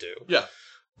character would do. Yeah.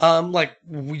 Like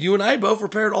you and I both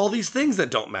prepared all these things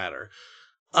that don't matter.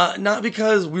 Not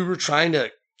because we were trying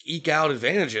to eke out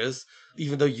advantages,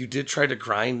 even though you did try to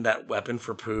grind that weapon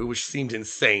for Pooh, which seemed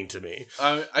insane to me.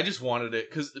 I just wanted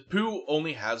it because Pooh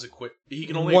only has he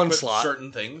can only one equip slot.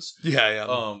 Certain things.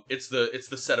 Yeah. It's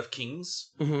the set of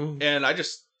kings, and I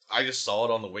just saw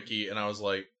it on the wiki, and I was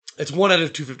like, it's 1 out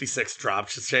of 256 drop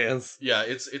chance. Yeah,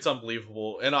 it's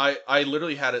unbelievable, and I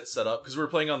literally had it set up because we were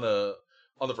playing on the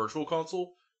virtual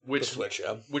console, which Switch,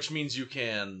 yeah. Which means you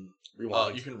can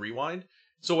rewind.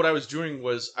 So what I was doing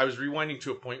was I was rewinding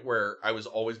to a point where I was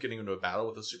always getting into a battle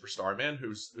with a Super Starman,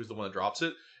 who's the one that drops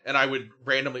it, and I would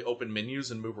randomly open menus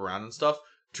and move around and stuff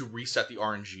to reset the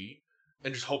RNG,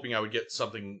 and just hoping I would get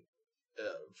something,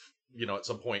 at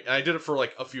some point. And I did it for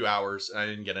like a few hours, and I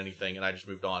didn't get anything, and I just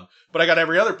moved on. But I got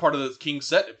every other part of the King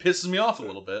set. It pisses me off a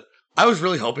little bit. I was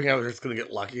really hoping I was just going to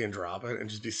get lucky and drop it and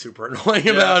just be super annoying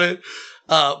about it.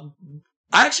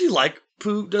 I actually like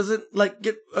Pooh doesn't like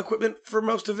get equipment for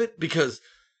most of it because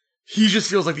he just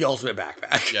feels like the ultimate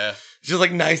backpack. Yeah. It's just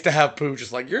like nice to have Pooh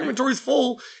just like your inventory's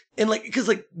full. And like, because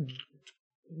like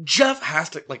Jeff has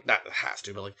to, like, not has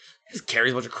to, but like he just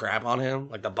carries a bunch of crap on him,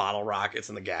 like the bottle rockets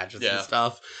and the gadgets and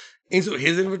stuff. And so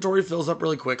his inventory fills up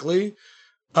really quickly.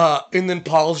 And then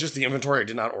Paula's just the inventory I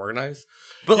did not organize.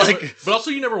 But but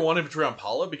also you never want inventory on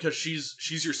Paula because she's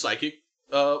your psychic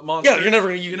monster. Yeah, you're never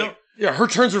gonna yeah, her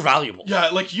turns are valuable. Yeah,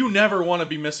 like you never want to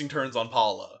be missing turns on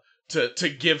Paula to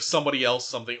give somebody else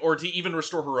something or to even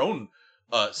restore her own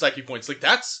psychic points. Like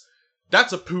that's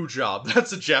a Pooh job.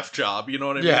 That's a Jeff job. You know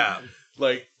what I mean? Yeah.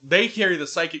 Like they carry the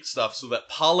psychic stuff so that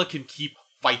Paula can keep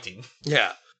fighting.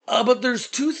 Yeah. But there's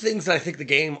two things that I think the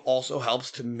game also helps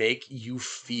to make you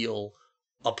feel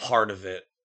a part of it.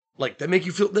 Like, that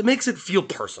makes it feel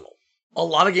personal. A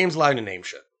lot of games allow you to name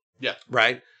shit. Yeah.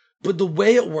 Right? But the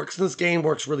way it works in this game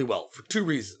works really well for two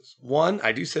reasons. One,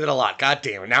 I do say that a lot. God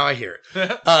damn it, now I hear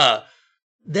it.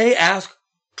 They ask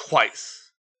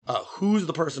twice, who's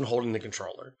the person holding the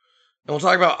controller? And we'll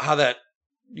talk about how that,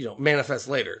 manifests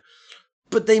later.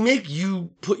 But they make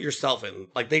you put yourself in.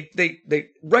 Like, they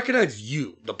recognize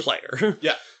you, the player.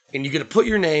 Yeah. And you get to put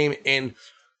your name in.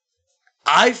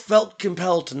 I felt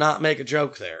compelled to not make a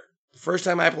joke there. The first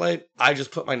time I played, I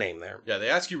just put my name there. Yeah, they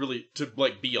ask you really to,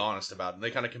 like, be honest about it, and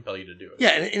they kind of compel you to do it. Yeah,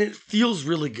 and it feels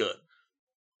really good.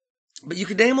 But you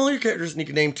can name all your characters, and you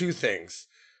can name two things.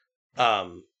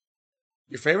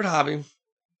 Your favorite hobby, and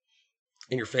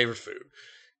your favorite food.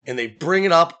 And they bring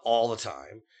it up all the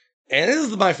time. And this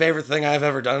is my favorite thing I've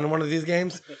ever done in one of these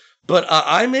games. But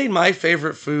I made my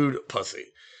favorite food pussy.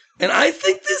 And I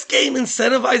think this game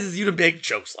incentivizes you to make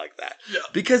jokes like that. Yeah.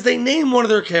 Because they name one of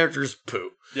their characters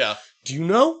Pooh. Yeah. Do you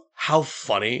know how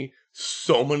funny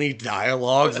so many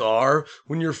dialogues are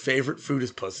when your favorite food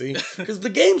is pussy? Because the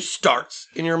game starts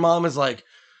and your mom is like,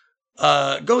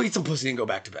 go eat some pussy and go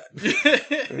back to bed.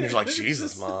 And you're like,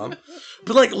 Jesus, Mom.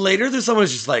 But like later there's someone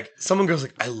goes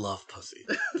like, I love pussy.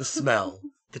 The smell,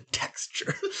 the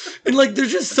texture. And like they're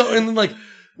just so, and then like,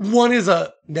 one is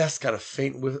Ness got a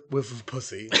faint whiff of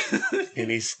pussy, and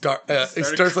he starts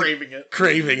craving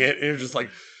craving it, and you're just like,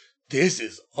 this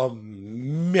is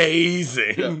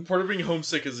amazing. Yeah, part of being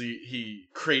homesick is he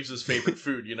craves his favorite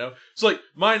food, you know? So, like,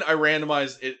 mine, I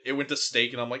randomized, it went to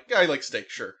steak, and I'm like, yeah, I like steak,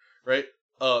 sure, right?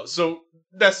 So,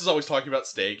 Ness is always talking about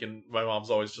steak, and my mom's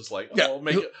always just like, oh, Yeah.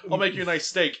 I'll make you a nice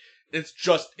steak.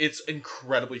 It's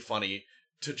incredibly funny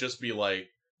to just be like,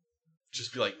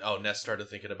 oh, Ness started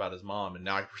thinking about his mom, and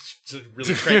now I'm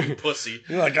really craving pussy.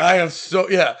 You're like, I am so,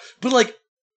 yeah. But like,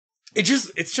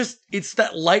 it's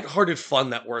that lighthearted fun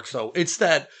that works. So it's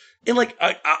that, and like,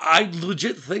 I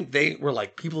legit think they were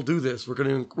like, people do this. We're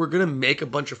gonna make a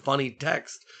bunch of funny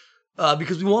text,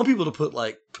 because we want people to put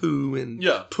like poo and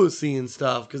pussy and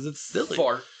stuff because it's silly.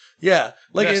 Fart. Yeah,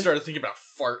 like I started thinking about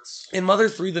farts. In Mother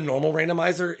 3, the normal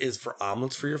randomizer is for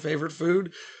omelets for your favorite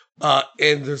food.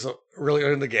 And there's a really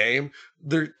early in the game,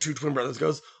 their two twin brothers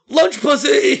goes, lunch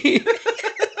pussy!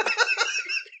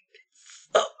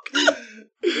 So good.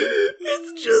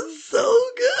 It's just so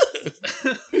good.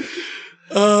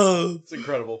 It's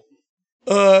incredible.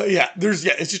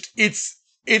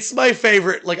 It's my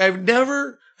favorite. Like, I've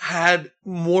never had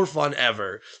more fun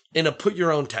ever in a put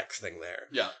your own text thing there.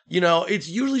 Yeah. You know, it's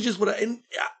usually just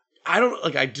I don't,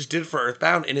 like, I just did it for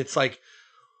Earthbound, and it's like,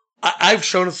 I've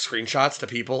shown screenshots to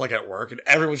people like at work, and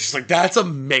everyone's just like, that's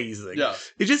amazing. Yeah.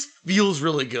 It just feels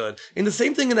really good. And the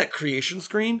same thing in that creation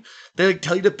screen, they like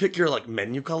tell you to pick your like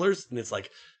menu colors, and it's like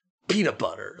peanut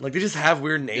butter. Like, they just have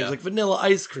weird names like vanilla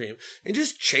ice cream. It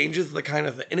just changes the kind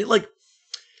of thing. And it like,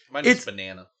 mine is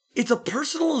banana. It's a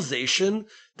personalization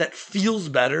that feels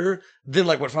better than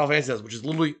like what Final Fantasy does, which is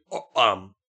literally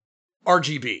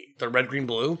RGB, the red, green,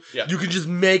 blue. Yeah. You can just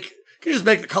make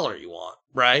the color you want,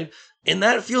 right? And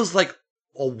that feels like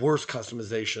a worse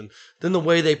customization than the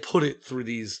way they put it through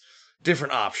these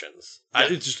different options. Yeah.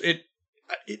 It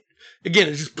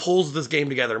just pulls this game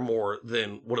together more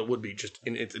than what it would be just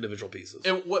in its individual pieces.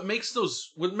 And what makes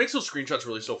those screenshots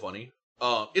really so funny,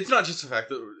 it's not just the fact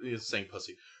that he's saying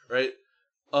pussy, right?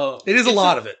 It is a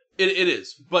lot of it. It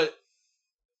is, but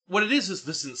what it is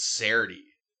the sincerity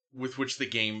with which the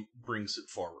game brings it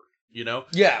forward. You know?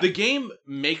 Yeah. The game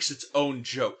makes its own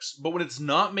jokes, but when it's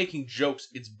not making jokes,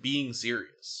 it's being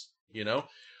serious. You know?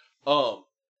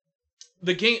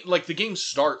 The game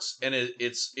starts and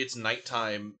it's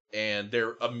nighttime and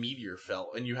a meteor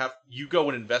fell and you go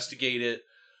and investigate it.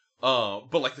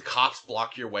 But like the cops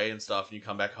block your way and stuff, and you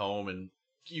come back home and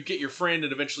you get your friend,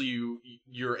 and eventually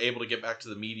you're able to get back to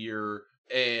the meteor,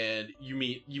 and you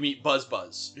meet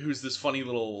Buzz, who's this funny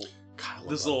little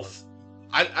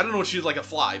I don't know what she's like, a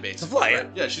fly basically. It's a fly, right?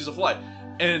 Yeah, she's a fly,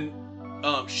 and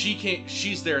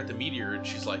she's there at the meteor, and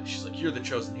she's like you're the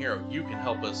chosen hero. You can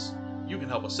help us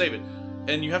save it.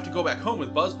 And you have to go back home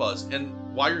with Buzz,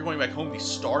 and while you're going back home, these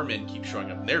starmen keep showing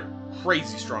up, and they're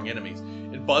crazy strong enemies,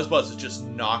 and Buzz is just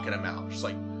knocking them out, just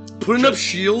like putting up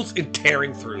shields and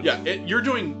tearing through them. Yeah, you're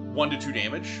doing 1 to 2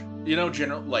 damage, you know,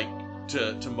 like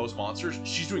to most monsters.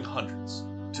 She's doing hundreds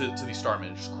to these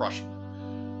starmen, just crushing them.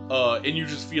 And you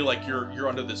just feel like you're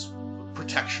under this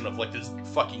protection of like this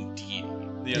fucking deity,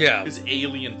 you know, this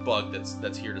alien bug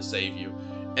that's here to save you.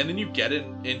 And then you get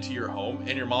into your home,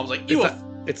 and your mom's like,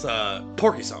 it's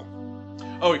Porky's home.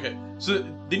 Oh, okay. So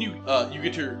then you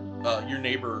get to your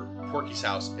neighbor Porky's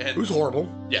house, and who's horrible.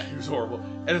 Yeah, he was horrible.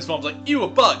 And his mom's like, "Ew, a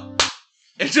bug!"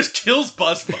 And just kills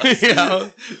Buzz. Yeah,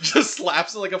 just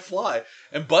slaps it like a fly,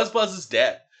 and Buzz is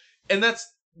dead. And that's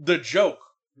the joke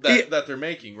that they're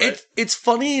making, right? It's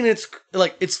funny, and it's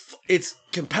like it's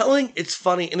compelling. It's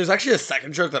funny, and there's actually a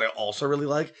second joke that I also really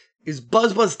like. Is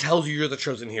Buzz tells you you're the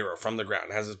chosen hero from the ground.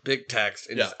 It has this big text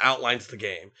and just outlines the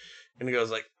game. And he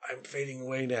goes like, I'm fading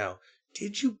away now.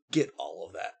 Did you get all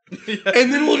of that? Yeah.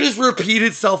 And then we'll just repeat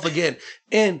itself again.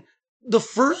 And the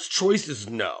first choice is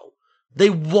no. They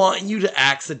want you to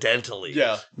accidentally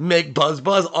make Buzz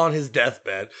on his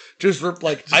deathbed. Just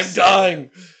I'm dying.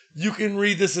 You can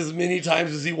read this as many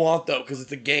times as you want, though, because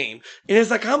it's a game. And it's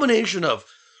that combination of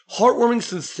heartwarming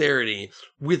sincerity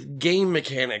with game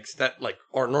mechanics that like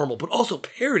are normal, but also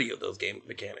parody of those game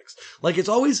mechanics. Like, it's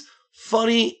always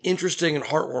funny, interesting, and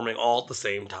heartwarming all at the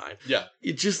same time. Yeah.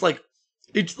 It's just like,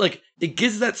 it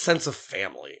gives that sense of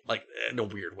family, like, in a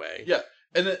weird way. Yeah.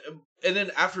 And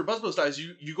then after Buzz dies,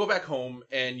 you go back home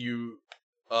and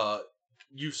I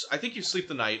think you sleep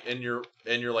the night, and you're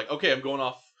like, okay, I'm going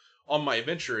off on my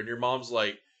adventure, and your mom's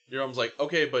like,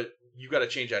 okay, but you got to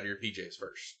change out of your PJs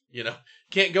first, you know?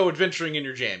 Can't go adventuring in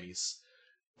your jammies.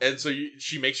 And so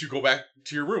she makes you go back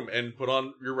to your room and put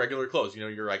on your regular clothes, you know,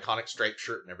 your iconic striped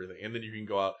shirt and everything. And then you can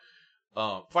go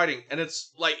out fighting. And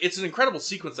it's an incredible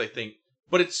sequence, I think.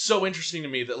 But it's so interesting to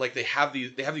me that like they have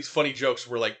these funny jokes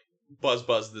where like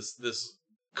Buzz, this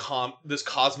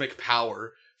cosmic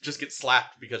power just gets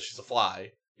slapped because she's a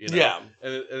fly. you know? Yeah.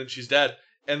 And then she's dead.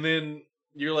 And then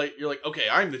you're like, okay,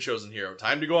 I'm the chosen hero.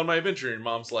 Time to go on my adventure. And your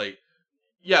mom's like,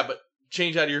 yeah, but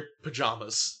change out of your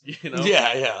pajamas, you know?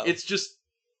 Yeah, yeah. It's just,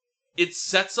 it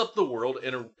sets up the world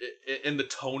in the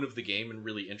tone of the game in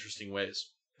really interesting ways.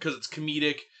 Because it's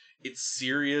comedic, it's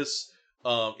serious,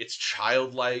 it's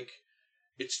childlike,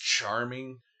 it's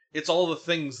charming. It's all the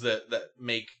things that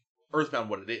make Earthbound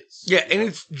what it is. Yeah, and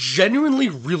it's genuinely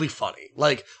really funny.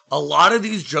 Like, a lot of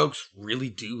these jokes really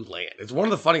do land. It's one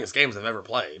of the funniest games I've ever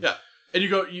played. Yeah. And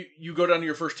you go down to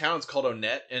your first town, it's called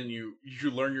Onett, and you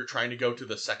learn you're trying to go to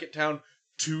the second town,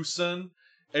 Tucson,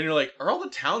 and you're like, are all the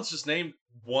towns just named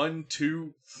 1,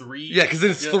 2, 3? Yeah, because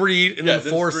then it's 3, and then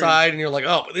 4 side, and you're like,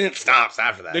 oh, but then it stops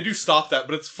after that. They do stop that,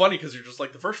 but it's funny because you're just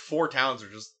like, the first 4 towns are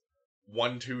just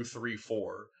 1, 2, 3,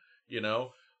 4, you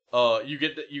know? You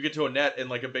get to Onett, and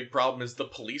like a big problem is the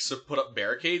police have put up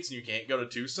barricades, and you can't go to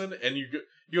Tucson. And you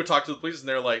go talk to the police, and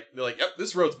they're like, yep,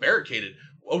 this road's barricaded.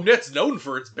 Onett's known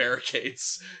for its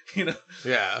barricades, you know.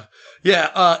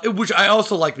 Yeah, which I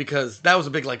also like because that was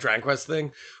a big like Dragon Quest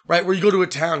thing, right? Where you go to a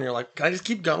town, and you're like, can I just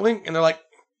keep going? And they're like,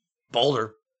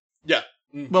 Boulder. Yeah,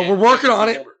 well, we're working on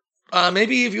it.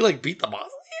 Maybe if you like beat the boss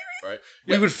area, right?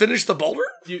 We would finish the boulder.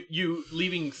 You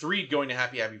leaving Threed going to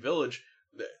Happy Village.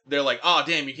 They're like, oh,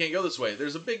 damn, you can't go this way.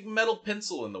 There's a big metal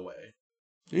pencil in the way.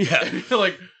 Yeah. And you're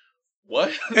like,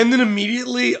 what? And then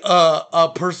immediately,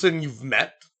 a person you've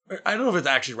met, I don't know if it's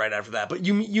actually right after that, but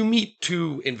you meet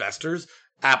 2 investors,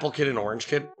 Apple Kid and Orange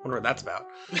Kid. I wonder what that's about.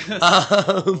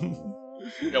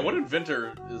 Yeah, what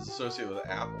inventor is associated with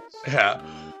apples? Yeah.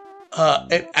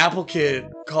 And Apple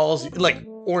Kid calls you, like,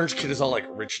 Orange Kid is all, like,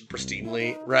 rich and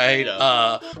pristinely, right?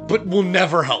 Yeah. But will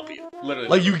never help you. Literally.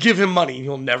 Like, you give him money, and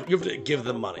you have to give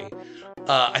them money.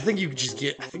 I think you just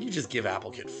give Apple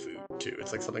Kid food, too.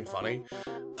 It's, like, something funny.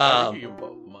 I think you give them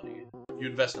both money. You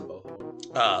invest in both of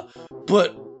them.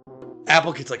 But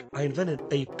Apple Kid's like, I invented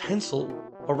a pencil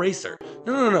eraser.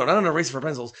 No, not an eraser for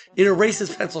pencils. It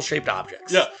erases pencil-shaped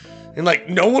objects. Yeah. And, like,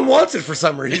 no one wants it for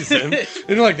some reason. And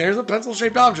you're like, there's a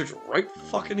pencil-shaped object right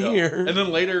fucking here. And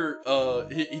then later,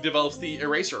 he develops the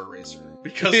eraser.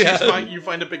 Because you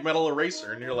find a big metal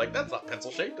eraser, and you're like, that's not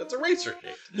pencil-shaped, that's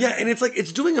eraser-shaped. Yeah, and it's like,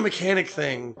 it's doing a mechanic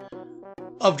thing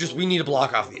of just, we need to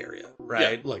block off the area,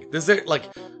 right? Yeah.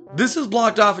 This is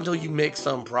blocked off until you make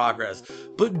some progress,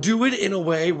 but do it in a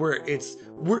way where it's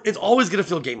always going to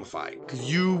feel gamified, because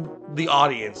you, the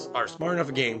audience, are smart enough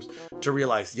at games to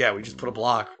realize, yeah, we just put a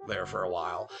block there for a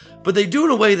while. But they do it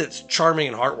in a way that's charming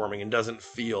and heartwarming and doesn't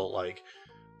feel like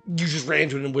you just ran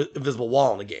into an invisible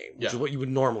wall in the game, which is what you would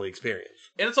normally experience.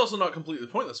 And it's also not completely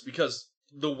pointless, because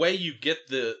the way you get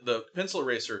the pencil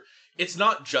eraser, it's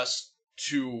not just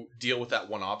to deal with that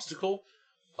one obstacle,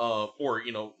 or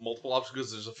multiple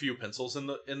obstacles. There's a few pencils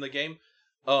in the game,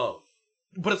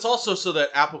 but it's also so that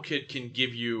Apple Kid can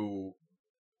give you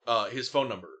his phone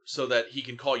number, so that he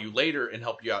can call you later and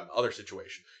help you out in other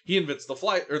situations. He invents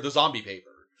the zombie paper.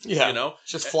 Yeah,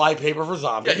 just fly paper for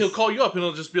zombies. Yeah, he'll call you up and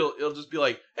it'll just be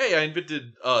like, hey, I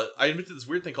invented this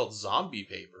weird thing called zombie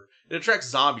paper. It attracts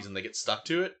zombies and they get stuck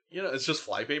to it. It's just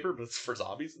fly paper, but it's for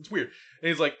zombies. It's weird. And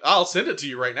he's like, I'll send it to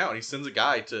you right now. And he sends a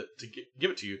guy to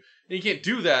give it to you. And you can't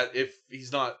do that if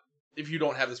you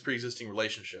don't have this pre-existing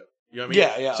relationship. You know what I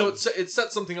mean? Yeah. So it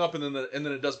sets something up and then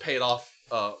it does pay it off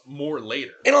more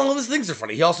later. And all of his things are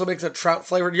funny. He also makes a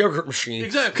trout-flavored yogurt machine.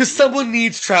 Exactly. Because someone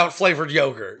needs trout-flavored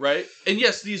yogurt. Right? And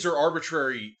yes, these are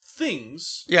arbitrary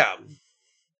things. Yeah.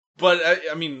 But,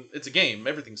 I mean, it's a game.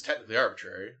 Everything's technically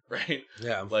arbitrary, right?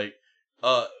 Yeah.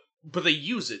 But they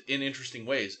use it in interesting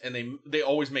ways, and they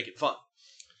always make it fun.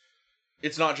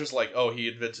 It's not just like, oh, he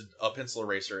invented a pencil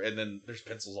eraser, and then there's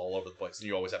pencils all over the place, and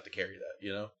you always have to carry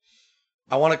that,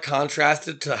 I want to contrast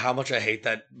it to how much I hate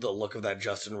the look of that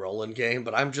Justin Roiland game,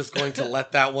 but I'm just going to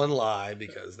let that one lie,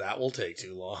 because that will take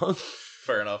too long.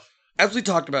 Fair enough. As we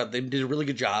talked about, they did a really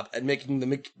good job at making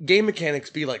the game mechanics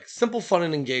be like simple, fun,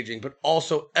 and engaging, but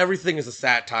also everything is a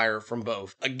satire from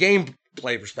both a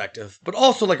gameplay perspective, but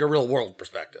also like a real world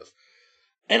perspective.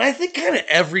 And I think kind of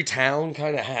every town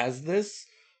kind of has this,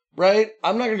 right?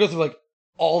 I'm not going to go through like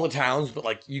all the towns, but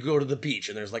like you go to the beach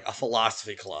and there's like a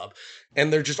philosophy club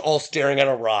and they're just all staring at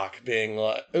a rock being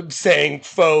like, saying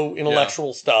faux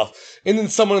intellectual stuff. And then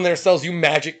someone in there sells you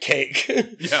magic cake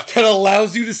that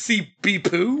allows you to see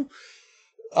Bipu,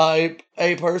 a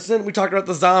person. We talked about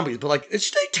the zombies, but like it's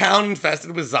just a town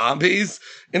infested with zombies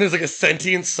and there's like a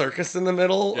sentient circus in the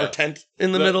middle or tent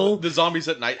in the middle. The zombies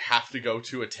at night have to go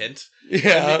to a tent.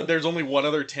 Yeah. There's only one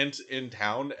other tent in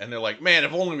town and they're like, man,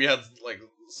 if only we had like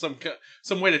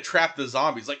some way to trap the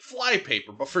zombies, like fly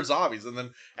paper, but for zombies. And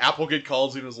then Applegate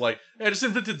calls you and is like, I just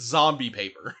invented zombie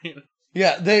paper.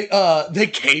 Yeah, they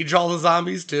cage all the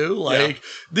zombies too. Like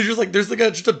they're just like there's like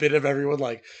just a bit of everyone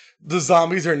like the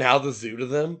zombies are now the zoo to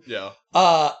them. Yeah.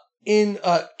 In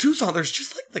Tucson, there's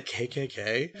just like the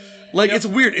KKK. Like it's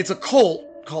weird. It's a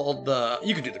cult called the.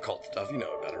 You can do the cult stuff. You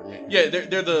know it better than me. Yeah,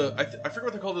 they're the I forget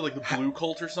what they're called. They're like the Blue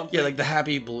Cult or something. Yeah, like the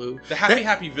Happy Blue. The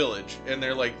Happy Village, and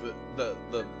they're like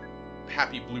the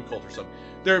Happy Blue Cult or something.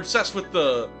 They're obsessed with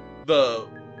the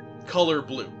color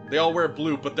blue. They all wear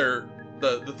blue, but they're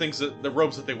the things that the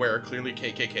robes that they wear are clearly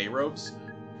KKK robes,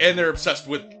 and they're obsessed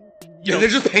with. You know, they're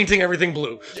just painting everything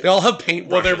blue. They all have paint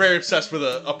brushes. Well, they're very obsessed with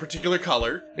a particular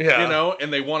color. Yeah. You know,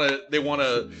 and they want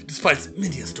to despite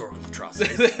many historical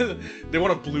atrocities. They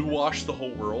want to blue wash the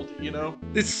whole world, you know?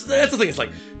 That's the thing. It's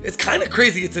like it's kind of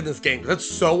crazy it's in this game. That's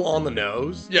so on the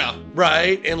nose. Yeah.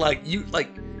 Right? And like you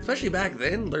especially back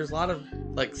then, there's a lot of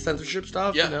like censorship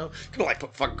stuff, you know? You could like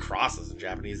put fucking crosses in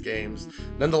Japanese games.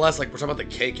 Nonetheless, like we're talking about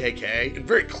the KKK, and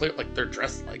very clear, like they're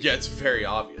dressed like. Yeah, it's very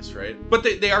obvious, right? But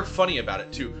they are funny about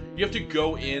it too. You have to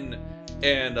go in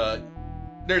and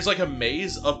there's like a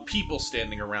maze of people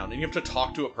standing around, and you have to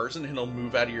talk to a person and he'll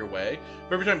move out of your way.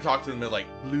 But every time you talk to them, they're like,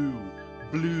 blue,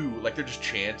 blue, like they're just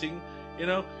chanting, you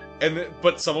know?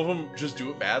 But some of them just do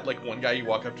it bad. Like one guy you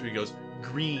walk up to, he goes,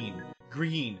 green.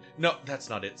 Green. No, that's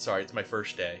not it. Sorry, it's my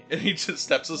first day. And he just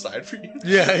steps aside for you.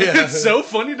 Yeah. It's so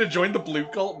funny to join the blue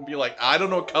cult and be like, I don't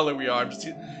know what color we are. I'm just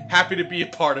happy to be a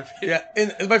part of it. Yeah,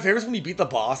 and my favorite is when you beat the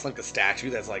boss, like the statue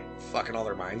that's like fucking all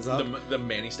their minds up. The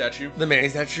Manny statue? The Manny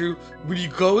statue. When you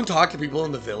go and talk to people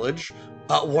in the village,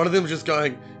 one of them just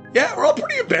going, yeah, we're all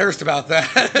pretty embarrassed about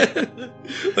that.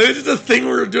 Like, it's just a thing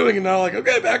we were doing, and now like,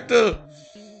 okay, back to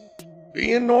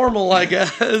being normal, I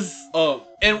guess.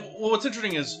 And what's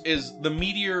interesting is the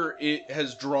meteor, it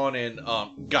has drawn in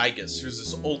Gygas, who's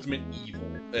this ultimate evil,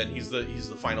 and he's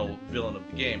the final villain of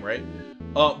the game, right?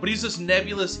 But he's this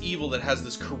nebulous evil that has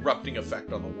this corrupting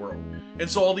effect on the world, and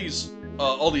so all these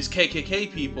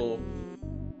KKK people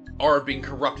are being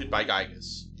corrupted by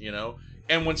Gygas, you know.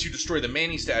 And once you destroy the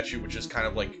Manny statue, which is kind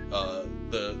of like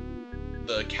the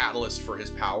catalyst for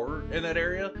his power in that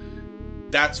area,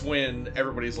 that's when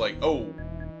everybody's like, oh,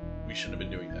 we shouldn't have been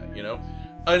doing that, you know?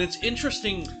 And it's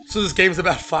interesting. So this game's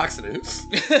about Fox News?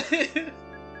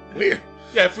 Weird.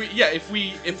 Yeah, if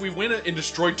we win and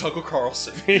destroy Tucker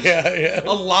Carlson, yeah,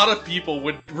 a lot of people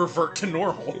would revert to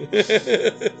normal.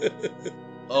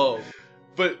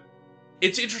 But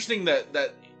it's interesting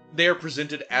that they are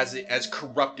presented as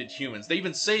corrupted humans. They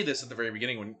even say this at the very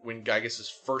beginning when Gygas is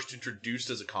first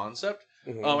introduced as a concept.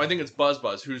 Mm-hmm. I think it's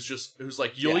Buzz who's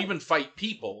like, you'll even fight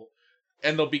people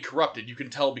and they'll be corrupted. You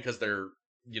can tell because they're,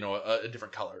 you know, a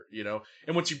different color, you know.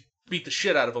 And once you beat the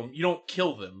shit out of them, you don't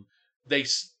kill them.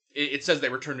 It says they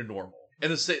return to normal,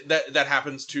 and that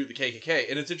happens to the KKK.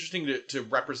 And it's interesting to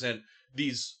represent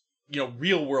these, you know,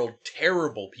 real world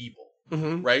terrible people,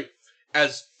 mm-hmm. right,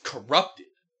 as corrupted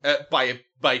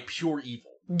by pure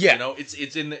evil. Yeah, you know,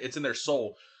 it's in their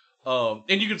soul.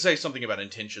 And you can say something about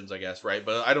intentions, I guess, right?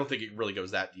 But I don't think it really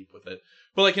goes that deep with it.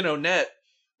 But like, you know,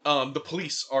 the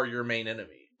police are your main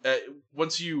enemy.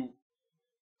 Once you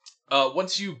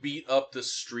beat up the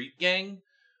street gang,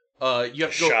 you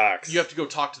have to go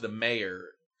talk to the mayor,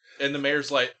 and the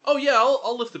mayor's like, "Oh yeah,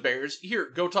 I'll lift the barriers.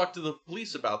 Here, go talk to the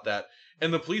police about that."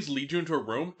 And the police lead you into a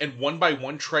room, and one by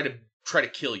one try to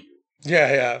kill you.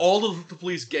 Yeah. All of the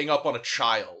police gang up on a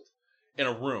child in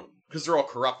a room because they're all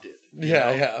corrupted.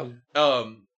 Yeah.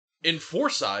 In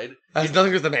Fourside, has nothing to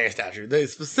do with the Manny statue. They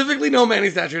specifically know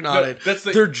Manny statue not it.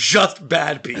 They're just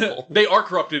bad people. They are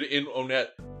corrupted in Onett.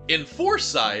 In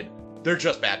Fourside, they're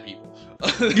just bad people.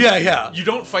 Yeah. You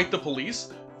don't fight the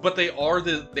police, but they are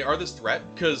this threat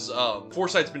because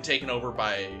Fourside's been taken over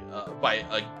by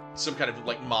some kind of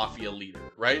like mafia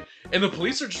leader, right? And the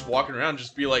police are just walking around,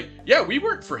 just be like, "Yeah, we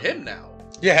work for him now."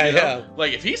 Yeah.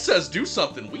 Like if he says do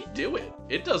something, we do it.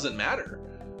 It doesn't matter.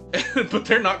 But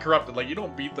they're not corrupted. Like you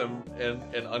don't beat them and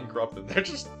uncorrupt them.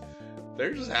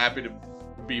 They're just happy to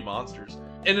be monsters.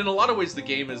 And in a lot of ways, the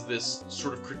game is this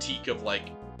sort of critique of like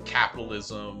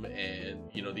capitalism and,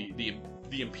 you know, the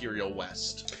Imperial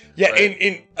West. Yeah, right?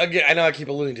 and again, I know I keep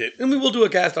alluding to it, and we will do a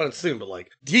cast on it soon, but like,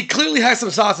 he clearly has some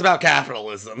thoughts about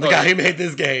capitalism, the guy who made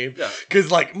this game. Yeah.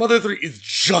 Because like, Mother 3 is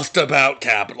just about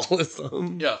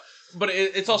capitalism. Yeah. But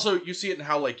it's also, you see it in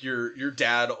how like your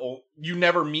dad, you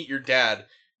never meet your dad.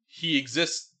 He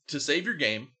exists to save your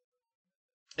game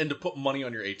and to put money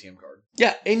on your ATM card.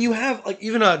 Yeah, and you have like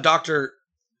even a doctor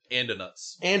and a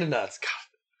nuts. God,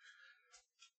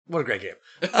 what a great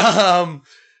game.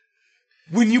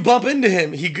 When you bump into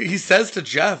him, he says to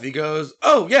Jeff, he goes,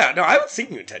 "Oh yeah, no, I haven't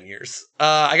seen you in 10 years.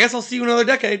 I guess I'll see you another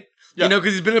decade." Yeah. You know,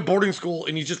 because he's been at boarding school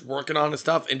and he's just working on his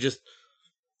stuff and just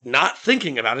not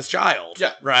thinking about his child.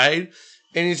 Yeah. Right?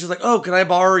 And he's just like, oh, can I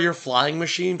borrow your flying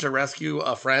machine to rescue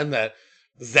a friend that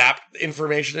zapped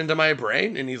information into my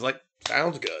brain? And he's like,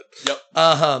 sounds good. Yep.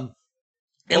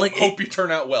 And like, hope you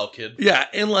turn out well, kid. Yeah,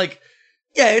 and like,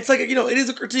 yeah, it's like, you know, it is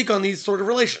a critique on these sort of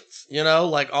relations, you know,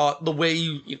 like the way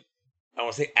I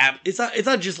want to say, it's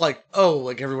not just like, oh,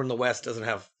 like everyone in the West doesn't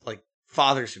have like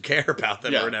fathers who care about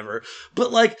them or whatever,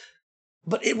 but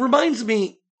it reminds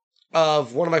me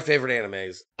of one of my favorite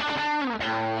animes,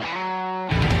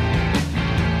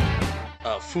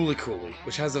 Fooly Cooly,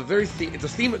 which has a very it's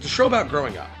a show about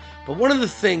growing up. But one of the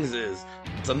things is,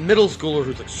 it's a middle schooler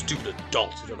who's like stupid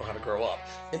adults who don't know how to grow up.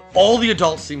 And all the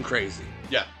adults seem crazy.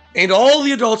 Yeah. And all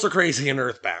the adults are crazy in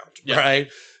Earthbound,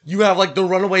 right? You have like the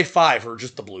Runaway Five, who are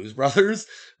just the Blues Brothers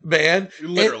band.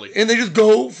 Literally. And they just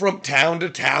go from town to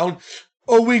town,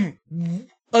 owing an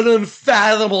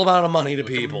unfathomable amount of money to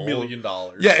like people. $1 million.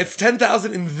 Yeah, it's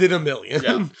 10,000 and then $1 million.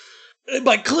 Yeah.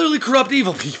 By clearly corrupt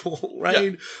evil people,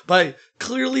 right? Yeah. By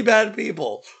clearly bad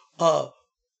people.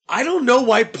 I don't know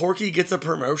why Porky gets a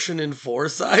promotion in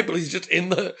Foresight, but he's just in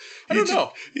the... I don't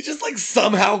know. He's just like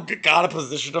somehow got a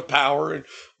position of power in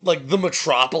like the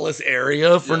Metropolis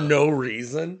area for no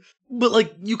reason. But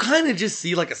like you kind of just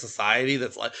see like a society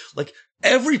that's like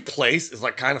every place is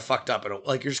like kind of fucked up. And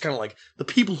like you're just kind of like the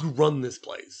people who run this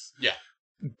place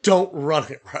don't run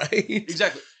it, right?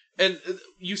 Exactly. And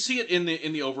you see it in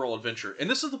the overall adventure. And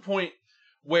this is the point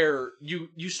where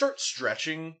you start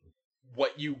stretching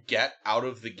what you get out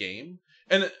of the game.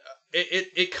 And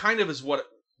it kind of is what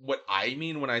I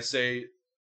mean when I say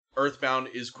Earthbound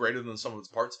is greater than some of its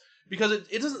parts. Because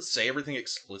it doesn't say everything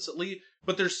explicitly,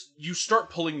 but you start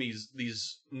pulling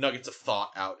these nuggets of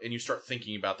thought out and you start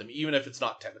thinking about them, even if it's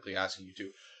not technically asking you to.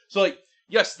 So like,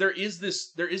 yes, there is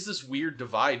this weird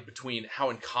divide between how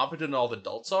incompetent all the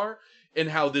adults are and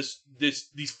how these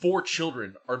 4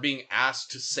 children are being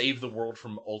asked to save the world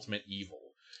from ultimate evil.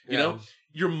 You know?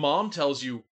 Your mom tells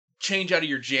you, change out of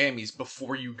your jammies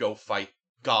before you go fight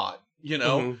God, you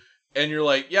know? Mm-hmm. And you're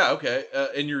like, yeah, okay.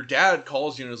 And your dad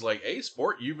calls you and is like, hey,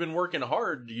 sport, you've been working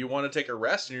hard. Do you want to take a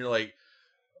rest? And you're like,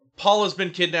 Paula's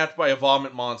been kidnapped by a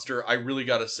vomit monster. I really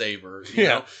got to save her. You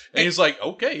know? And he's like,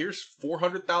 okay, here's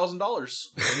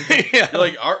 $400,000. You're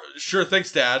like, sure,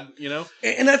 thanks, Dad. You know?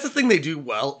 And that's the thing they do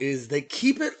well is they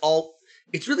keep it all...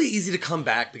 It's really easy to come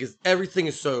back because everything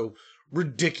is so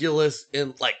ridiculous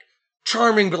and like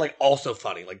charming, but like also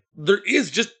funny. Like there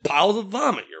is just piles of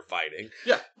vomit you're fighting.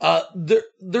 Yeah.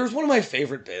 There's one of my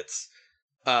favorite bits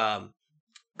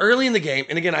early in the game,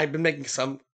 and again, I've been making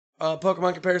some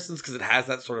Pokemon comparisons because it has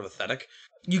that sort of aesthetic.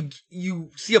 You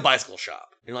see a bicycle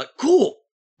shop, and you're like, cool,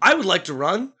 I would like to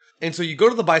run. And so you go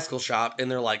to the bicycle shop,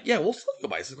 and they're like, yeah, we'll sell you a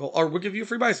bicycle, or we'll give you a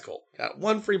free bicycle. Got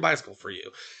one free bicycle for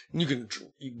you. And you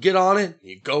get on it,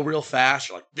 and you go real fast.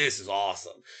 You're like, this is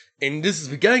awesome. And this is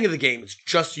the beginning of the game. It's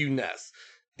just you, Ness.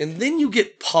 And then you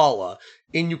get Paula,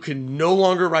 and you can no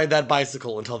longer ride that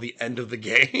bicycle until the end of the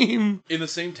game. In the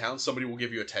same town, somebody will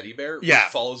give you a teddy bear which Yeah.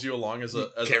 follows you along as a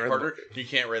partner. You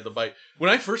can't ride the bike.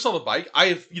 When I first saw the bike,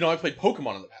 I played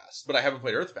Pokemon in the past, but I haven't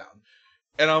played Earthbound.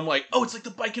 And I'm like, oh, it's like the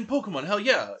bike in Pokemon. Hell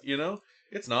yeah, you know?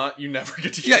 It's not. You never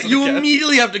get to use it you again.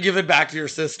 immediately have to give it back to your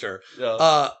sister.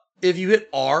 Yeah. If you hit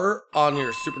R on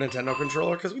your Super Nintendo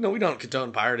controller, because we don't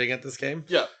condone pirating at this game.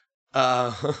 Yeah.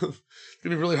 It's going to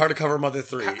be really hard to cover Mother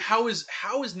 3. How is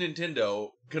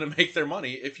Nintendo going to make their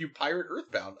money if you pirate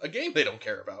Earthbound, a game they don't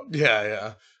care about?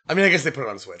 Yeah. I mean, I guess they put it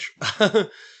on Switch. But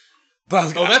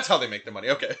that's how they make their money.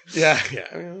 Okay. Yeah.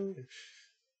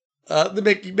 They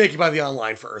make you buy the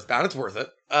online for Earthbound. It's worth it.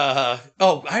 I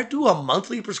have to do a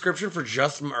monthly prescription for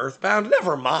just Earthbound.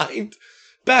 Never mind.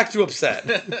 Back to upset.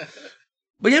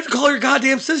 But you have to call your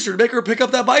goddamn sister to make her pick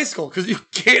up that bicycle because you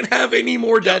can't have any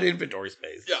more dead inventory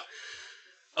space. Yeah.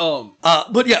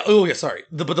 But yeah. Oh yeah. Sorry.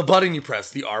 But the button you press,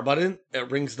 the R button,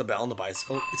 it rings the bell on the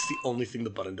bicycle. It's the only thing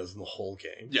the button does in the whole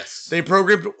game. Yes. They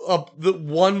programmed the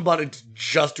one button to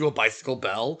just do a bicycle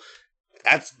bell.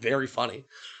 That's very funny.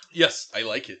 Yes, I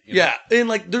like it. Yeah, and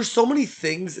like there's so many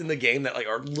things in the game that like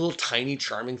are little tiny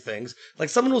charming things. Like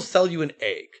someone will sell you an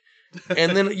egg,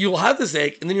 and then you'll have this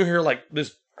egg, and then you'll hear like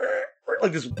this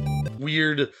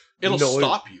weird. It'll noise.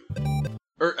 stop you.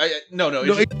 Or no,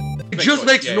 it just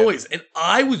makes noise, and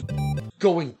I was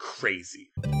going crazy.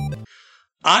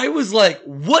 I was like,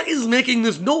 "What is making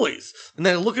this noise?" And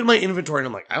then I look at my inventory, and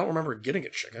I'm like, "I don't remember getting a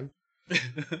chicken."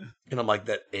 And I'm like,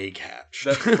 "That egg hatch,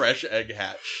 that fresh egg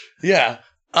hatch." Yeah.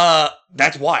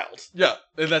 That's wild. Yeah,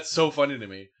 and that's so funny to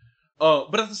me.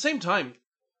 But at the same time,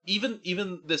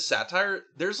 even this satire,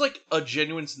 there's like a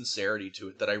genuine sincerity to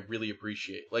it that I really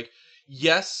appreciate. Like,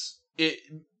 yes,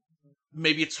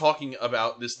 maybe it's talking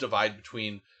about this divide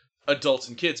between adults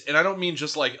and kids. And I don't mean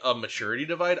just like a maturity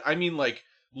divide. I mean like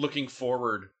looking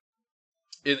forward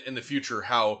in the future,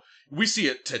 how we see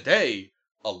it today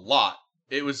a lot.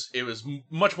 It was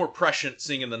much more prescient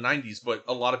seeing in the 90s, but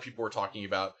a lot of people were talking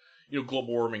about, global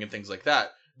warming and things like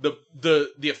that. The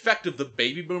effect of the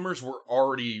baby boomers were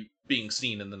already being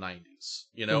seen in the 90s,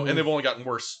 Mhm. and they've only gotten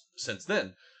worse since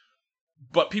then.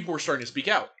 But people were starting to speak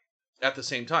out at the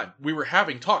same time. We were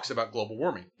having talks about global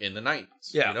warming in the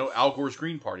 90s. Yeah. Al Gore's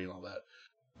Green Party and all that.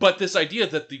 But this idea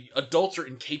that the adults are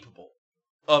incapable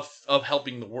of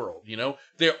helping the world,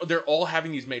 they're all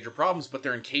having these major problems, but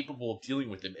they're incapable of dealing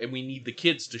with them, and we need the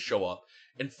kids to show up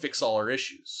and fix all our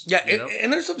issues. Yeah,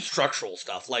 and there's some structural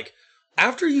stuff. Like,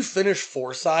 after you finish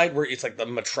Fourside, where it's like the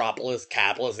metropolis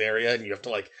capitalist area, and you have to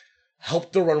like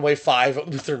help the Runway 5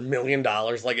 with their $1 million,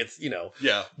 like it's,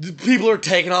 Yeah. people are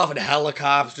taking off in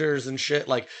helicopters and shit.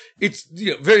 Like, it's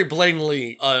very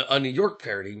blatantly a New York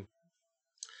parody.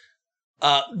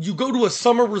 You go to a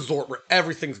summer resort where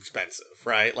everything's expensive,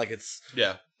 right? Like, it's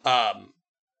Yeah.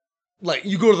 like,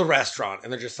 you go to the restaurant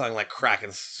and they're just selling like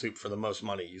Kraken soup for the most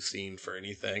money you've seen for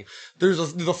anything.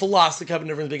 There's the philosophy of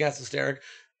everything's big ass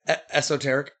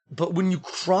esoteric. But when you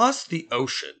cross the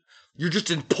ocean, you're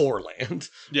just in poor land,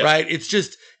 Yeah. right? It's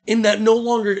just in that no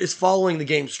longer is following the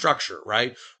game structure,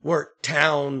 right? Where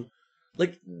town,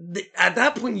 like, at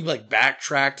that point, you like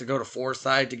backtrack to go to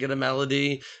Fourside to get a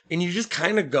melody, and you just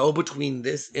kind of go between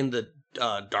this and the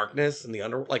darkness and the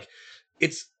under, like,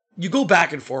 it's, you go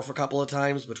back and forth a couple of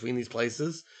times between these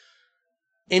places,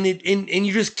 and and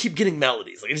you just keep getting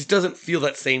melodies. Like, it just doesn't feel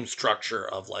that same structure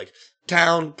of like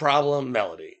town, problem,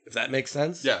 melody, if that makes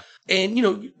sense. Yeah.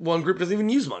 And one group doesn't even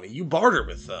use money. You barter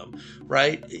with them,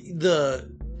 right?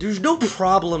 There's no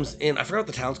problems in, I forgot what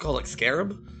the town's called, like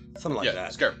Scarab? Something like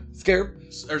that. Scarab. Scarab?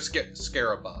 Or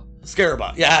Scaraba.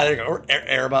 Scaraba. Yeah, there you go. Or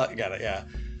Araba. You got it, yeah.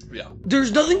 Yeah.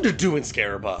 There's nothing to do in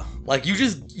Scaraba. Like, you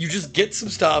just get some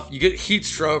stuff, you get heat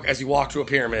stroke as you walk to a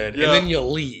pyramid, Yeah. and then you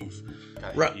leave.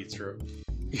 Right. Heat stroke.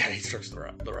 Yeah, heat stroke's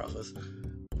the roughest.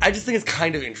 I just think it's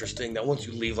kind of interesting that once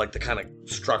you leave, like, the kind of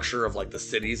structure of, like, the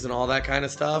cities and all that kind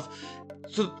of stuff,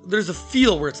 so there's a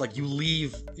feel where it's like you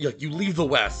leave the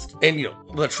West and,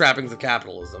 the trappings of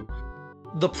capitalism.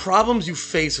 The problems you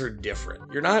face are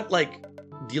different. You're not, like,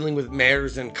 dealing with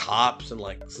mayors and cops and,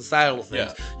 like, societal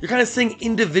things. Yeah. You're kind of seeing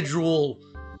individual,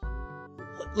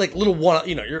 like, little one,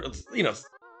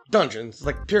 dungeons,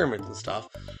 like pyramids and stuff.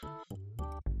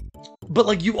 But,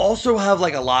 like, you also have,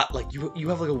 like, a lot, like, you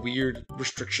have, like, a weird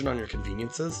restriction on your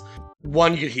conveniences.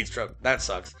 One, you get heat stroke. That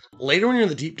sucks. Later, when you're in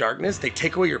the deep darkness, they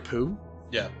take away your poo.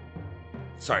 Yeah.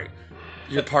 Sorry.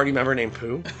 Your party member named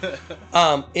Pooh.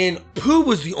 And Pooh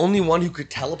was the only one who could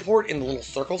teleport in the little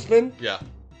circle spin. Yeah.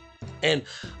 And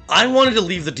I wanted to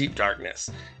leave the deep darkness.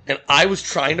 And I was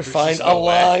trying to find just no a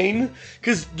line.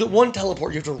 Because the one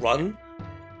teleport, you have to run.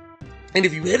 And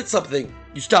if you hit something,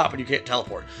 you stop and you can't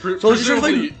teleport. So I was just trying to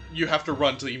Presumably, find... you have to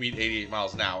run till you meet 88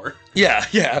 miles an hour.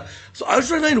 Yeah. So I was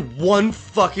trying to find one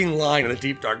fucking line in the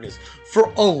deep darkness for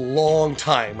a long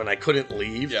time when I couldn't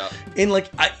leave. Yeah. And,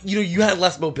 like, you had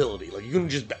less mobility. Like, you couldn't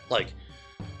just, like...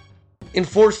 In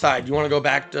Fourside, you want to go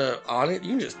back to on it, you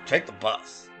can just take the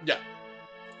bus. Yeah.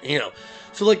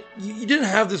 So, like, you didn't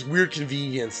have this weird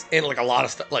convenience and, like, a lot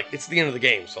of stuff. Like, it's the end of the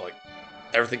game, so, like,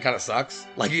 everything kind of sucks.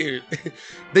 Like,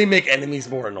 they make enemies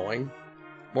more annoying.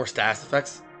 More stats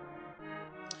effects.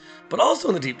 But also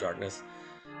in the deep darkness,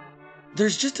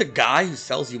 there's just a guy who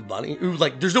sells you money. Who,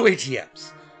 like, there's no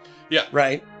ATMs. Yeah.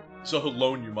 Right? So he'll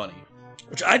loan you money.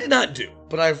 Which I did not do,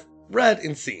 but I've read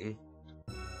and seen.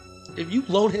 If you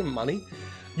loan him money,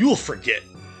 you will forget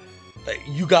that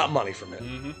you got money from him.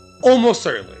 Mm-hmm. Almost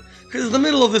certainly. Because in the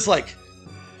middle of this, like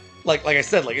I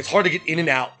said, like, it's hard to get in and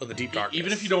out of the deep darkness.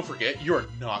 Even if you don't forget, you are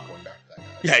not going back to that guy.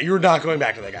 Yeah, you're not going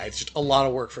back to that guy. It's just a lot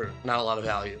of work for not a lot of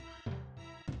value.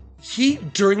 He,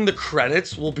 during the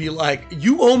credits, will be like,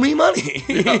 you owe me money.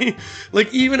 Yeah.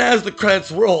 Like, even as the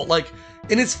credits roll. Like,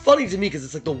 and it's funny to me because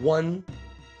it's like the one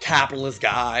capitalist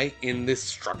guy in this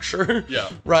structure, Yeah.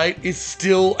 right, is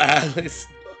still is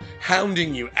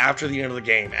hounding you after the end of the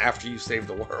game, after you save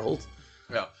the world.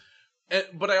 Yeah.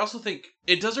 But I also think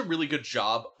it does a really good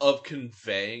job of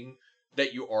conveying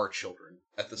that you are children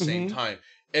at the same time.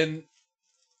 And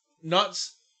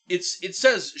it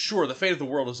says, sure, the fate of the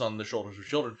world is on the shoulders of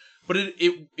children, but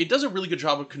it does a really good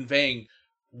job of conveying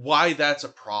why that's a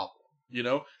problem.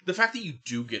 The fact that you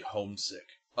do get homesick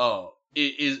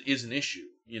is an issue.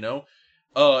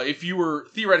 If you were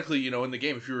theoretically, in the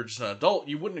game, if you were just an adult,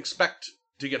 you wouldn't expect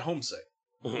to get homesick.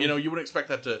 Mhm. You wouldn't expect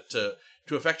that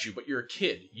to affect you, but you're a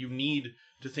kid. You need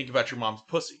to think about your mom's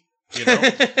pussy.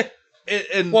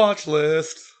 And Watch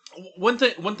list.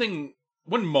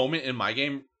 one moment in my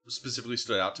game specifically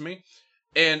stood out to me,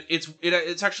 and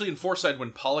it's actually in Foresight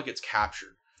when Paula gets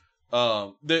captured.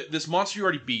 This monster you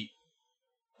already beat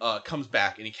comes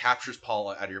back and he captures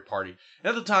Paula out of your party. And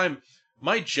at the time,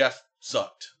 my Jeff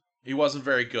sucked. He wasn't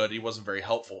very good. He wasn't very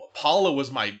helpful. Paula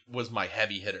was my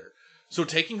heavy hitter. So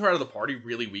taking her out of the party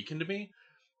really weakened me.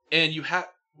 And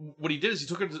what he did is he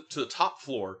took her to the top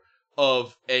floor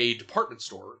of a department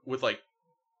store with like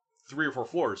 3 or 4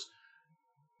 floors,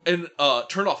 and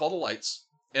turned off all the lights.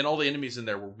 And all the enemies in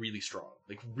there were really strong,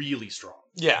 like really strong.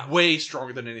 Yeah, way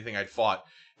stronger than anything I'd fought,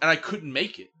 and I couldn't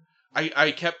make it.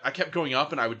 I kept going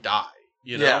up, and I would die.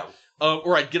 You know. Yeah.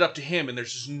 Or I'd get up to him, and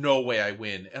there's just no way I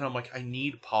win. And I'm like, I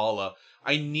need Paula.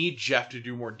 I need Jeff to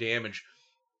do more damage.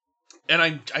 And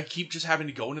I keep just having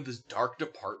to go into this dark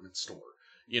department store,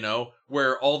 you know,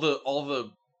 where all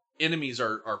the enemies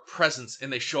are presents,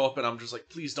 and they show up, and I'm just like,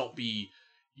 please don't be,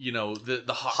 you know, the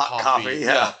hot coffee.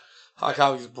 Yeah. Hot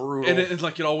coffee's brutal. And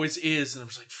like it always is. And I'm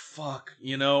just like, fuck,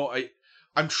 you know,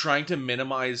 I'm trying to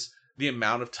minimize the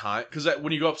amount of time, because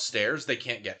when you go upstairs they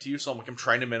can't get to you, so I'm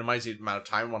trying to minimize the amount of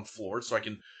time on floors, so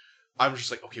I'm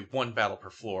just like, okay, 1 battle per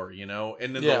floor, you know.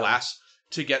 And then the last,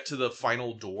 to get to the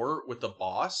final door with the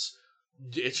boss,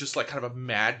 it's just like kind of a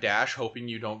mad dash, hoping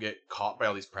you don't get caught by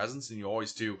all these presents, and you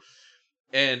always do.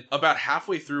 And about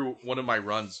halfway through one of my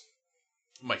runs,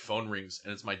 my phone rings,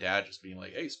 and it's my dad just being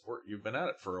like, hey Sport, you've been at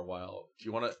it for a while, do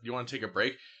you want to take a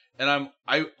break? And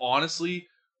I honestly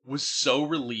was so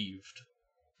relieved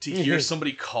to hear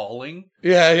somebody calling,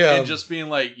 and just being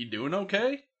like, "You doing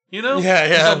okay?" You know?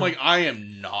 Yeah. I'm like, I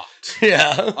am not.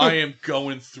 Yeah. I am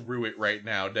going through it right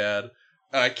now, Dad.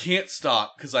 And I can't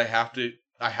stop because I have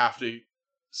to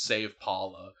save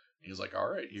Paula. And he's like, "All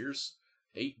right, here's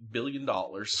 $8 billion,"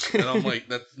 and I'm like,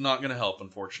 "That's not gonna help,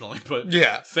 unfortunately." But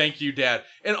yeah, thank you, Dad.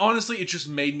 And honestly, it just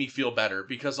made me feel better,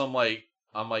 because I'm like,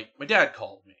 my dad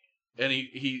called me, and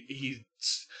he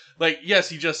like, yes,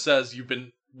 he just says you've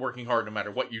been working hard no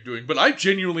matter what you're doing, but I've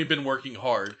genuinely been working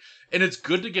hard, and it's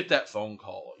good to get that phone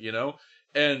call, you know.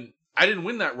 And I didn't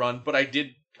win that run, but I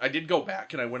did go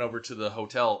back, and I went over to the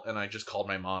hotel, and I just called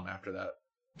my mom after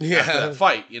that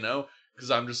fight, you know, because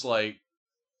I'm just like,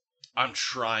 I'm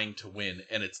trying to win,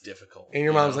 and it's difficult. And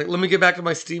your mom's like, let me get back to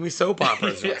my steamy soap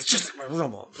operas. It's just my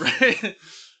room. Right?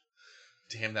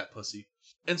 Damn that pussy.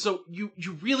 And so you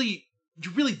really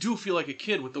do feel like a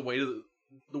kid with the weight of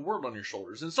the world on your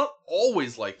shoulders. And it's not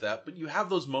always like that, but you have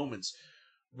those moments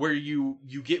where you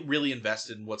get really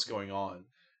invested in what's going on.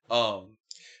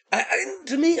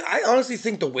 To me, I honestly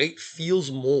think the weight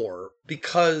feels more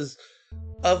because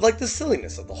of like the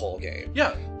silliness of the whole game.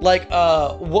 Yeah. Like,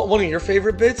 one of your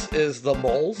favorite bits is the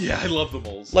moles. Yeah, I love the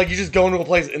moles. Like, you just go into a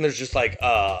place and there's just like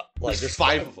there's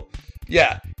 5 of them.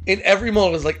 Yeah. And every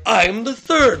mole is like, I'm the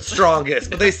 3rd strongest.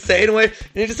 But they say it in a way, and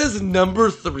it just says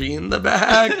number 3 in the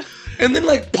bag. And then,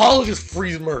 like, Paula just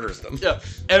freeze murders them. Yeah.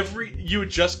 I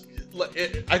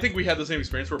think we had the same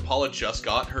experience where Paula just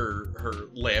got her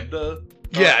lambda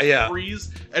freeze.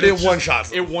 And it one-shots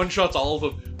them. It one-shots all of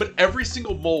them. But every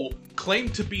single mole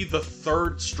claimed to be the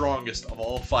 3rd strongest of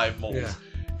all 5 moles. Yeah.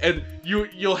 And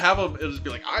you'll have them, it'll just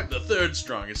be like, I'm the 3rd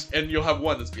strongest. And you'll have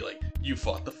one that's be like, you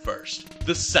fought the 1st,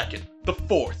 the 2nd, the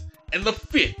 4th, and the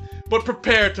 5th. But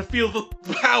prepare to feel the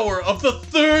power of the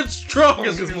 3rd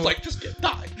strongest. And you're like, just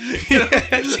die. You know?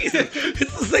 Jesus.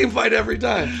 It's the same fight every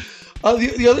time.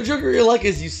 The other Joker you like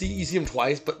is you see him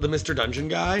twice, but the Mr. Dungeon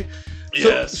guy.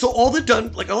 Yes. So all the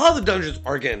a lot of the dungeons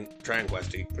are, again, Dragon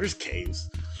Questy. There's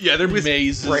caves. Yeah, they're with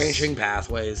mazes, branching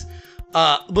pathways.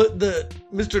 But the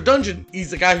Mr. Dungeon,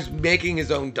 he's the guy who's making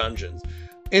his own dungeons,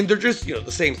 and they're just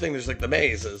the same thing. There's like the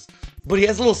mazes, but he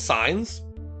has little signs,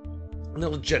 and they're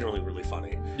generally really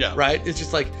funny. Yeah. Right. It's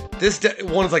just like this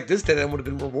one is like, this dead end would have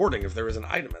been rewarding if there was an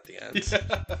item at the end.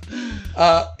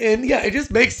 Yeah. And yeah, it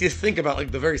just makes you think about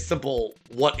like the very simple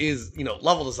what is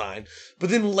level design, but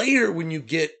then later when you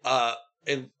get how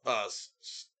do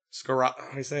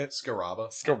you say it? Scaraba.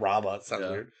 It sounds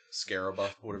weird. Scaraba,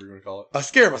 whatever you want to call it.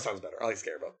 Scaraba sounds better. I like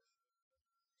Scaraba.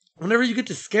 Whenever you get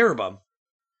to Scaraba,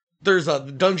 there's a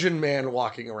dungeon man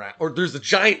walking around, or there's a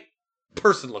giant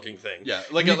person-looking thing. Yeah,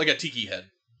 like a tiki head.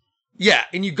 Yeah,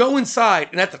 and you go inside,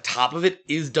 and at the top of it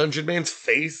is Dungeon Man's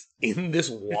face in this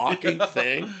walking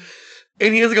thing.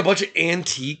 And he has like a bunch of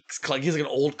antiques, like he has like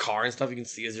an old car and stuff you can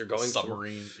see as you're going.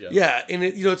 Submarine. Through. Yeah, and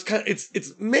it's kind of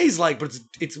it's maze-like, but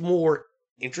it's more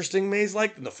interesting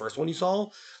maze-like than the first one you saw.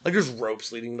 Like there's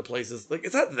ropes leading to places. Like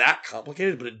it's not that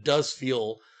complicated, but it does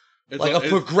feel like a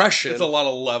progression. It's a lot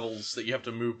of levels that you have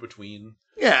to move between.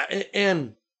 Yeah,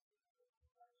 and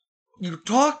you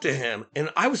talk to him, and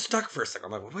I was stuck for a second.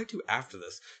 I'm like, what do I do after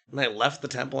this? And I left the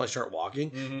temple, and I start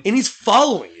walking, and he's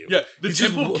following you. Yeah, the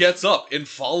temple gets up and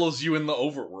follows you in the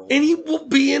overworld. And he will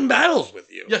be in battles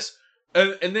with you. Yes.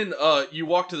 And then you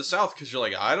walk to the south because you're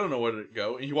like, I don't know where to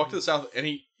go. And you walk to the south, and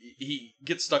he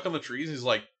gets stuck on the trees, and he's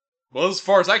like, well, as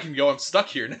far as I can go, I'm stuck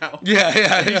here now.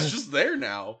 Yeah. He's just there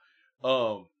now.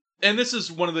 And this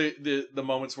is one of the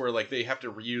moments where like they have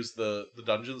to reuse the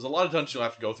dungeons. A lot of dungeons you'll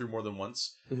have to go through more than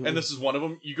once. Mm-hmm. And this is one of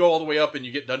them. You go all the way up and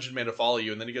you get Dungeon Man to follow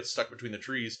you, and then he gets stuck between the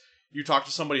trees. You talk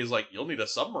to somebody who's like, you'll need a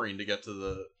submarine to get to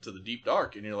the deep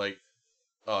dark. And you're like,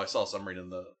 oh, I saw a submarine in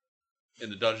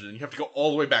the dungeon. And you have to go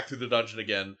all the way back through the dungeon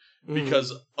again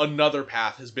because another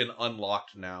path has been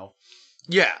unlocked now.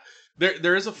 Yeah.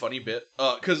 There is a funny bit,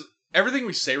 because everything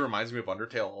we say reminds me of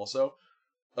Undertale also.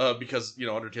 Because,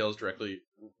 Undertale is directly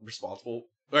responsible,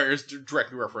 or is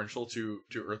directly referential to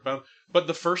Earthbound. But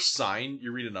the first sign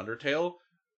you read in Undertale,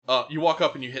 you walk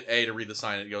up and you hit A to read the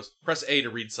sign, and it goes, press A to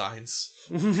read signs.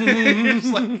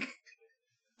 It's like,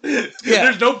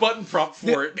 there's no button prompt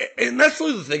for it. And that's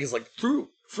really the thing, is like,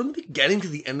 from the beginning to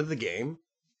the end of the game,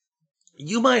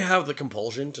 you might have the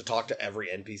compulsion to talk to every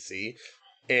NPC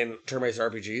in turn-based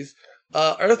RPGs.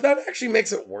 Earthbound actually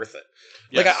makes it worth it.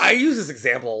 Like, Yes. I use this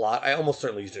example a lot. I almost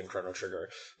certainly used it in Chrono Trigger.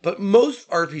 But most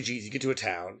RPGs, you get to a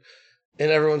town,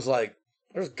 and everyone's like,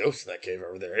 there's ghosts in that cave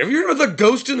over there. If you're with a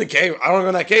ghost in the cave, I don't go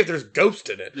in that cave, there's ghost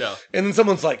in it. Yeah. And then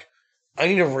someone's like, I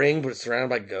need a ring, but it's surrounded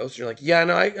by ghosts. You're like, yeah,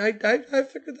 no, I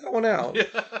figured that one out.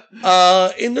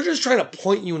 Yeah. And they're just trying to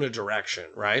point you in a direction,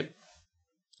 right?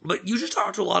 But you just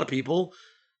talk to a lot of people,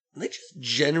 and they just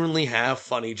genuinely have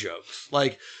funny jokes.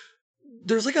 Like,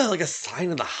 there's like a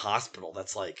sign in the hospital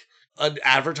that's like an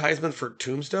advertisement for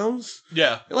tombstones.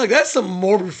 Yeah. You're like, that's some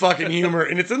morbid fucking humor,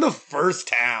 and it's in the first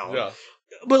town. Yeah.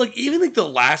 But like, even like the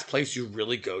last place you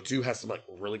really go to has some like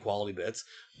really quality bits.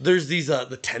 There's these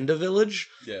the Tenda village.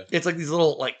 Yeah. It's like these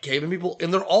little like caveman people,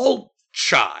 and they're all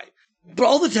shy. But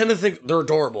all the Tenda think they're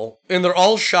adorable, and they're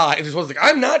all shy. And this one's like,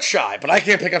 I'm not shy, but I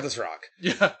can't pick up this rock.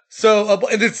 Yeah. So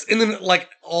and then like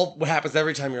all what happens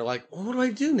every time you're like, well, what do I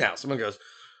do now? Someone goes,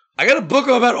 I got a book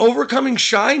about overcoming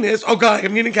shyness. Oh god,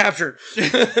 I'm getting captured.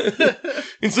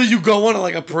 And so you go on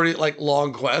like a pretty like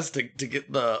long quest to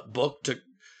get the book to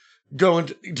go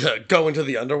into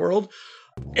the underworld.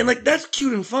 And like that's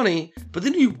cute and funny, but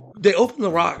then they open the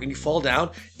rock and you fall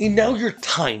down, and now you're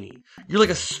tiny. You're like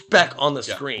a speck on the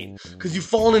screen because you've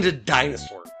fallen into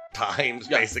dinosaur times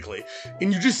basically,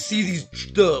 and you just see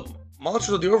the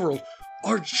monsters of the overworld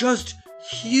are just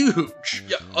huge.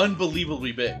 Yeah,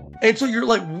 unbelievably big. And so you're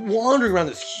like wandering around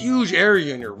this huge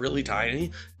area, and you're really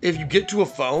tiny. If you get to a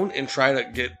phone and try to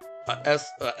get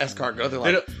escargot, they're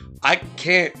like, I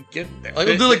can't get there.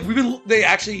 Like they're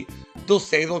like they'll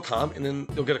say they'll come, and then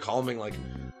they'll get a call being like,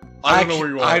 I don't know where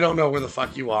you are. I don't know where the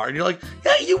fuck you are. And you're like,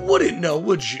 yeah, you wouldn't know,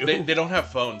 would you? They don't have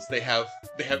phones. They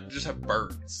just have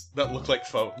birds that look like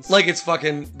phones. Like it's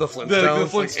fucking the Flintstones.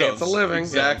 The Flintstones. Like, it's a living.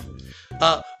 Exactly.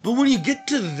 Yeah. But when you get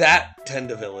to that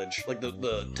Tenda village, like the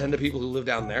Tenda people who live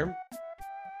down there,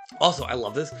 also, I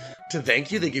love this. To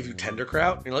thank you, they give you tender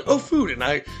kraut. And you're like, oh, food. And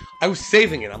I was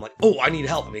saving it. I'm like, oh, I need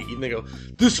help. And they eat and they go,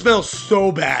 this smells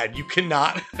so bad. You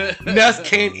cannot. Ness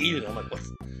can't eat it. I'm like, what?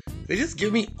 They just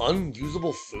give me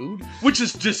unusable food? Which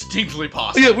is distinctly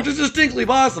possible. Yeah, which is distinctly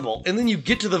possible. And then you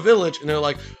get to the village and they're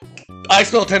like, I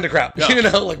smell tender kraut. Yeah. You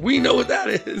know, like, we know what that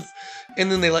is.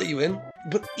 And then they let you in.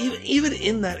 But even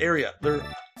in that area, they're,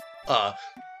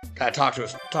 gotta talk to a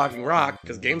talking rock,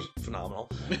 because the game's phenomenal.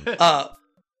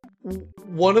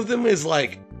 One of them is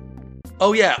like,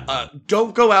 oh yeah,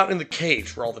 don't go out in the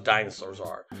cage where all the dinosaurs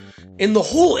are. And the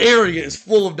whole area is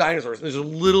full of dinosaurs. There's a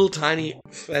little tiny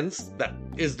fence that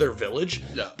is their village.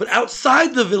 Yeah. But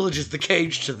outside the village is the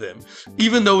cage to them,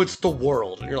 even though it's the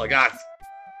world. And you're like,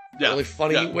 really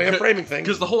funny way of framing things.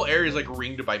 Because the whole area is like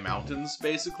ringed by mountains,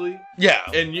 basically. Yeah.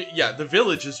 And the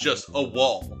village is just a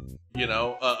wall,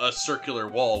 a circular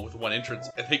wall with one entrance,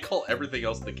 and they call everything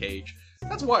else the cage.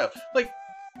 That's wild. Like,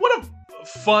 what a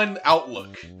fun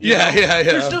outlook. You know?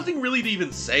 There's nothing really to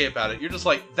even say about it. You're just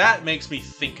like, that makes me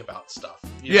think about stuff.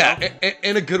 You know?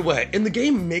 In a good way. And the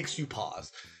game makes you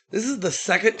pause. This is the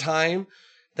second time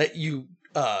that you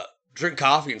drink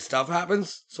coffee and stuff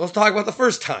happens. So let's talk about the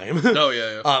first time. Oh,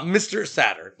 yeah. Mr.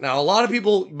 Saturn. Now, a lot of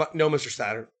people know Mr.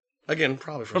 Saturn. Again,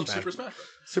 probably from Super Smash Bros.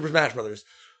 Super Smash Brothers.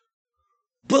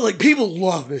 But, like, people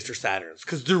love Mr. Saturns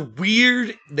because they're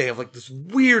weird. They have, like, this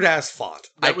weird-ass font.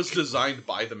 That was designed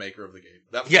by the maker of the game.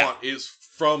 That font is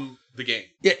from the game.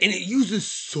 Yeah, and it uses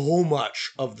so much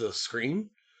of the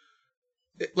screen.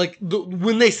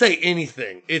 When they say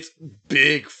anything, it's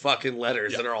big fucking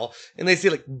letters that are all... And they say,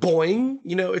 like, boing.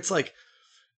 It's like...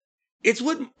 It's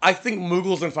what I think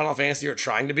Moogles in Final Fantasy are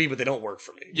trying to be, but they don't work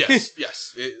for me. Yes,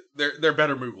 yes. They're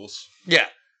better Moogles. Yeah.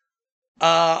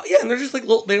 Yeah, and they're just like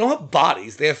little, they don't have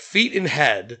bodies. They have feet and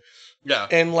head. Yeah.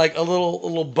 And like a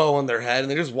little bow on their head,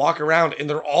 and they just walk around, and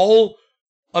they're all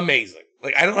amazing.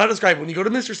 Like, I don't know how to describe it. When you go to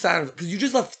Mr. Saturn, because you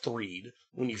just left Threed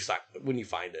when you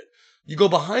find it. You go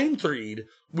behind Threed,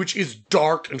 which is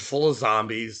dark and full of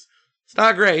zombies. It's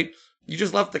not great. You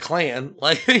just left the clan.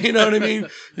 Like, you know what I mean?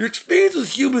 Your experience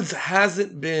with humans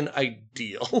hasn't been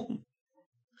ideal.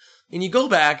 And you go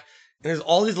back, and there's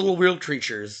all these little weird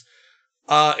creatures,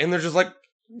 and they're just like,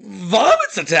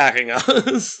 vomits attacking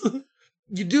us.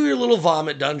 You do your little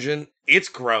vomit dungeon. It's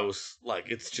gross. Like,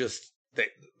 it's just,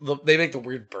 they make the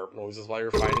weird burp noises while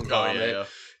you're fighting vomit. Oh, yeah.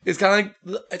 It's kind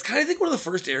of like, it's kind of, I think, one of the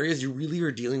first areas you really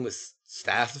are dealing with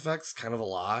status effects kind of a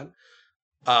lot.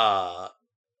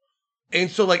 And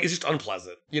so, like, it's just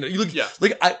unpleasant. You know, you look,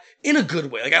 like, in a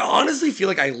good way. Like, I honestly feel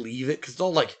like I leave it because it's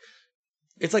all like,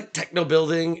 it's like techno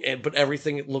building, but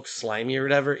everything it looks slimy or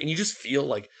whatever, and you just feel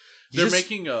like they're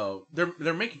making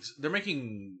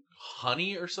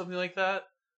honey or something like that.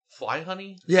 Fly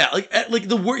honey. Yeah, like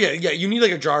the word. Yeah. You need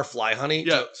like a jar of fly honey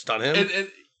to stun him. And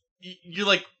you're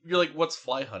like, what's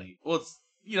fly honey? Well, it's,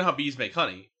 you know how bees make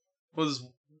honey. Well, this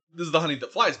is the honey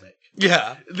that flies make.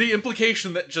 Yeah. The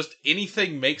implication that just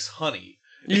anything makes honey.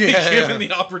 Given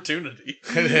the opportunity.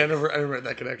 I never read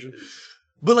that connection.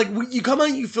 But like, when you come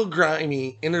out, you feel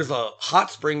grimy, and there's a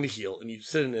hot spring to heal, and you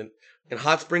sit in it, and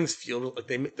hot springs feel like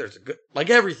there's a good, like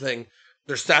everything,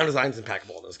 their sound design's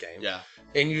impeccable in this game. Yeah.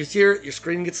 And you just hear it, your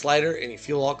screen gets lighter, and you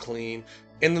feel all clean.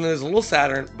 And then there's a little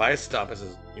Saturn by a stump that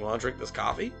says, "You want to drink this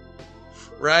coffee?"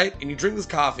 Right? And you drink this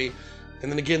coffee,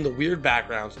 and then again, the weird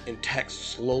backgrounds and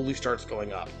text slowly starts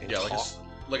going up. And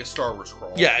like a Star Wars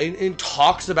scroll. Yeah, and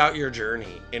talks about your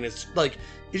journey. And it's like,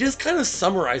 it just kind of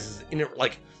summarizes, and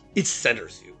it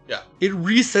centers you. Yeah. It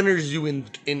recenters you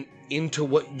into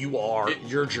what you are,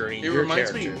 your journey, it your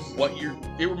reminds characters.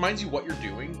 it reminds you what you're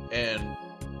doing and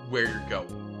where you're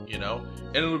going, you know?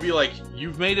 And it would be like,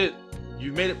 you've made it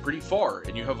pretty far,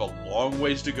 and you have a long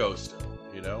ways to go still,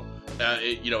 you know?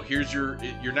 Here's your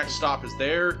next stop is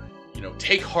there, you know,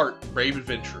 take heart, brave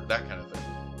adventure, that kind of thing.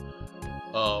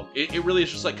 It really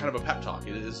is just like kind of a pep talk.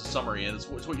 It is a summary, and it's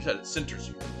what you said, it centers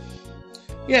you.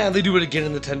 Yeah, they do it again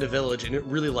in the Tenda Village, and it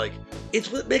really, like,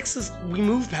 it's what makes us, we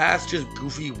move past just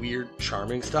goofy, weird,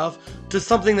 charming stuff to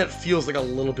something that feels like a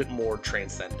little bit more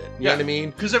transcendent. You know what I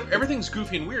mean? Because everything's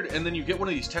goofy and weird, and then you get one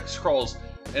of these text scrolls,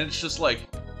 and it's just like,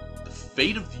 the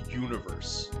fate of the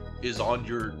universe is on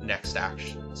your next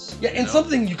actions. Yeah, and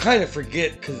something you kind of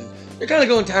forget, because you're kind of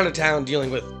going town to town,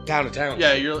 dealing with town to town.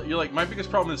 Yeah, you're like, my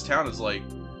biggest problem in this town is, like,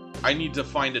 I need to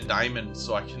find a diamond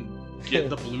so I can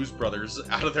get the Blues Brothers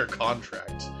out of their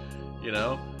contract, you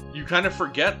know? You kind of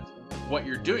forget what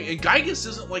you're doing. And Gygus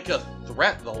isn't like a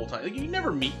threat the whole time. Like, you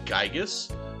never meet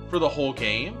Gygus for the whole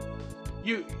game.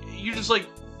 You just, like,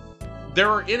 there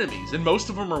are enemies, and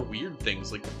most of them are weird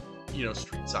things, like, you know,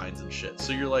 street signs and shit.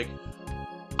 So you're like,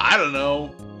 I don't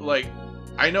know, like,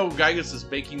 I know Gygus is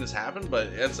making this happen, but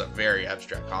it's a very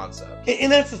abstract concept.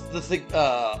 And that's the thing,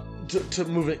 to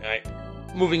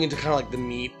moving into kind of like the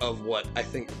meat of what I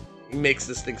think makes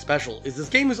this thing special is this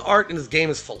game is art and this game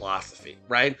is philosophy,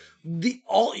 right? We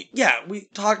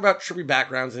talk about trippy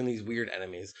backgrounds and these weird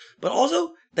enemies, but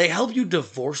also they help you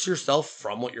divorce yourself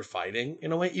from what you're fighting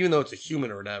in a way, even though it's a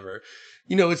human or whatever.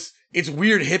 You know, it's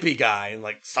weird hippie guy, and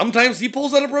like sometimes he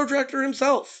pulls out a protractor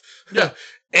himself,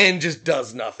 and just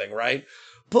does nothing, right?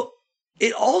 But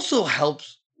it also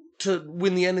helps to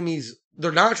when the enemies,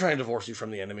 they're not trying to divorce you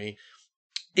from the enemy.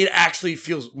 It actually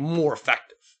feels more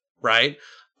effective, right?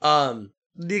 The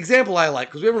example I like,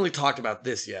 because we haven't really talked about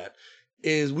this yet,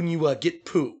 is when you get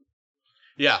Pooh.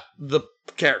 Yeah. The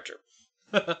character.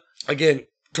 Again,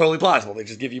 totally plausible. They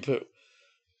just give you Pooh.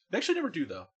 They actually never do,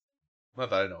 though.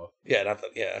 Not that I know of.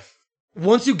 Yeah.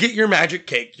 Once you get your magic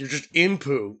cake, you're just in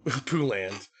Pooh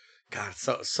land. God,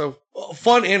 so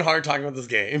fun and hard talking about this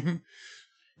game.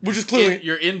 Which is clearly...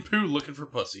 You're in Pooh looking for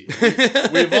pussy.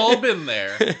 We've all been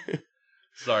there.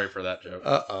 Sorry for that joke.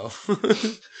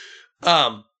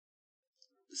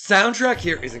 Soundtrack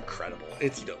here is incredible.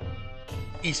 It's,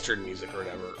 Eastern music or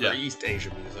whatever, or East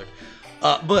Asian music.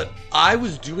 But I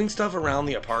was doing stuff around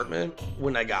the apartment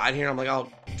when I got here. I'm like,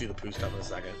 I'll do the Pooh stuff in a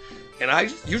second. And I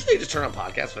usually just turn on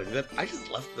podcasts when I do that. I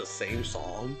just left the same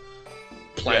song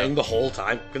playing the whole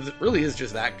time because it really is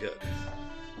just that good.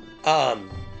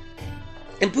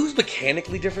 And Pooh's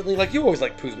mechanically differently. Like, you always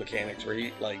like Pooh's mechanics where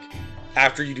he, like,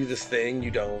 after you do this thing, you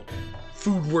don't...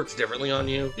 Food works differently on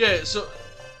you. Yeah, so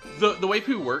the way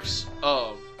Pooh works...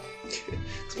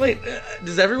 Explain.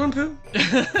 Does everyone poo?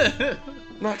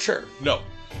 Not sure. No.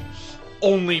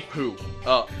 Only Pooh.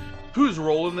 Pooh's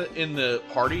role in the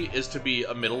party is to be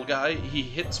a middle guy. He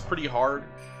hits pretty hard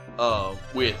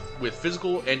with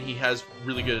physical, and he has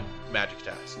really good magic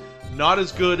attacks. Not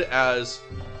as good as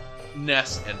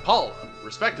Ness and Paula,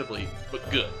 respectively, but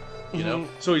good. You know?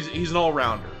 So he's an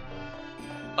all-rounder.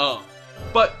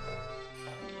 But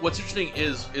what's interesting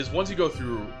is once you go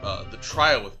through the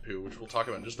trial with Pooh, which we'll talk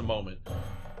about in just a moment,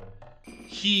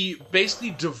 he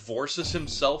basically divorces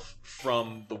himself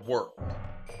from the world,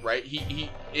 right?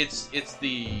 It's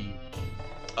the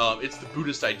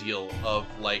Buddhist ideal of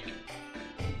like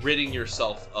ridding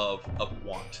yourself of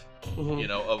want, you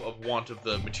know, of want of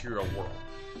the material world,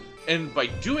 and by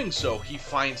doing so, he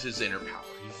finds his inner power.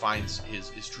 He finds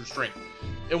his true strength,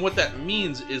 and what that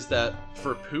means is that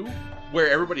for Pooh, where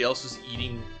everybody else is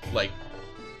eating like,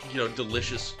 you know,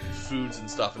 delicious foods and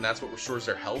stuff, and that's what restores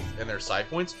their health and their side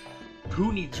points,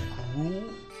 Pooh needs gruel,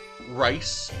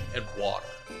 rice, and water.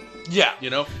 Yeah.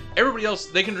 You know? Everybody else,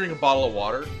 they can drink a bottle of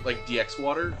water, like DX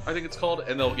water, I think it's called,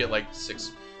 and they'll get like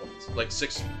 6 points. Like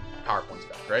 6 power points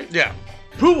back, right? Yeah.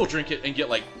 Pooh will drink it and get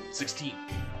like 16.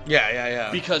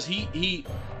 Yeah. Because he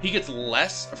gets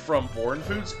less from foreign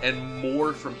foods and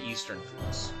more from Eastern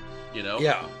foods. You know?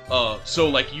 Yeah. So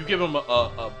like you give him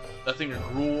a thing of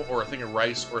gruel or a thing of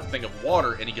rice or a thing of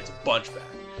water, and he gets a bunch back.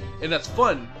 And that's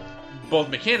fun, both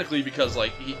mechanically because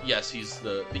like he's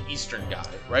the Eastern guy,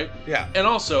 right? Yeah. And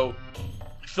also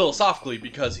philosophically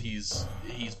because he's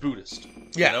Buddhist.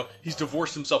 Yeah. You know? He's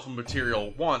divorced himself from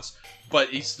material wants, but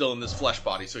he's still in this flesh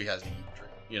body, so he has to eat and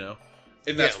drink, you know?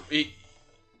 And that's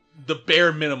the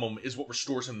bare minimum is what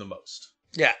restores him the most.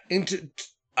 Yeah.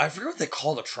 I forget what they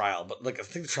call the trial, but like I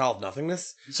think the trial of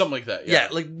nothingness. Something like that, Yeah,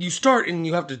 like you start and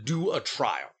you have to do a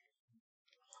trial.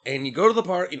 And you go to the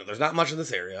part, you know, there's not much in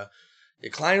this area. You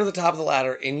climb to the top of the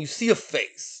ladder and you see a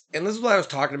face. And this is what I was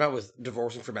talking about with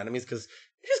divorcing from enemies, because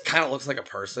it just kind of looks like a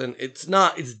person. It's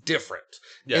not, it's different.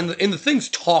 Yeah. And the thing's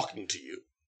talking to you.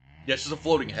 Yeah, it's just a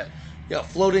floating head. Yeah,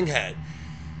 floating head.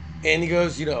 And he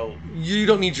goes, you know, you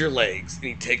don't need your legs. And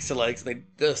he takes the legs, and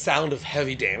the sound of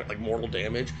heavy damage, like mortal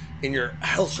damage, and your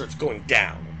health starts going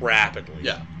down rapidly.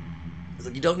 Yeah. He's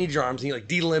like, you don't need your arms, and he like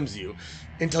de-limbs you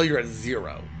until you're at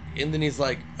 0. And then he's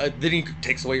like, then he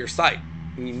takes away your sight,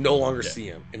 and you no longer see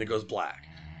him, and it goes black.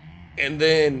 And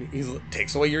then he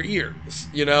takes away your ears,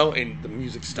 you know, and the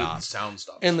music stops. The sound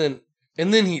stops. And then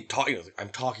he you know, I'm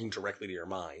talking directly to your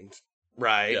mind.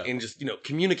 Right. Yeah. And just, you know,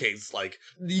 communicates like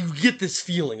you get this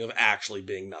feeling of actually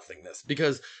being nothingness,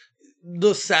 because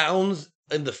the sounds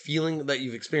and the feeling that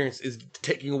you've experienced is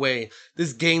taking away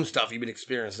this game stuff you've been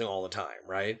experiencing all the time.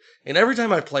 Right. And every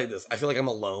time I play this, I feel like I'm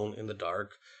alone in the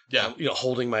dark. Yeah. You know,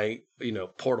 holding my, you know,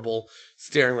 portable,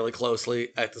 staring really closely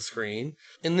at the screen.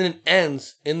 And then it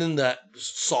ends, and then that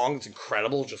song that's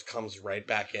incredible just comes right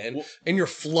back in, and you're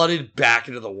flooded back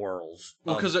into the world.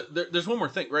 Well, because there's one more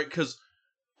thing, right? Because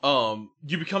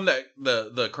you become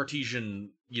the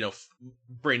Cartesian, you know,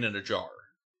 brain in a jar,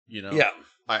 you know? Yeah.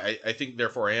 I think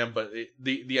therefore I am, but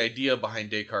the idea behind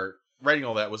Descartes writing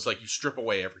all that was like you strip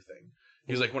away everything.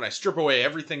 He's like, when I strip away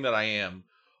everything that I am,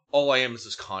 all I am is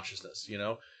this consciousness, you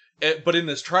know? But in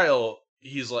this trial,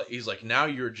 he's like, now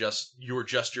you're just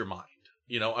your mind.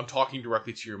 You know, I'm talking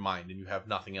directly to your mind, and you have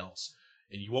nothing else,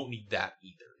 and you won't need that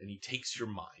either. And he takes your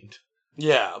mind.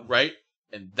 Yeah. Right?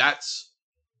 And that's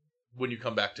when you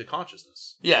come back to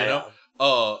consciousness. Yeah. You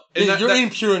know? And you're in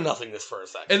pure nothingness for a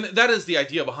second. And that is the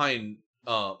idea behind,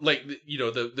 like, you know,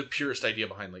 the purest idea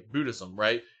behind, like, Buddhism,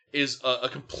 right? Is a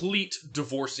complete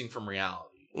divorcing from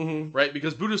reality. Mm-hmm. Right?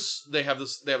 Because Buddhists, they have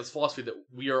this philosophy that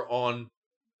we're on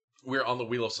the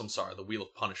wheel of samsara, the wheel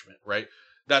of punishment, right?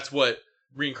 That's what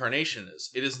reincarnation is.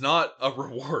 It is not a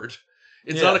reward.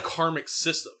 It's not a karmic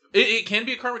system. It can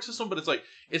be a karmic system, but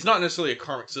it's not necessarily a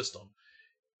karmic system.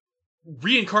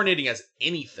 Reincarnating as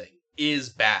anything is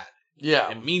bad.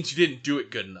 Yeah. It means you didn't do it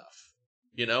good enough.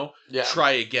 You know? Yeah.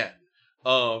 Try again.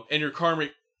 And your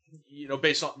karmic, you know,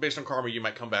 based on karma, you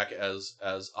might come back as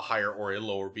a higher or a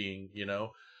lower being, you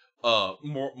know?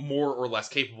 More or less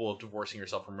capable of divorcing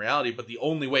yourself from reality, but the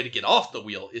only way to get off the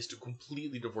wheel is to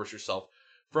completely divorce yourself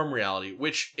from reality,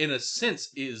 which in a sense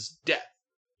is death,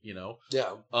 you know?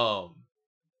 Yeah.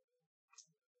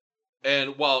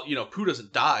 And while, you know, Pooh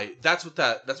doesn't die, that's what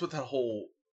that whole,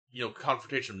 you know,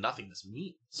 confrontation of nothingness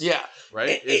means. Yeah.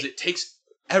 Right? It takes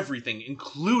everything,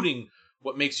 including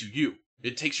what makes you you.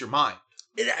 It takes your mind.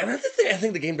 Another thing I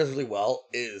think the game does really well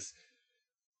is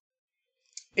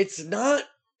it's not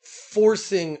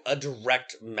forcing a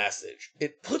direct message.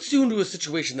 It puts you into a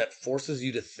situation that forces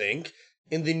you to think,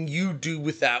 and then you do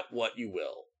with that what you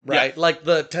will, right? Yeah. Like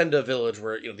the Tenda village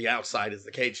where, you know, the outside is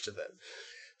the cage to them.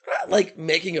 like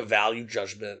making a value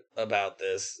judgment about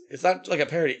this. It's not like a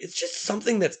parody. It's just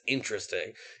something that's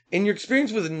interesting. And your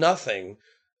experience with nothing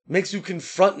makes you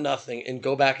confront nothing and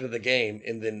go back into the game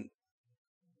and then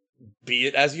be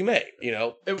it as you may,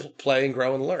 play and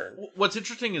grow and learn. What's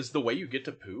interesting is the way you get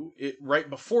to poo. Right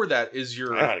before that is I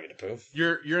don't know how to get to poo.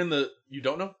 You're in the, you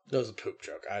don't know? That was a poop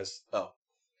joke, guys. Oh,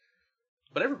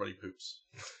 but everybody poops.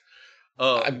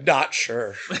 I'm not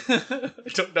sure. I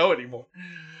don't know anymore.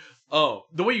 Oh,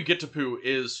 the way you get to poo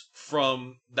is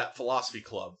from that philosophy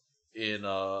club in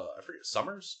I forget,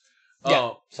 Summers.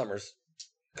 Yeah, Summers.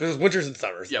 Because winters and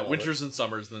summers. Yeah, winters and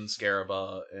summers, then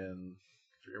Scaraba, and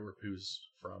I forget where poo's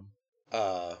from.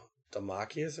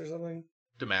 Damacius or something.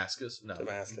 Damascus? No,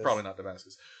 Damascus. Probably not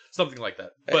Damascus. Something like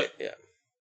that. But yeah.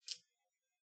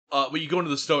 But you go into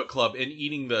the Stoic Club, and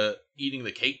eating the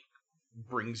cake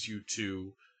brings you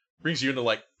into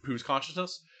like poo's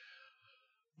consciousness.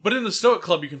 But in the Stoic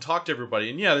Club, you can talk to everybody,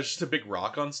 and yeah, there's just a big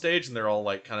rock on stage, and they're all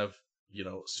like kind of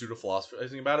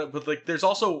pseudo-philosophizing about it. But like, there's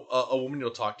also a woman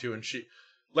you'll talk to, and she,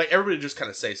 like, everybody just kind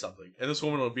of say something, and this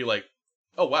woman will be like,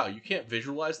 "Oh wow, you can't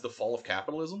visualize the fall of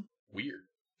capitalism? Weird."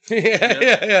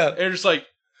 Yeah. And you're just like,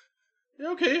 yeah,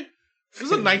 okay, this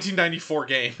is a 1994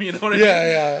 game, you know what I mean?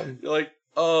 Yeah. You're like,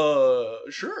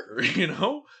 sure,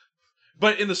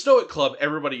 But in the Stoic Club,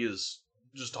 everybody is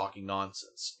just talking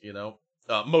nonsense,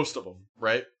 most of them,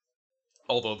 right?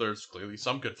 Although there's clearly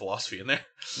some good philosophy in there.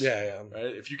 Yeah.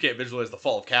 Right? If you can't visualize the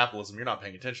fall of capitalism, you're not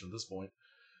paying attention at this point.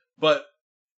 But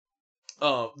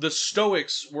the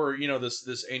Stoics were,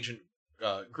 this ancient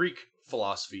Greek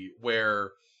philosophy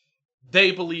where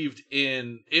they believed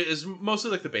in, it is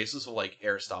mostly like the basis of like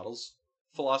Aristotle's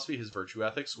philosophy, his virtue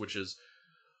ethics, which is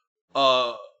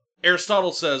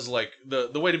Aristotle says like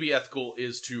the way to be ethical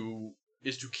is to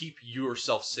keep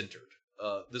yourself centered.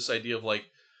 This idea of like,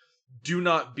 do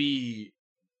not be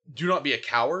a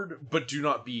coward, but do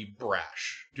not be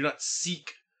brash. Do not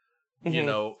seek,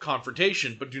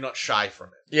 confrontation, but do not shy from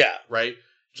it. Yeah. Right?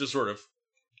 Just sort of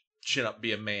chin up,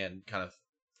 be a man kind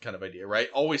of idea, right?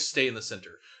 Always stay in the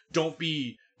center. Don't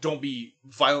be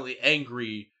violently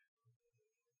angry.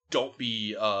 Don't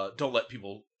let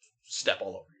people step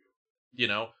all over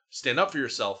you. Stand up for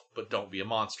yourself, but don't be a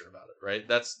monster about it, right?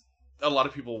 That's, a lot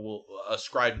of people will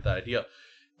ascribe to that idea.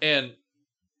 And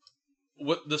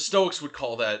what the Stoics would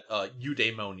call that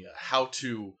eudaimonia, how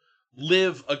to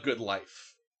live a good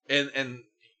life. And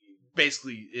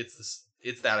basically it's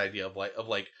that idea of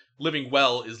like living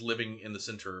well is living in the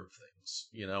center of things,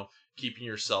 keeping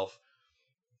yourself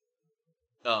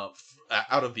out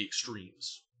of the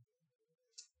extremes.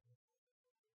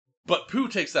 But Pooh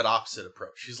takes that opposite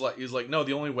approach. He's like, no,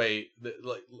 the only way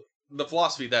the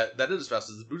philosophy that it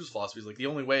espouses, the Buddhist philosophy, is like the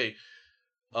only way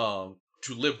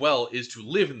to live well is to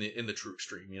live in the true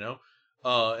extreme,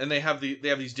 and they have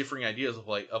these differing ideas of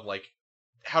like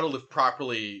how to live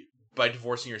properly by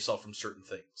divorcing yourself from certain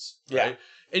things, right? Yeah.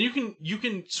 And you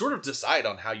can sort of decide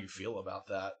on how you feel about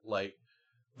that. Like,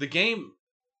 the game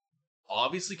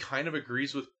obviously kind of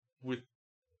agrees with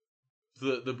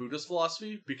the Buddhist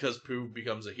philosophy, because Pooh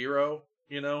becomes a hero,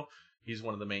 he's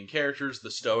one of the main characters.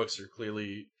 The Stoics are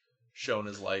clearly shown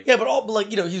as like, yeah, but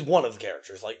he's one of the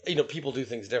characters. Like, people do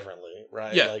things differently,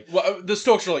 right? Yeah, like, well, the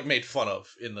Stoics are like made fun of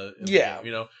in the yeah,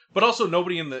 game, but also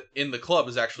nobody in the club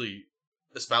is actually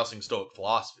espousing Stoic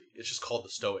philosophy. It's just called the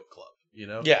Stoic Club,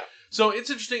 Yeah. So it's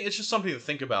interesting. It's just something to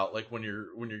think about, like when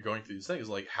you're going through these things,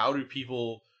 like how do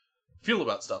people feel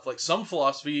about stuff? Like, some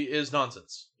philosophy is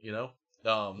nonsense,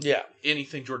 yeah,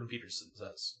 anything Jordan Peterson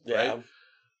says, yeah, right?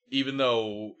 Even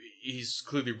though he's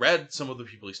clearly read some of the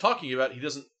people he's talking about, he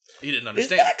didn't understand. Is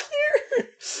that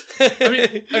clear? I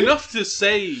mean, enough to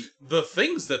say the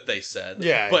things that they said,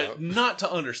 yeah, but not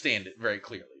to understand it very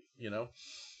clearly,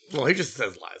 Well, he just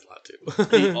says lies a lot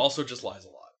too. He also just lies a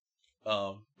lot.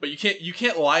 But you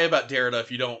can't lie about Derrida if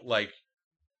you don't like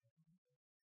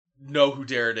know who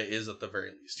Derrida is at the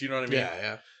very least. You know what I mean?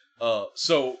 Yeah.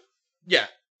 So yeah.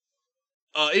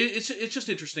 It's just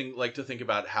interesting, like, to think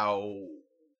about how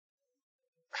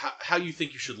you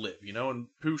think you should live, and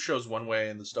Pooh shows one way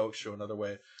and the Stoics show another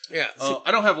way. Yeah.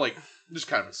 I don't have just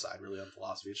kind of a side really on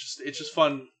philosophy. It's just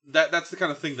fun. That's the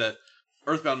kind of thing that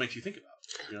Earthbound makes you think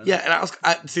about. Yeah, and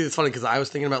I see, it's funny because I was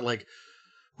thinking about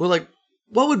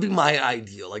what would be my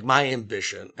ideal, like my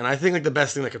ambition, and I think like the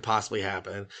best thing that could possibly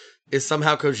happen is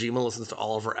somehow Kojima listens to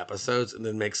all of our episodes and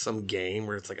then makes some game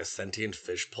where it's like a sentient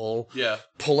fish pole,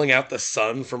 pulling out the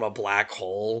sun from a black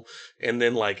hole, and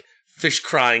then like Fish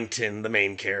Cryington, the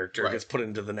main character, gets put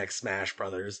into the next Smash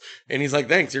Brothers, and he's like,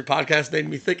 "Thanks, your podcast made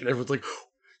me think," and everyone's like,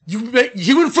 "You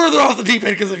went further off the deep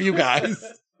end because of you guys."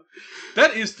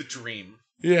 That is the dream.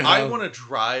 Yeah, I want to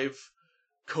drive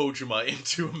Kojima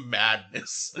into a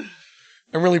madness.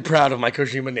 I'm really proud of my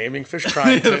Kojima naming Fish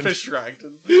Cryington. Fish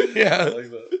Cryington. Yeah. I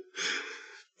like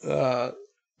that.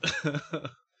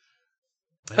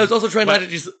 I was also trying not to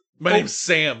just... My name's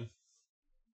Sam.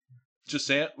 Just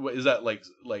Sam? What, is that like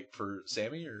for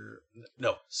Sammy or...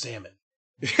 No, Salmon.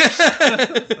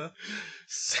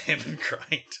 Salmon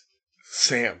Cryington.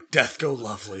 Sam, death go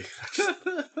lovely.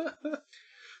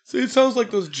 So it sounds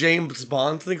like those James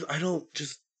Bond things. I don't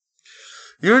just...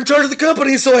 You're in charge of the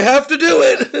company, so I have to do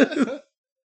it.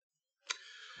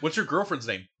 What's your girlfriend's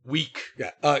name? Weak.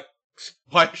 Yeah.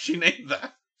 Why is she named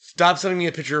that? Stop sending me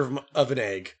a picture of an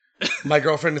egg. My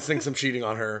girlfriend thinks I'm cheating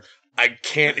on her. I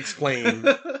can't explain.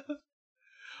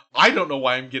 I don't know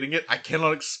why I'm getting it. I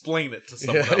cannot explain it to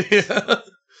someone else. Yeah.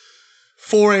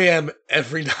 4 a.m.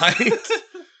 every night.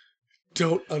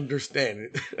 Don't understand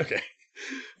it. Okay.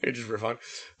 It's just for fun.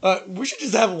 We should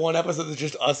just have one episode that's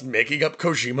just us making up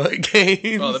Kojima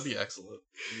games. Oh, that'd be excellent.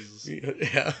 Jesus.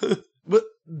 Yeah. But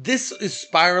this is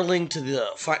spiraling to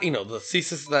the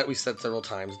thesis that we said several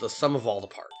times, the sum of all the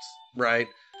parts, right?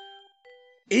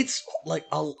 It's like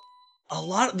a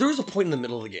lot. There was a point in the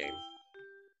middle of the game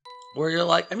where you're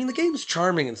like, I mean, the game's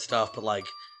charming and stuff, but like,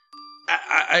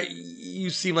 you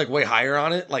seem like way higher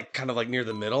on it, like kind of like near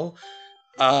the middle.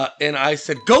 And I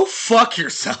said, go fuck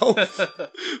yourself. I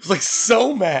was like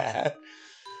so mad.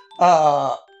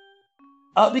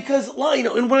 Because,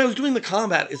 and when I was doing the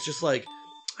combat, it's just like,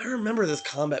 I remember this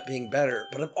combat being better,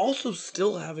 but I'm also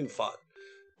still having fun.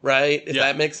 Right? If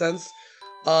that makes sense.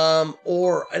 And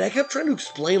I kept trying to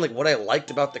explain like what I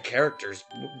liked about the characters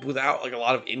without like a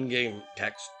lot of in-game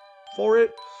text for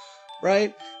it.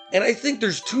 Right? And I think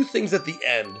there's two things at the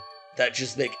end that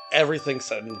just make everything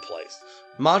set in place.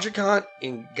 Magikant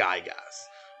and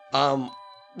Gygas.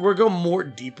 We'll go more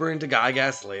deeper into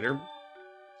Gygas later,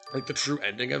 like the true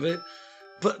ending of it.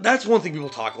 But that's one thing people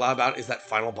talk a lot about is that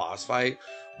final boss fight,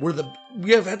 where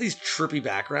we have had these trippy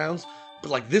backgrounds,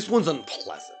 but like this one's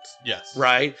unpleasant. Yes.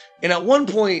 Right? And at one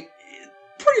point,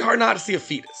 pretty hard not to see a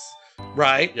fetus.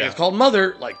 Right? Yeah. It's called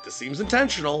Mother. Like, this seems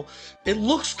intentional. It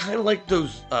looks kind of like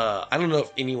those, I don't know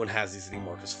if anyone has these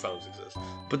anymore because phones exist,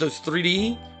 but those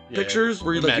 3D pictures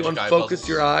where you unfocus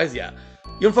your eyes. Yeah.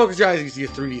 You unfocus your eyes, you see a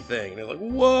 3D thing. And you're like,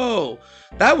 whoa,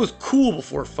 that was cool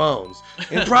before phones.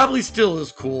 And probably still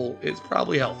is cool. It's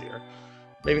probably healthier.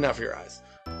 Maybe not for your eyes.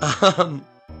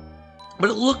 But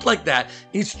it looked like that.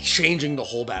 It's changing the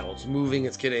whole battle. It's moving,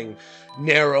 it's getting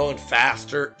narrow and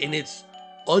faster, and it's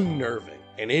unnerving.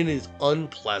 And it is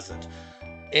unpleasant.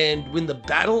 And when the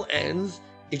battle ends,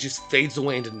 it just fades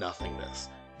away into nothingness.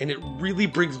 And it really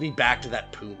brings me back to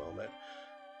that Pooh moment.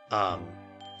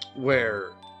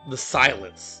 Where the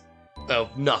silence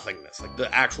of nothingness, like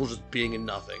the actual just being in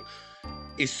nothing,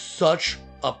 is such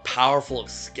a powerful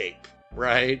escape,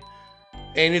 right?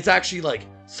 And it's actually like,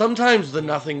 sometimes the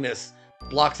nothingness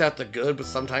blocks out the good, but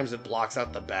sometimes it blocks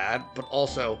out the bad. But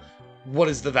also, what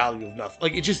is the value of nothing?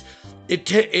 Like,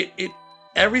 it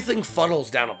everything funnels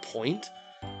down a point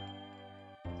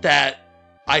that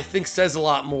I think says a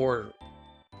lot more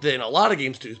than a lot of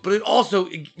games do. But it also,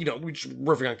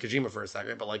 we're riffing on Kojima for a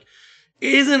second, but like,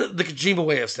 it isn't the Kojima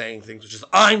way of saying things, which is,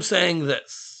 I'm saying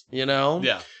this,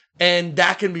 Yeah. And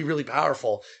that can be really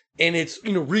powerful. And it's,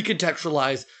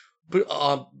 recontextualized but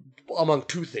among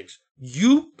two things.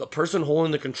 You, the person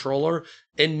holding the controller,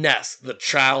 and Ness, the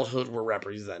childhood we're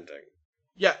representing.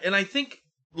 Yeah, and I think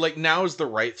like now is the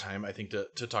right time, I think,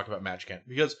 to talk about Magikant,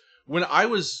 because when I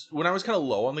was kind of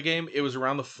low on the game, it was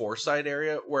around the Foresight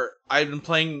area where I'd been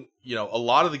playing, a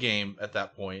lot of the game at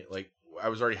that point. Like I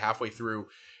was already halfway through,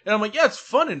 and I'm like, yeah, it's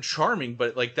fun and charming,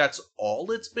 but like that's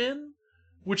all it's been,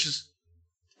 which is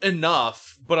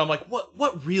enough. But I'm like,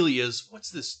 what really is?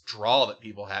 What's this draw that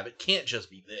people have? It can't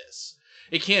just be this.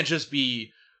 It can't just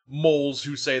be moles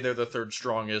who say they're the third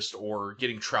strongest or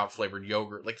getting trout flavored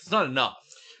yogurt. Like, it's not enough.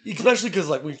 Especially because,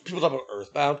 like, when people talk about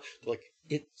Earthbound, they're like,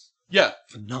 it's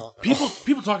phenomenal.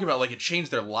 People talking about, like, it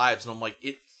changed their lives, and I'm like,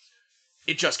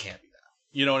 it just can't be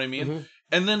that. You know what I mean? Mm-hmm.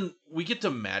 And then we get to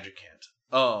Magikant.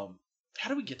 How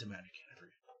do we get to Magikant? I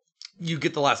forget. You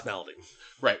get the last melody.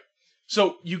 Right.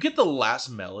 So, you get the last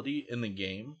melody in the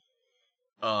game.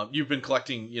 You've been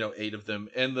collecting, 8 of them,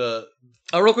 and the...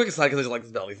 real quick aside, because I just like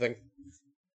this melody thing.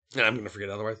 And I'm going to forget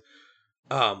it otherwise.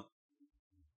 And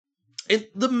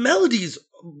the melodies,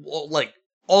 like,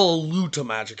 all allude to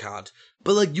Magikant,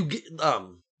 but, like, you get,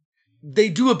 they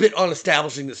do a bit on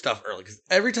establishing this stuff early, because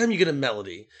every time you get a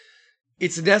melody,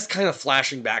 it's Ness kind of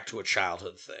flashing back to a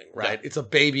childhood thing, right? Yeah. It's a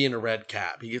baby in a red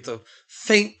cap. He gets a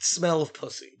faint smell of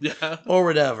pussy. Yeah. Or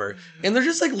whatever. And they're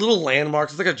just, like, little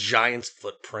landmarks. It's like a giant's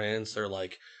footprints, or,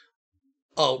 like,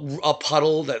 a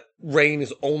puddle that rain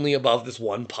is only above this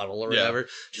one puddle or Yeah. whatever.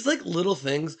 Just like little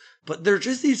things, but they're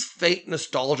just these faint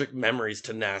nostalgic memories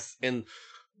to Ness, and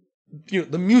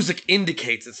the music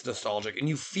indicates it's nostalgic, and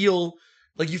you feel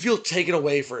taken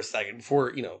away for a second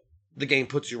before the game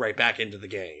puts you right back into the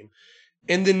game.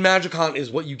 And then Magicant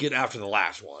is what you get after the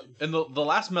last one. And the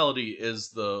last melody has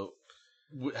the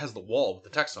wall with the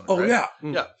text on it. Oh, right? yeah.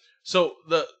 Yeah. So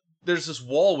there's this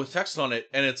wall with text on it,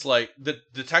 and it's like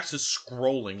the text is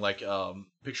scrolling like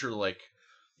picture like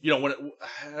when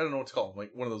I don't know what to call them,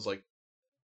 like one of those like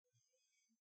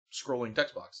scrolling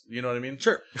text box. You know what I mean?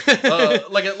 Sure.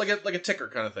 like a ticker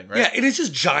kind of thing, right? Yeah, it is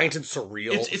just giant and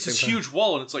surreal. It's this huge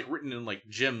wall, and it's like written in like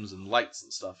gems and lights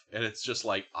and stuff, and it's just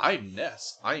like, I'm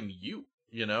Ness, I'm you,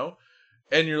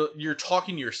 and you're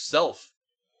talking to yourself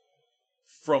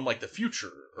from like the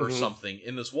future or something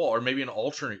in this wall, or maybe an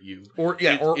alternate you, or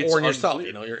in yourself,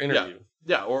 your interview.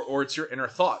 Yeah, or it's your inner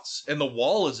thoughts, and the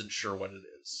wall isn't sure what it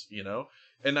is,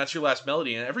 and that's your last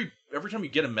melody. And every time you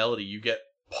get a melody, you get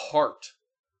part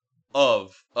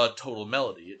of a total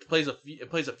melody. It plays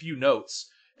a few notes,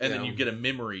 and then you get a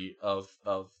memory of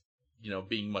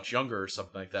being much younger or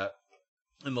something like that.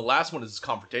 And the last one is this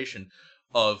confrontation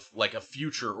of like a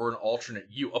future or an alternate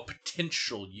you, a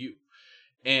potential you.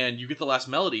 And you get the last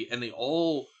melody, and they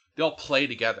all play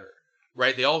together,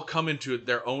 right? They all come into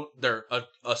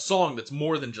a song that's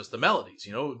more than just the melodies,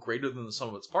 greater than the sum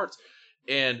of its parts.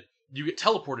 And you get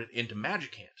teleported into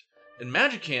Magicant. And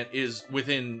Magicant is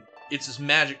it's this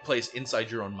magic place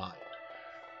inside your own mind.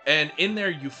 And in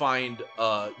there you find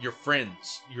your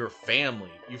friends, your family.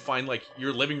 You find like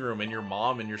your living room, and your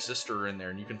mom and your sister are in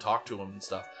there, and you can talk to them and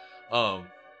stuff.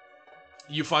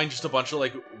 You find just a bunch of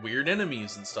like weird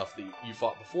enemies and stuff that you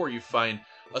fought before. You find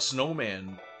a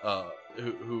snowman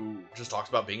who just talks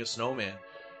about being a snowman.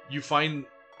 You find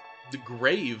the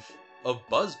grave of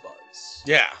Buzz Buzz.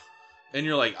 Yeah. And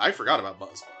you're like, I forgot about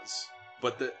Buzz Buzz.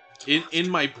 But in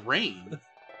my brain,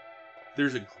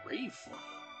 there's a grave for him.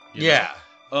 Yeah.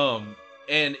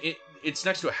 And it's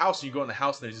next to a house, and you go in the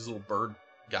house, and there's these little bird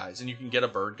guys, and you can get a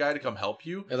bird guy to come help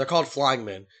you. Yeah, they're called Flying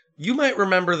Men. You might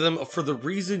remember them for the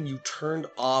reason you turned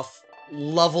off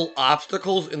level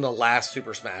obstacles in the last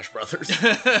Super Smash Brothers.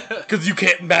 Because you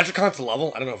can't... Magicant's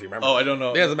level. I don't know if you remember. Oh, I don't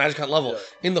know. Yeah, the Magicant level. Yeah.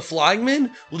 And the Flying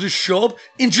Men will just show up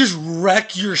and just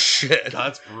wreck your shit. God,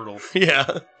 that's brutal.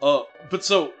 Yeah. But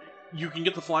so, you can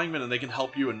get the Flying Men, and they can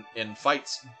help you in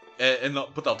fights,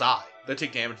 but they'll die. They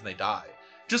take damage, and they die.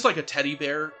 Just like a teddy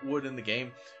bear would in the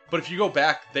game. But if you go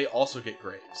back, they also get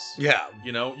graves. Yeah.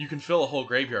 You can fill a whole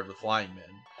graveyard with Flying Men.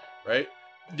 Right?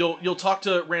 You'll talk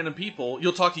to random people.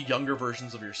 You'll talk to younger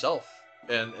versions of yourself,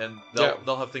 and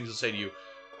they'll have things to say to you.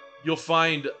 You'll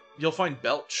find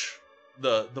Belch,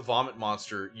 the vomit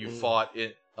monster you fought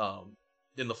in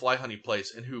the fly honey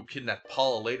place, and who kidnapped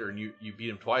Paula later, and you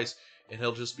beat him twice, and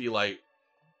he'll just be like,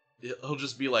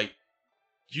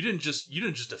 you didn't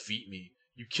just defeat me.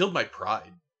 You killed my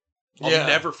pride. I'll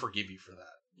never forgive you for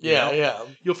that. Yeah.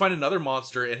 You'll find another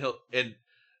monster, and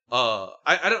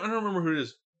I don't remember who it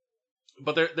is.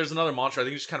 But there's another monster. I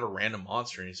think it's just kind of a random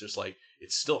monster, and he's just like,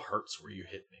 it still hurts where you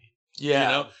hit me.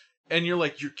 Yeah. And you're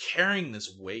like, you're carrying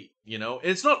this weight, and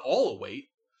it's not all a weight.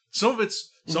 Some of it's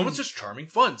just charming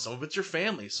fun. Some of it's your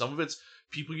family. Some of it's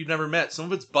people you've never met. Some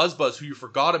of it's Buzz Buzz who you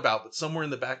forgot about, but somewhere in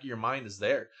the back of your mind is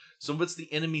there. Some of it's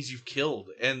the enemies you've killed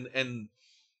and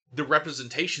the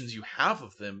representations you have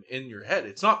of them in your head.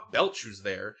 It's not Belch who's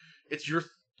there. It's your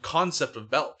concept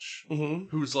of Belch,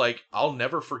 who's like, I'll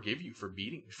never forgive you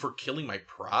for killing my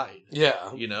pride.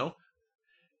 Yeah.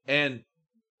 And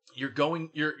you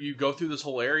go through this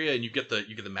whole area, and you get the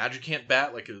Magicant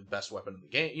bat, like the best weapon in the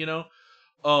game,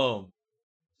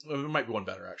 there might be one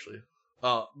better actually.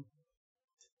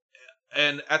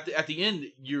 And at the end,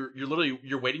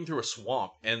 you're wading through a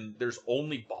swamp, and there's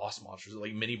only boss monsters,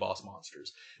 like mini boss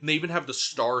monsters, and they even have the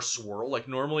star swirl. Like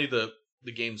normally the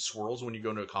game swirls when you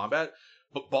go into a combat,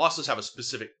 but bosses have a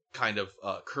specific kind of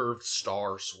curved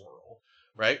star swirl,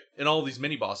 right? And all these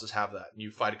mini bosses have that, and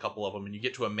you fight a couple of them, and you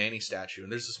get to a Manny statue,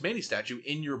 and there's this Manny statue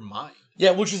in your mind.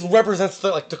 Yeah, which represents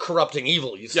the corrupting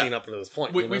evil you've seen up to this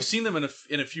point. We've seen them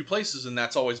in a few places, and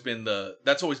that's always been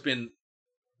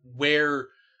where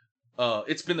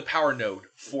it's been the power node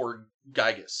for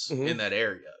Gygas in that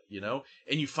area,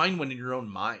 And you find one in your own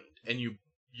mind, and you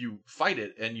fight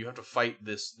it, and you have to fight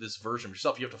this version of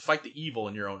yourself. You have to fight the evil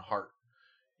in your own heart.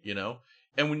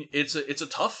 And when it's a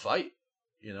tough fight,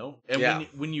 and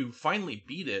when you finally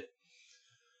beat it,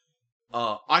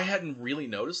 I hadn't really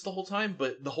noticed the whole time,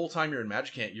 but the whole time you're in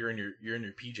Magicant, you're in your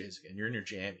PJs again, you're in your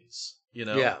jammies,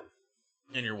 Yeah.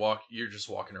 And you're just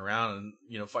walking around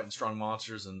and fighting strong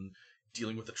monsters and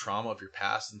dealing with the trauma of your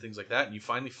past and things like that, and you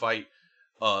finally fight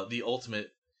the ultimate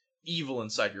evil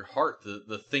inside your heart,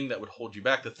 the thing that would hold you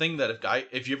back, the thing that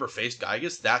if you ever faced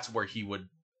Gygas, that's where he would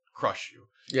crush you.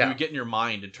 Yeah. He would get in your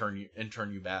mind and turn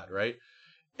you bad, right?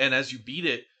 And as you beat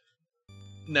it,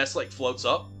 Ness like floats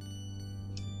up,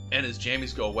 and his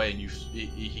jammies go away, and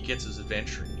he gets his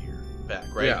adventuring gear back,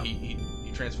 right? Yeah.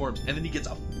 He transforms, and then he gets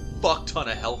a fuck ton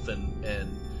of health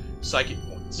and psychic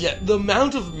points. Yeah, the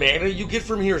amount of mana you get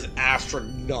from here is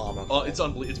astronomical. It's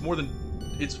unbelievable. It's more than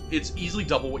it's easily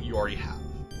double what you already have.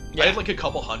 Yeah. I had like a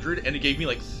couple hundred, and it gave me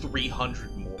like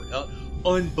 300 more.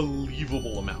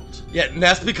 Unbelievable amount. Yeah,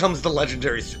 Ness becomes the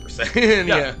legendary Super Saiyan.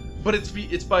 Yeah. But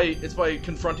it's by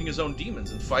confronting his own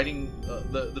demons and fighting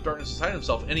the darkness inside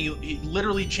himself, and he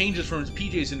literally changes from his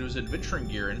PJs into his adventuring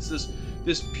gear, and it's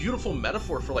this beautiful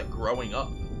metaphor for like growing up.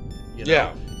 You know?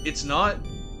 Yeah. It's not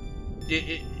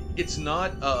it's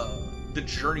not the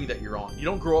journey that you're on. You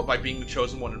don't grow up by being the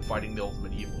chosen one and fighting the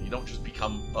ultimate evil. You don't just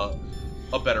become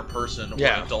a better person or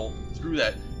an adult through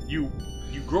that. You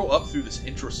grow up through this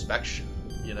introspection,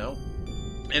 you know?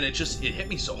 And it hit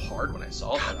me so hard when I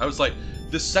saw that. I was like,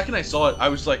 the second I saw it, I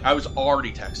was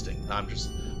already texting. And I'm just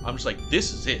like,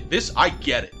 this is it. I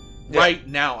get it. Yeah. Right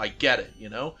now I get it, you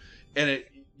know? And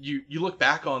you look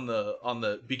back on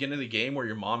the beginning of the game where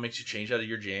your mom makes you change out of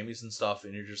your jammies and stuff,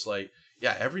 and you're just like,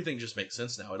 yeah, everything just makes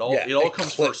sense now. It all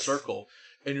comes full circle.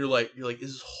 And you're like,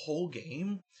 is this whole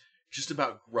game just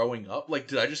about growing up? Like,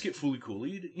 did I just get fully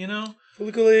coolied, you know?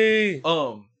 Fully coolly.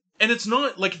 And it's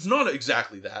not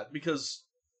exactly that, because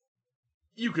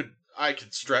I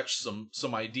could stretch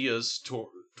some ideas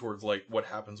towards like what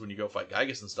happens when you go fight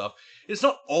Gygas and stuff. It's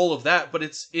not all of that, but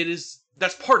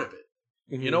that's part of it.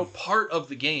 Mm-hmm. You know, part of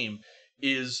the game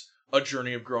is a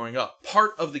journey of growing up.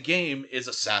 Part of the game is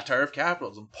a satire of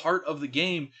capitalism. Part of the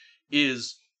game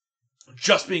is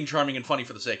just being charming and funny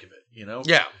for the sake of it, you know?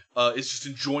 Yeah. It's just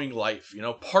enjoying life, you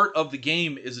know? Part of the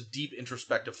game is a deep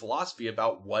introspective philosophy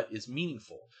about what is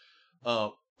meaningful.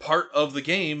 Part of the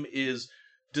game is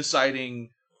deciding,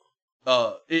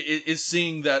 is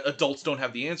seeing that adults don't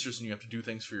have the answers and you have to do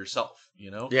things for yourself, you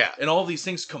know? Yeah. And all these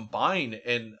things combine,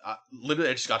 and literally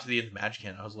I just got to the end of Magic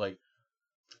Hand. I was like,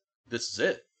 this is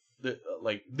it.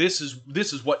 This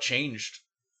is what changed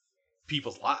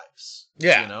people's lives.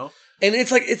 Yeah. You know? And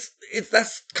it's like, it's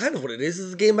that's kind of what it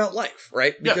is a game about life,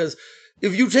 right? Because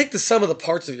if you take the sum of the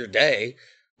parts of your day,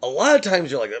 a lot of times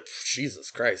you're like,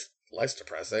 Jesus Christ, life's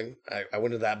depressing. I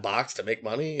went into that box to make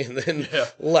money and then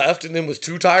left and then was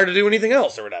too tired to do anything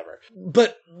else or whatever.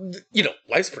 But, you know,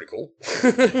 life's pretty cool.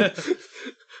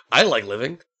 I like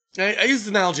living. I used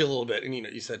the analogy a little bit, and you know,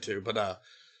 you said too, but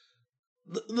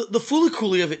the Fooly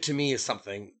Cooly of it to me is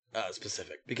something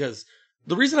specific, because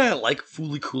the reason I like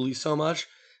Fooly Cooly so much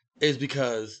is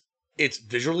because it's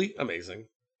visually amazing,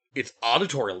 it's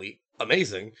auditorially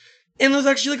amazing, and there's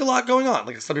actually like a lot going on.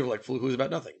 Like some people are like, Fooly Cooly's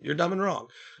about nothing. You're dumb and wrong.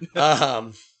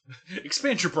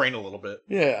 Expand your brain a little bit.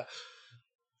 Yeah.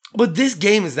 But this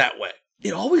game is that way.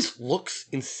 It always looks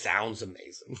and sounds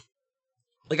amazing.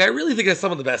 Like, I really think it's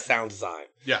some of the best sound design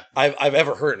I've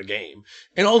ever heard in a game.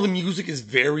 And all the music is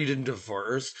varied and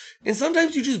diverse. And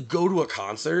sometimes you just go to a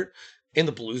concert and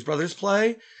the Blues Brothers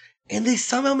play, and they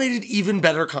somehow made an even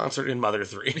better concert in Mother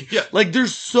 3. Yeah. Like, they're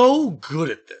so good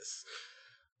at this.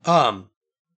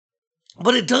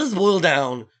 But it does boil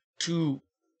down to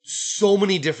so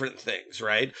many different things,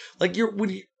 right? Like,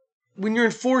 when you're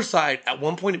in Foresight, at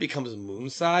one point it becomes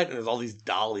Moonside, and there's all these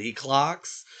Dali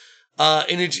clocks.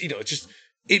 And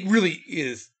it really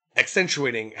is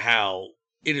accentuating how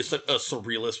it is a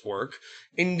surrealist work.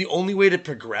 And the only way to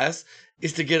progress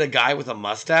is to get a guy with a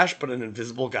mustache, but an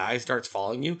invisible guy starts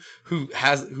following you who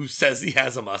says he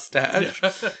has a mustache.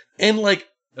 And like,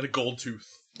 and a gold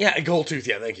tooth. Yeah, a gold tooth,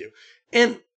 yeah, thank you.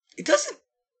 And it doesn't,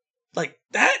 like,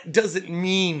 that doesn't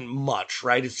mean much,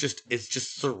 right? It's just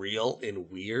surreal and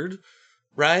weird,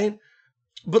 right?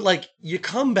 But like, you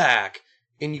come back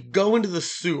and you go into the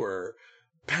sewer,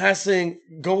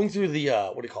 going through the,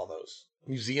 what do you call those?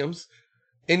 Museums.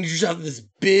 And you just have this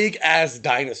big ass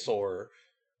dinosaur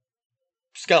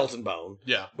skeleton bone.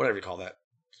 Yeah. Whatever you call that.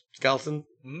 Skeleton?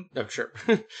 Mm-hmm. No, sure.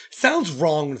 Sounds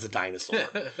wrong when it's a dinosaur.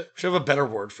 Should have a better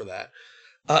word for that.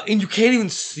 And you can't even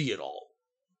see it all.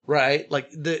 Right? Like,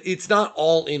 it's not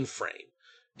all in frame,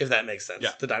 if that makes sense.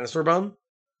 Yeah. The dinosaur bone.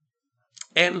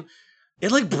 And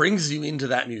it, like, brings you into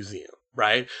that museum.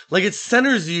 Right? Like, it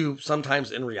centers you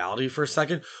sometimes in reality for a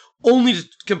second, only to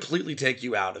completely take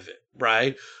you out of it.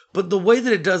 Right? But the way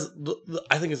that it does,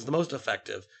 I think is the most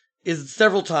effective, is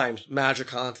several times,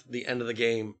 Magicant, the end of the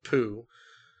game, Pooh,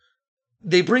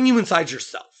 they bring you inside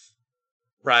yourself.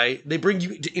 Right? They bring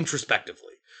you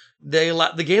introspectively.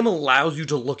 the game allows you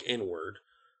to look inward,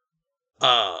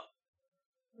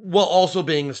 while also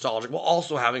being nostalgic, while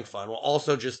also having fun, while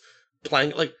also just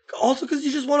playing, like, also because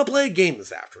you just want to play a game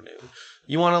this afternoon.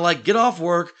 You want to, like, get off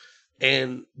work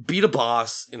and beat a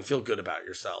boss and feel good about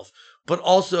yourself. But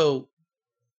also,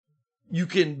 you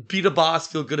can beat a boss,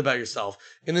 feel good about yourself,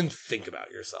 and then think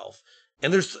about yourself.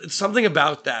 And there's something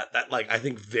about that, like, I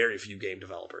think very few game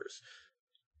developers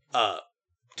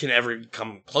can ever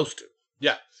come close to.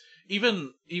 Yeah.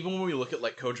 Even when we look at,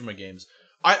 like, Kojima games,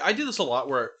 I do this a lot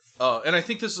where, and I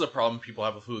think this is a problem people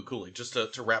have with Fooly Cooly, just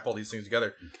to wrap all these things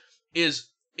together, is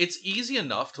it's easy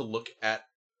enough to look at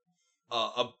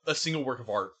a single work of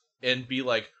art and be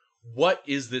like, what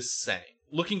is this saying?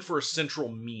 Looking for a central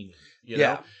meaning, you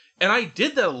know? And I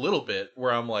did that a little bit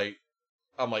where I'm like,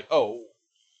 oh,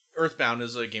 Earthbound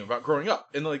is a game about growing up.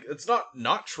 And, like, it's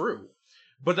not true.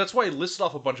 But that's why I listed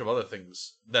off a bunch of other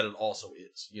things that it also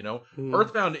is, you know?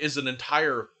 Earthbound is an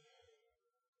entire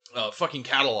fucking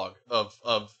catalog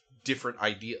of different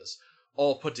ideas,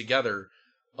 all put together,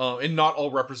 and not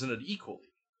all represented equally,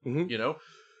 you know?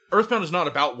 Earthbound is not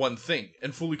about one thing,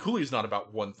 and Fooly Cooly is not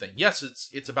about one thing. Yes,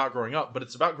 it's about growing up, but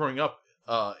it's about growing up,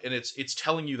 and it's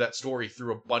telling you that story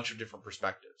through a bunch of different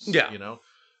perspectives, you know?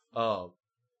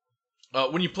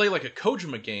 When you play, like, a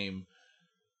Kojima game,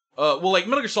 well, like,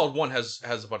 Metal Gear Solid 1 has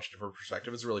a bunch of different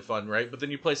perspectives. It's really fun, right? But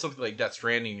then you play something like Death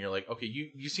Stranding, and you're like, okay,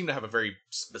 you seem to have a very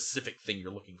specific thing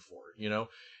you're looking for, you know?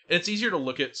 And it's easier to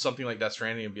look at something like Death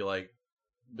Stranding and be like,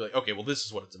 okay, well, this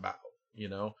is what it's about, you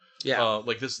know? Yeah.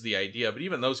 Like, this is the idea. But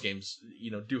even those games, you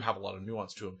know, do have a lot of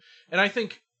nuance to them. And I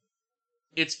think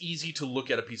it's easy to look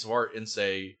at a piece of art and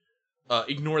say,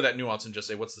 ignore that nuance and just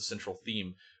say, what's the central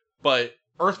theme? But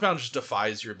Earthbound just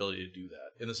defies your ability to do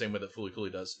that in the same way that Fooly Cooly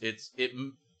does.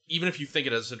 Even if you think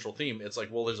it has a central theme, it's like,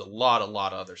 well, there's a lot of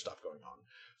other stuff going on.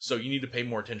 So you need to pay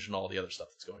more attention to all the other stuff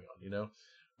that's going on, you know?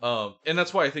 And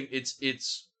that's why I think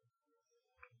it's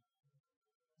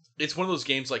one of those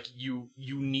games, like, you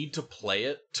need to play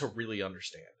it to really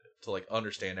understand it, to, like,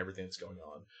 understand everything that's going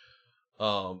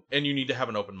on. And you need to have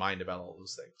an open mind about all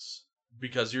those things,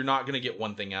 because you're not going to get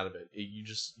one thing out of it. You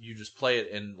just play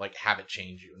it and, like, have it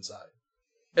change you inside.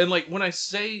 And, like, when I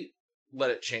say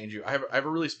let it change you, I have a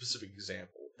really specific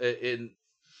example. I'm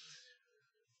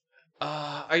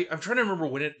trying to remember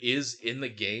when it is in the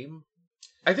game.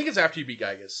 I think it's after you beat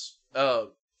Gygas.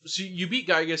 So you beat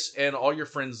Gygas and all your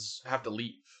friends have to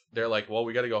leave. They're like, well,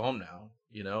 we got to go home now,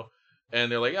 you know?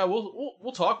 And they're like, yeah,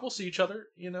 we'll talk. We'll see each other,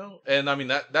 you know? And I mean,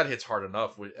 that hits hard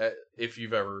enough if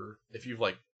you've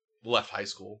like left high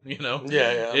school, you know?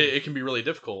 Yeah. It can be really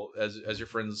difficult as your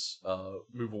friends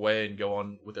move away and go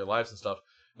on with their lives and stuff.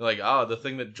 They're like, the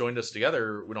thing that joined us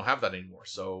together, we don't have that anymore,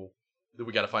 so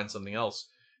we got to find something else.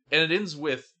 And it ends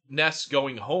with Ness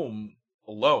going home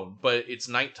alone, but it's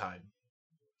nighttime.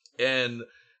 And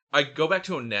I go back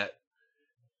to Onett,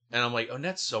 and I'm like,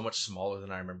 Onett's so much smaller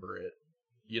than I remember it.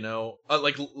 You know?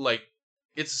 Like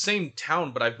it's the same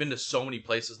town, but I've been to so many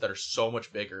places that are so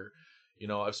much bigger. You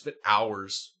know, I've spent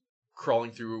hours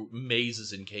crawling through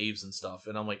mazes and caves and stuff,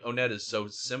 and I'm like, Onett is so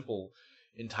simple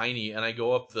and tiny, and I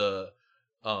go up the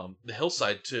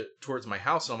hillside towards my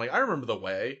house, and I'm like, I remember the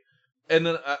way. And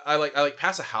then I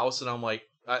pass a house, and I'm like,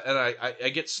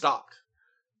 I get stopped.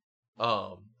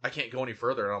 I can't go any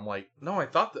further, and I'm like, no, I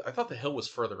thought the hill was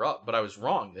further up, but I was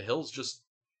wrong. The hill's just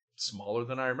smaller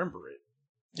than I remember it.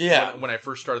 Yeah. When I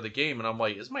first started the game, and I'm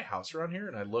like, is my house around here?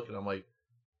 And I look, and I'm like,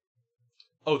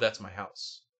 oh, that's my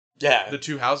house. Yeah. The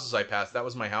two houses I passed, that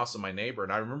was my house and my neighbor.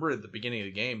 And I remember at the beginning of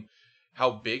the game how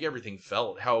big everything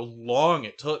felt, how long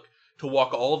it took to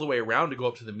walk all the way around to go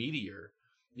up to the meteor,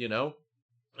 you know?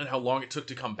 And how long it took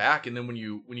to come back, and then when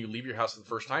you leave your house for the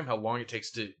first time, how long it takes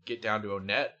to get down to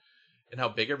Onett, and how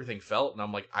big everything felt. And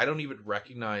I'm like, I don't even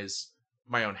recognize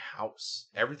my own house.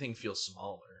 Everything feels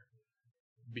smaller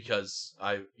because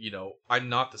I'm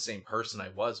not the same person I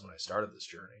was when I started this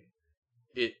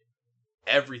journey.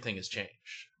 Everything has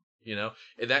changed, you know,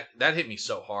 and that hit me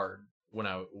so hard when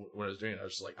I was doing it. I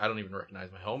was just like, I don't even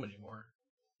recognize my home anymore.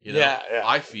 You know, Yeah.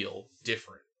 I feel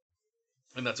different,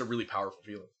 and that's a really powerful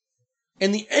feeling.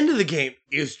 And the end of the game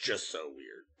is just so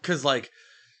weird. Because, like,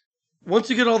 once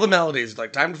you get all the melodies,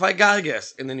 like, time to fight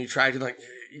Gygas, and then you try to, like,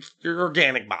 your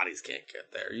organic bodies can't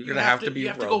get there. You're going to have to be You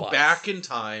have robots. to go back in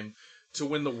time to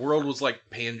when the world was like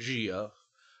Pangea,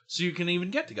 so you can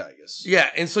even get to Gygas. Yeah,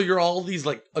 and so you're all these,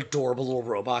 like, adorable little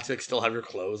robots that still have your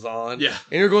clothes on. Yeah.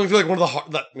 And you're going through,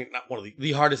 like,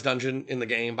 the hardest dungeon in the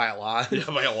game by a lot. Yeah,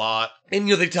 by a lot. And,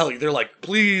 you know, they tell you, they're like,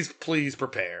 please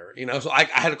prepare. You know, so I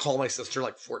had to call my sister,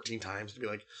 like, 14 times to be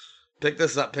like, pick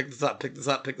this up, pick this up, pick this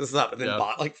up, pick this up. And then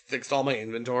fixed all my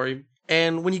inventory.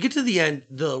 And when you get to the end,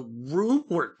 the room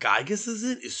where Gygus is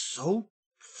in is so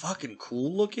fucking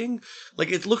cool looking.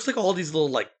 Like, it looks like all these little,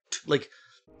 like,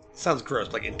 sounds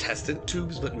gross, like intestine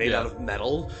tubes, but made out of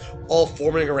metal, all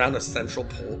forming around a central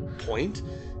point.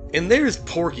 And there's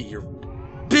Porky, your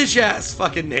bitch-ass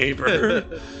fucking neighbor.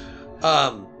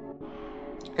 And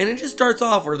it just starts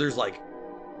off where there's, like,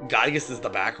 Gygus is the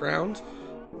background,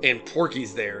 and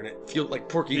Porky's there, and it feels like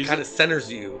Porky kind of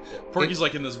centers you. Yeah. Porky's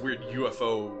like in this weird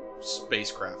UFO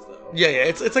spacecraft, though. Yeah,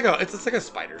 it's like a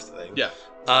spiders thing. Yeah.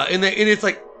 And it's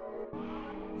like,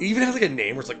 it even has like a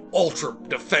name where it's like ultra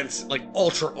defense, like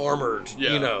ultra armored,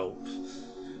 you know.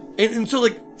 And so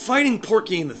like fighting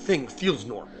Porky in the thing feels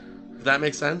normal. Does that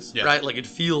make sense? Yeah. Right? Like it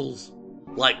feels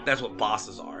like that's what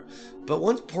bosses are. But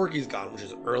once Porky's gone, which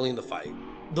is early in the fight,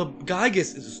 the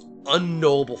Gygus is this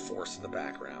unknowable force in the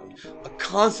background, a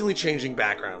constantly changing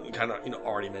background. You kind of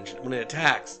already mentioned it. When it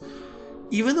attacks,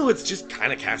 even though it's just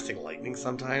kind of casting lightning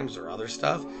sometimes or other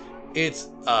stuff, it's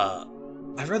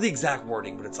I've read the exact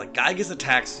wording, but it's like Gygus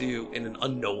attacks you in an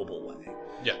unknowable way.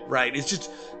 Yeah. Right? It's just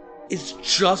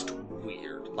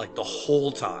weird, like the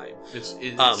whole time.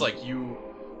 It's like you.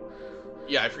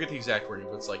 Yeah, I forget the exact wording,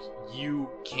 but it's like you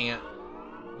can't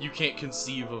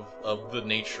conceive of the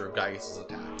nature of Gygus'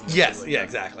 attack. Yes, yeah,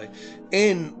 exactly.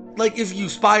 And like if you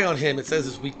spy on him, it says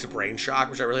it's weak to brain shock,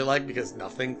 which I really like because I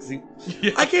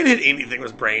can't hit anything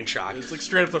with brain shock. It's like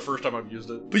straight up the first time I've used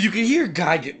it. But you can hear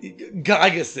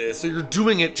Gygus is, so you're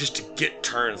doing it just to get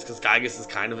turns because Gygus is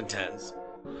kind of intense.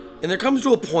 And there comes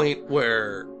to a point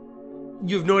where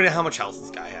you have no idea how much health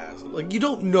this guy has. Like you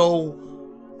don't know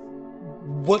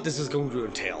what this is going to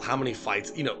entail, how many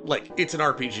fights, like it's an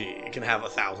RPG. It can have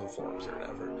 1,000 forms or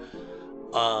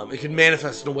whatever. It can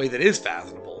manifest in a way that is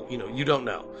fathomable. You don't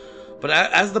know. But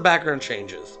as the background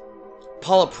changes,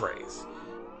 Paula prays,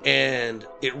 and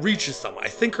it reaches someone. I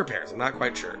think her parents. I'm not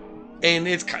quite sure. And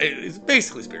it's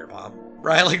basically Spirit Bomb,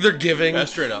 right? Like they're giving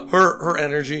straight up her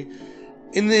energy.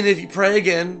 And then if you pray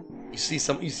again, you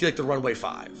see like the Runway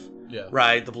 5. Yeah.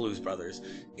 Right? The Blues Brothers.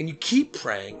 And you keep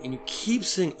praying, and you keep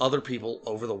seeing other people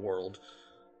over the world,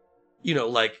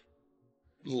 like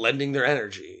lending their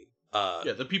energy.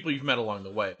 The people you've met along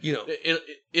the way.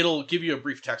 It'll give you a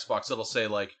brief text box that'll say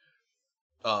like,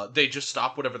 they just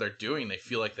stop whatever they're doing. They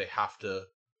feel like they have to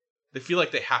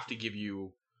give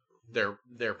you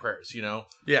their prayers. Yeah.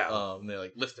 They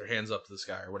like lift their hands up to the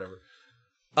sky or whatever.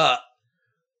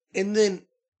 And then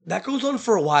that goes on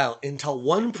for a while until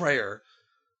one prayer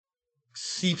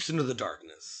seeps into the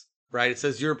darkness, right? It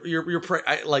says your prayer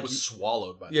was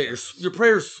swallowed by your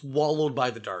prayer is swallowed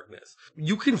by the darkness.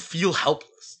 You can feel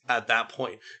helpless at that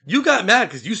point. You got mad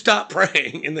because you stopped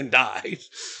praying and then died.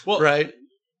 Well, right?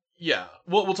 Yeah.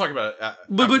 We'll talk about it.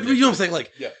 But you know what I'm saying?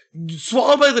 Like,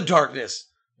 swallowed by the darkness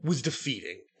was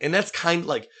defeating, and that's kind of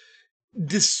like,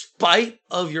 despite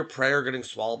of your prayer getting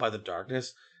swallowed by the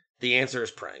darkness, the answer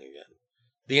is praying again.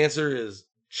 The answer is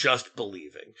just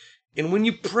believing. And when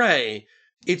you pray,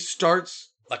 it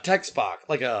starts a text box,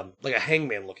 like a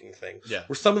hangman looking thing. Yeah.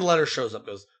 Where some of the letters shows up,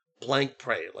 goes blank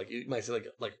pray. Like you might say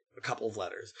like a couple of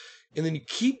letters. And then you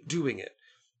keep doing it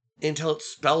until it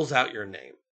spells out your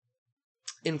name.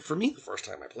 And for me, the first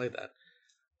time I played that,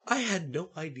 I had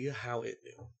no idea how it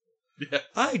knew. Yeah.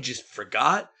 I just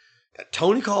forgot that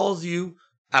Tony calls you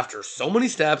after so many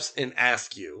steps and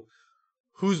asks you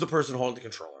who's the person holding the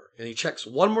controller. And he checks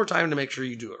one more time to make sure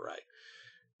you do it right.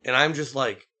 And I'm just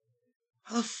like,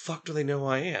 how the fuck do they know who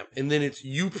I am? And then it's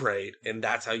you prayed, and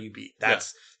that's how you beat.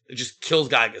 It just kills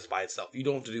Gygus by itself. You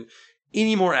don't have to do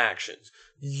any more actions.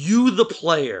 You, the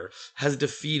player, has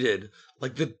defeated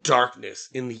like the darkness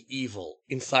and the evil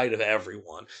inside of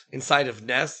everyone. Inside of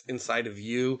Ness, inside of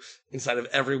you, inside of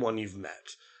everyone you've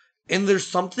met. And there's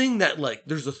something that like,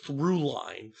 there's a through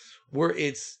line where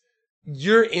it's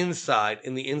you're inside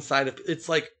and the inside of, it's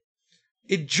like,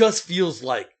 it just feels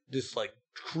like this like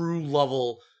true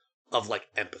level of like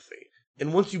empathy.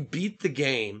 And once you beat the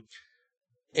game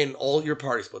and all your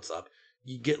party splits up,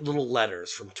 you get little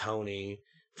letters from Tony,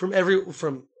 from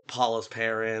Paula's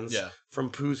parents,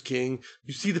 from Pooh's King.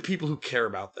 You see the people who care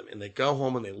about them, and they go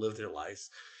home and they live their lives.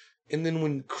 And then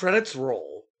when credits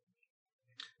roll,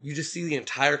 you just see the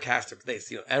entire cast of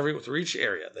through each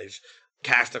area, there's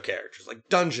cast of characters like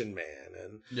Dungeon Man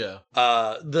and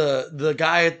the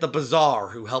guy at the bazaar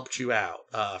who helped you out.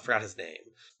 I forgot his name.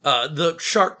 The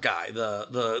shark guy,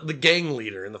 the gang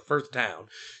leader in the first town.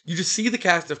 You just see the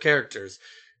cast of characters,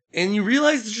 and you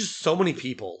realize there's just so many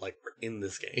people like in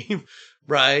this game,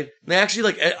 right? And they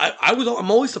actually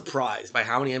I'm always surprised by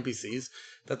how many NPCs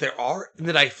that there are, and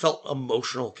that I felt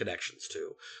emotional connections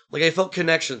to. Like I felt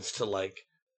connections to like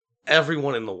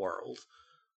everyone in the world.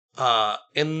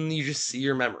 and you just see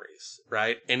your memories,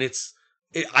 right? And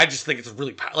I just think it's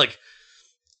really like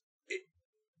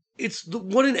it's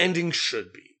what an ending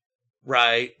should be,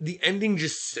 right? The ending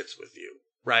just sits with you,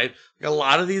 right? Like a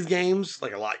lot of these games,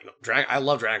 like a lot, I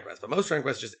love Dragon Quest, but most Dragon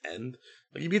Quests just end.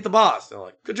 Like you beat the boss, they're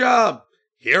like, "Good job,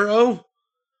 hero."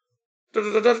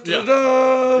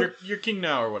 Yeah. You're king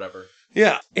now or whatever.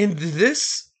 Yeah, and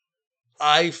this,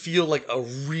 I feel like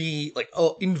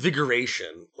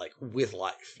invigoration, like with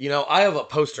life. I have a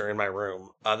poster in my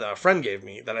room that a friend gave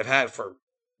me that I've had for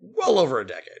well over a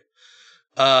decade.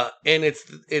 And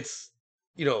it's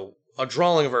a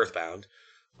drawing of Earthbound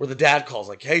where the dad calls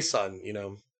like, "Hey son,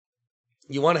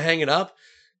 you want to hang it up?"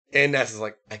 And Ness is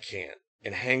like, "I can't,"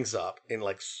 and hangs up and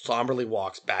like somberly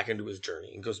walks back into his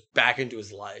journey and goes back into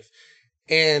his life,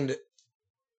 and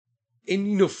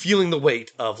feeling the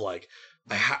weight of like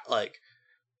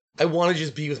I want to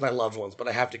just be with my loved ones, but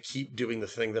I have to keep doing the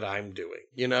thing that I'm doing.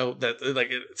 That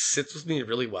like it sits with me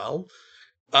really well.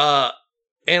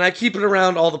 And I keep it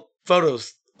around all the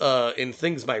photos and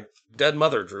things my dead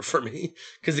mother drew for me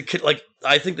because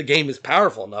I think the game is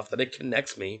powerful enough that it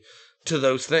connects me to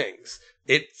those things.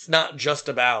 It's not just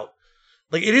about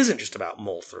it isn't just about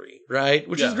Mole 3, right?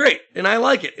 Which is great, and I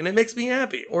like it, and it makes me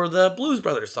happy. Or the Blues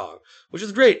Brothers song, which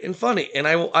is great and funny, and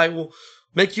I will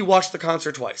make you watch the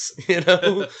concert twice.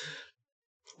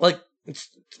 Like it's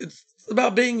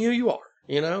about being who you are.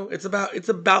 It's about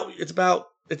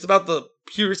the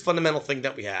purest fundamental thing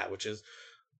that we have, which is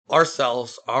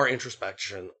ourselves, our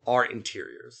introspection, our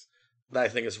interiors. That I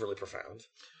think is really profound.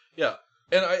 Yeah,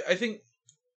 and I think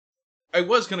I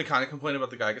was going to kind of complain about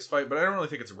the Gygas fight, but I don't really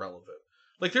think it's relevant.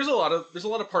 Like, there's a lot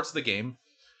of parts of the game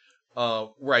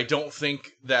where I don't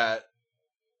think that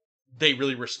they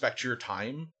really respect your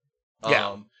time.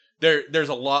 Yeah. There's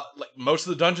a lot, like, most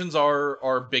of the dungeons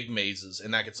are big mazes,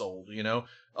 and that gets old, A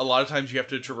lot of times you have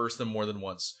to traverse them more than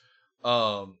once.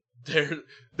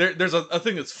 There's a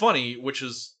thing that's funny, which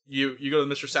is you go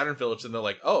to Mr. Saturn Village, and they're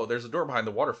like, "Oh, there's a door behind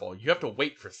the waterfall. You have to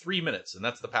wait for 3 minutes, and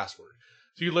that's the password."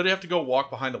 So you literally have to go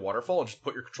walk behind the waterfall and just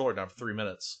put your controller down for 3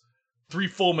 minutes. 3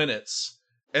 full minutes.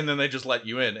 And then they just let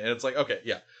you in. And it's like, okay,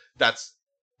 yeah, that's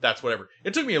whatever.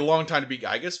 It took me a long time to beat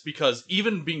Gygas because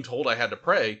even being told I had to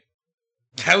pray.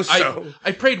 How so?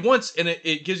 I prayed once and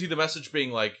it gives you the message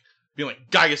being like,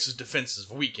 Gygas' defense is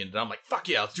weakened. And I'm like, fuck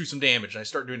yeah, let's do some damage. And I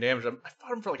start doing damage. I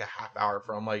fought him for like a half hour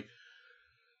I'm like,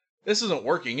 this isn't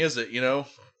working, is it? And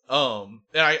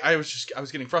I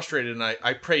was getting frustrated and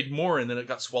I prayed more and then it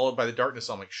got swallowed by the darkness.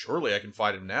 I'm like, surely I can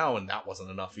fight him now. And that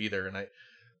wasn't enough either. And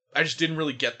I just didn't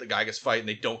really get the Gygas fight, and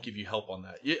they don't give you help on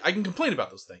that. I can complain about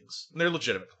those things, and they're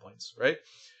legitimate complaints, right?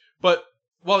 But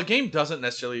while the game doesn't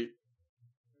necessarily,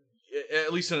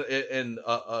 at least in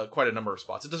quite a number of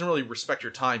spots, it doesn't really respect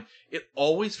your time. It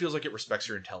always feels like it respects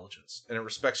your intelligence, and it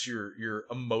respects your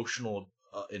emotional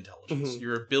intelligence,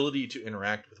 your ability to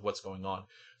interact with what's going on.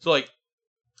 So, like,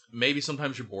 maybe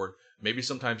sometimes you're bored, maybe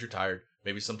sometimes you're tired,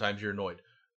 maybe sometimes you're annoyed,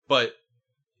 but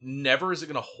never is it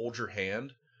going to hold your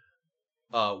hand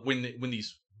when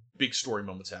these big story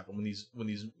moments happen, when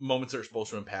these moments that are supposed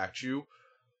to impact you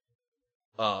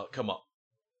come up.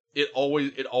 It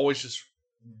always just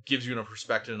gives you enough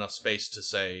perspective, enough space to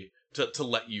say to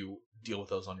let you deal with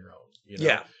those on your own.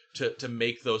 Yeah. To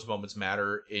make those moments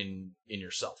matter in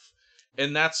yourself,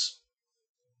 and that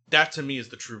to me is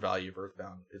the true value of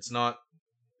Earthbound. It's not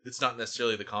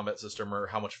necessarily the combat system or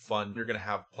how much fun you're going to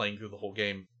have playing through the whole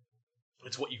game.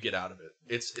 It's what you get out of it.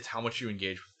 It's how much you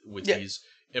engage with these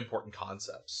important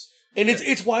concepts. And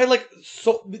it's why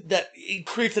that it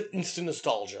creates an instant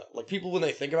nostalgia. Like people when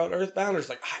they think about Earthbound, are just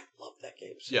like, I love that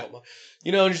game so much.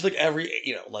 And just like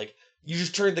like you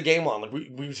just turned the game on. Like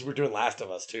we were doing Last of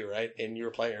Us too, right? And you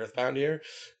were playing Earthbound here,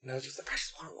 and I was just like, I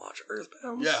just want to watch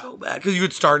Earthbound so bad because you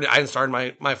had started. I hadn't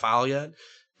started my file yet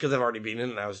because I've already beaten it,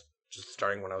 and I was just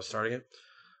starting when I was starting it.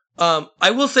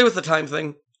 I will say with the time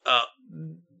thing,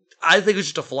 I think it's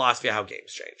just a philosophy of how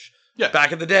games change. Yeah.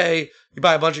 Back in the day, you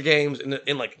buy a bunch of games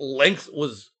and like length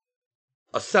was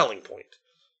a selling point.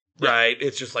 Right?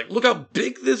 It's just like, look how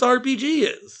big this RPG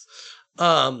is.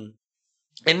 And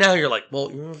now you're like,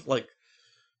 well,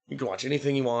 you can watch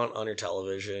anything you want on your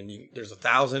television. There's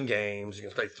 1,000 games. You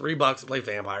can pay $3 to play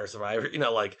Vampire Survivor.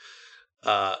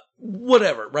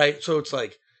 Whatever, right? So it's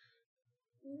like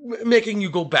making you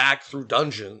go back through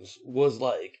dungeons was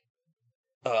like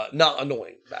not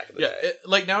annoying back in the day.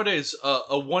 Like nowadays,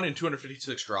 a 1 in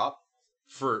 256 drop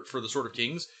for the Sword of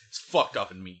Kings is fucked up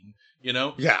and mean,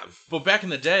 Yeah. But back in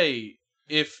the day,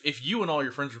 if you and all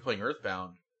your friends were playing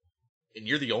Earthbound, and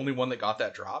you're the only one that got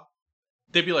that drop,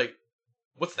 they'd be like,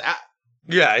 "What's that?"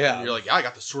 Yeah. And you're like, "Yeah, I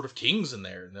got the Sword of Kings in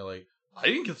there," and they're like, "I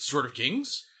didn't get the Sword of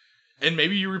Kings." And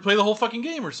maybe you replay the whole fucking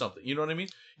game or something. You know what I mean?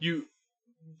 You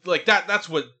like that's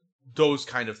what those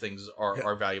kind of things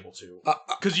are valuable to.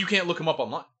 Because you can't look them up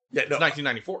online. Yeah, no. It's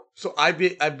 1994. So I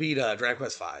beat Dragon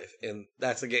Quest V, and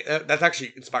that's a game that's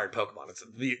actually inspired Pokemon. It's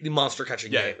the monster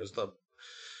catching game. It was the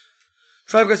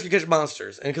Dragon Quest can catch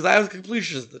monsters, and because I was a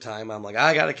completionist at the time, I'm like,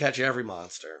 I got to catch every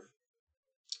monster.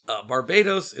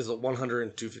 Barbados is a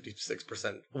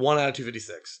 156%, 1 out of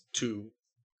 256 to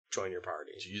join your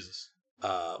party. Jesus.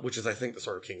 Which is, I think, the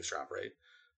Sword of King's drop rate.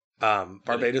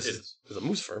 Barbados is a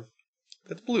Moosefur.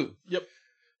 That's blue. Yep.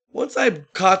 Once I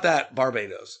caught that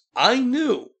Barbados, I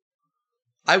knew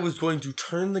I was going to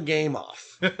turn the game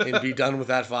off and be done with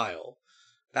that file.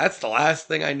 That's the last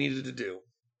thing I needed to do.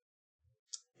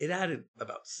 It added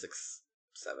about 6-7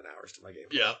 hours to my game.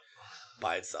 Yeah.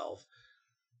 By itself.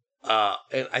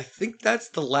 And I think that's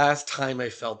the last time I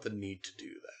felt the need to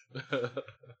do that.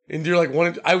 And you're like,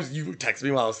 you texted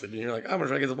me while I was sleeping, and you're like, I'm gonna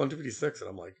try to get to 156, and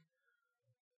I'm like,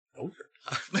 no,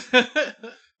 you're not.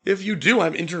 If you do,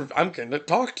 I'm gonna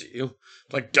talk to you.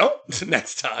 Like, don't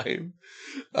next time.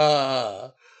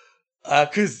 Cause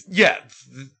yeah,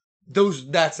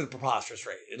 that's a preposterous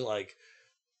rate. And like,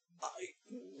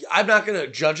 I'm not gonna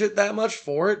judge it that much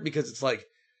for it, because it's like,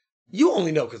 you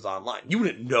only know because it's online. You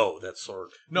wouldn't know that sword.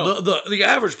 No. The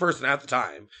average person at the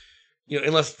time,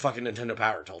 unless fucking Nintendo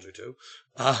Power told you to,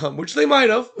 which they might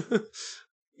have,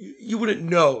 you wouldn't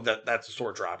know that that's a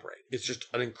sword drop rate. It's just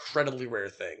an incredibly rare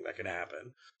thing that can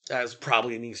happen. As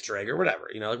probably an Easter egg or whatever.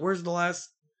 Like, where's the last?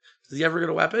 Does he ever get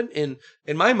a weapon? In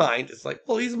my mind, it's like,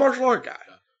 well, he's a martial art guy.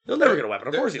 He'll never get a weapon.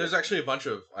 Of course he does. There's actually a bunch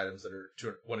of items that are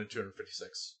 1 in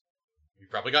 256. You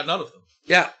probably got none of them.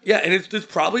 Yeah, and it's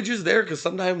probably just there because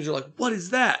sometimes you're like, what is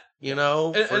that?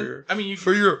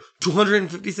 For your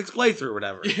 256 playthrough or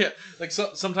whatever. Yeah, like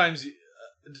sometimes,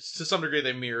 to some degree,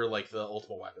 they mirror like the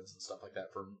ultimate weapons and stuff like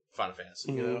that from Final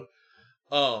Fantasy.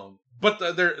 Mm-hmm. But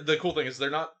the cool thing is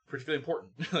they're not particularly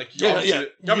important. Like you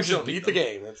just beat the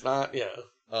game. It's not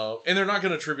and they're not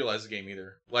going to trivialize the game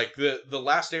either. Like the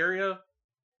last area,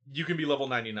 you can be level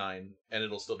 99 and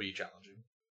it'll still be challenging.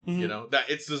 Mm-hmm. That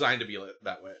it's designed to be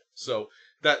that way. So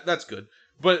that's good.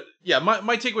 But yeah,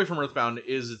 my takeaway from Earthbound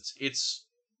is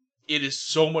it is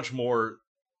so much more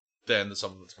than the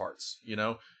sum of its parts.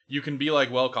 You can be like,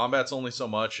 well, combat's only so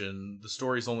much and the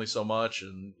story's only so much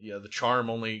and the charm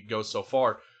only goes so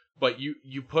far. But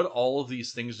you put all of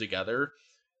these things together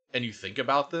and you think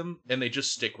about them and they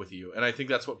just stick with you. And I think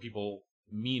that's what people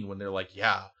mean when they're like,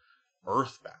 yeah,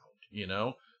 Earthbound,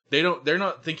 They're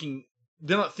not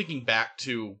thinking back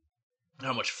to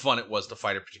how much fun it was to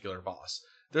fight a particular boss.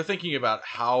 They're thinking about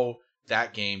how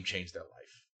that game changed their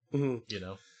life.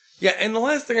 Mm-hmm. Yeah, and the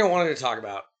last thing I wanted to talk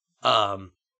about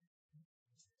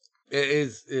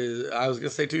is I was going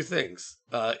to say two things.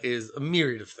 Is a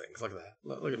myriad of things. Look at that.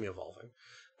 Look at me evolving.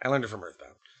 I learned it from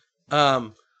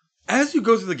Earthbound. As you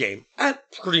go through the game, at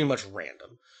pretty much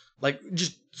random, like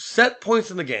just set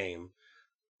points in the game,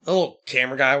 a little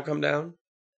camera guy will come down.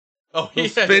 Oh, he'll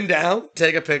spin down,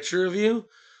 take a picture of you,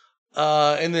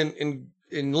 and then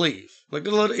and leave. Like,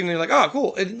 and you're like, oh,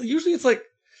 cool. And usually it's like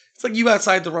you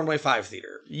outside the Runway 5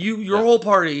 theater. Your whole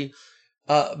party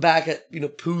back at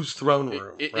Pooh's throne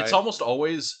room. Right? It's almost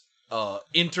always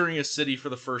entering a city for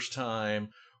the first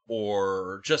time,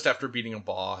 or just after beating a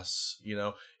boss,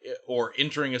 or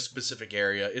entering a specific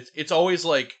area. It's always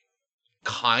like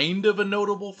kind of a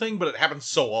notable thing, but it happens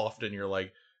so often. You're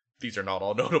like, these are not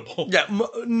all notable. Yeah,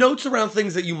 notes around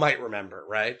things that you might remember,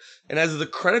 right? And as the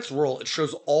credits roll, it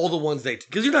shows all the ones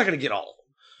because you're not going to get all of them.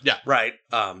 Yeah. Right?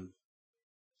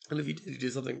 And if you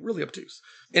did something really obtuse.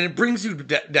 And it brings you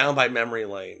down by memory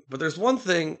lane. But there's one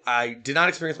thing I did not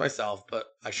experience myself, but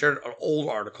I shared an old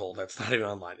article that's not even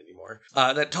online anymore,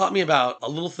 that taught me about a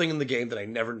little thing in the game that I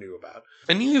never knew about.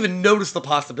 And you even noticed the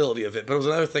possibility of it, but it was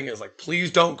another thing. It was like,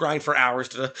 please don't grind for hours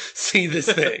to see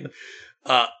this thing.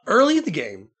 Early in the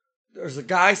game, there's a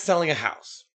guy selling a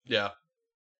house. Yeah.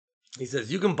 He says,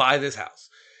 you can buy this house.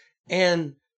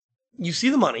 And you see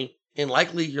the money, and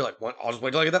likely you're like, well, I'll just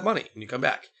wait till I get that money. And you come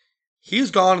back.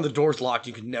 He's gone and the door's locked.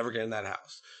 You can never get in that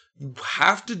house. You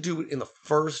have to do it in the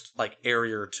first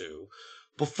area or two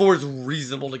before it's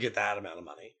reasonable to get that amount of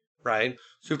money, right?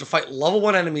 So you have to fight level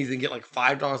 1 enemies and get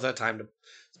 $5 at a time to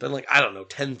spend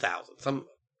 $10,000, some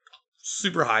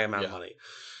super high amount of money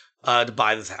to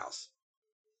buy this house.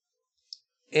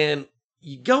 And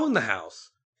you go in the house,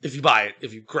 if you buy it,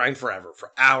 if you grind forever,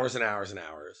 for hours and hours and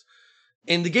hours.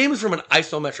 And the game is from an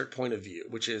isometric point of view,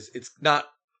 which is, it's not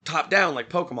top down like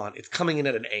Pokemon, it's coming in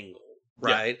at an angle,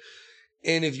 right?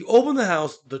 Yeah. And if you open the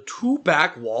house, the 2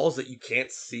 back walls that you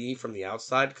can't see from the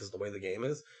outside because of the way the game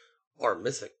is, are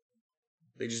missing.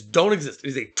 They just don't exist. It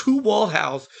is a 2-walled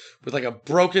house with like a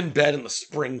broken bed and the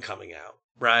spring coming out,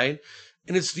 right?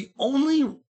 And it's the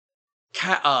only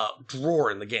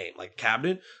drawer in the game, like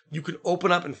cabinet, you can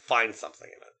open up and find something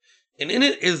in it. And in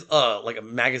it is like a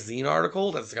magazine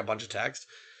article that's like a bunch of text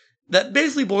that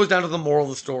basically boils down to the moral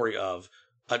of the story of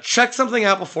check something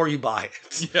out before you buy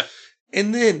it. Yeah.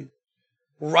 And then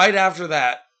right after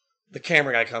that, the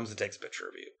camera guy comes and takes a picture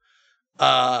of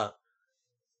you.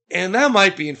 And that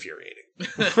might be infuriating,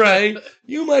 right?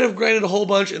 You might have granted a whole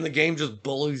bunch and the game just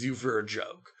bullies you for a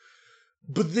joke.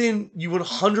 But then you would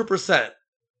 100%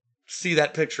 see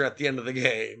that picture at the end of the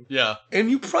game. Yeah.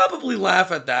 And you probably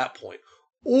laugh at that point.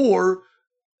 Or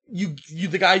you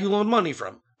the guy you loan money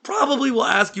from probably will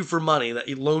ask you for money, that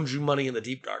he loans you money in the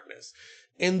deep darkness.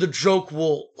 And the joke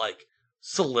will like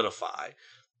solidify.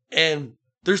 And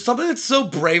there's something that's so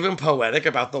brave and poetic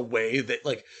about the way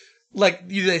that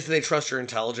they trust your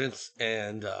intelligence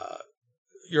and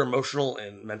your emotional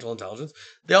and mental intelligence.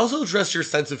 They also trust your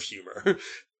sense of humor.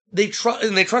 They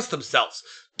trust themselves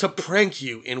to prank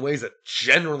you in ways that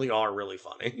generally are really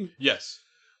funny. Yes.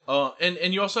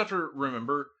 And you also have to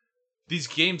remember, these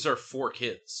games are for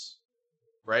kids,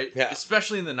 right? Yeah.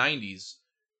 Especially in the 90s,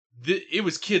 it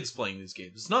was kids playing these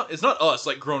games. It's not us,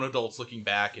 like grown adults looking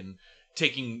back and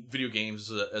taking video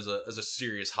games as a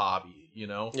serious hobby, you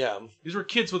know? Yeah. These were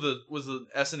kids with a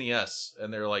SNES,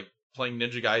 and they're like playing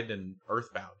Ninja Gaiden and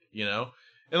Earthbound, you know?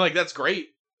 And like, that's great.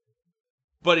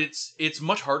 But it's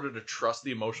much harder to trust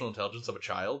the emotional intelligence of a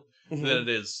child than it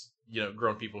is, you know,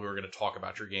 grown people who are going to talk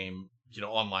about your game, you know,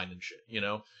 online and shit, you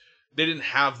know? They didn't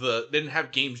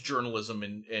have games journalism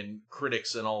and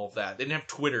critics and all of that. They didn't have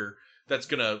Twitter that's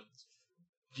going to,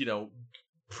 you know,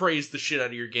 praise the shit out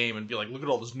of your game and be like, look at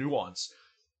all this nuance.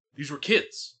 These were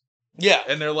kids. Yeah.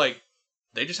 And they're like,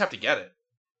 they just have to get it.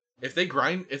 If they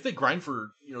grind for,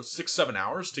 you know, 6-7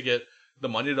 hours to get the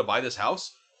money to buy this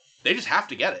house, they just have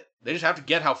to get it. They just have to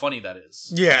get how funny that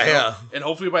is. Yeah, you know? yeah. And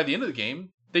hopefully by the end of the game,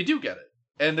 they do get it.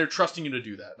 And they're trusting you to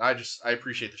do that. I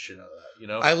appreciate the shit out of that, you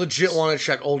know? I legit want to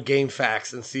check old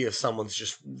GameFAQs and see if someone's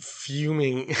just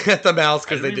fuming at the mouse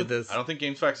because they did this. I don't think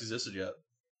GameFAQs existed yet.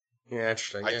 Yeah,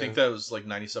 interesting. I think that was like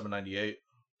 97, 98.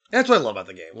 That's what I love about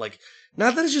the game. Like,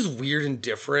 not that it's just weird and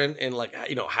different and like,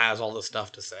 you know, has all this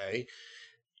stuff to say.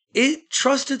 It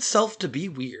trusts itself to be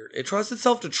weird. It trusts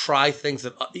itself to try things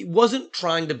that it wasn't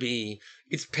trying to be.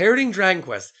 It's parodying Dragon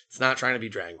Quest. It's not trying to be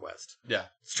Dragon Quest. Yeah.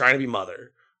 It's trying to be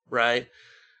Mother, right?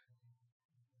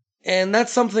 And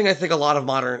that's something I think a lot of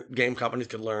modern game companies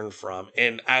could learn from.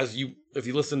 And if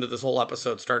you listen to this whole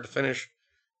episode start to finish,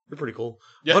 you're pretty cool.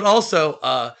 Yeah. But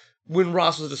also, when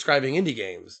Ross was describing indie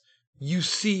games, you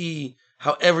see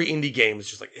how every indie game is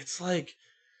just like, it's like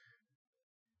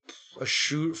a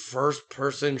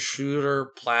first-person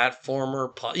shooter,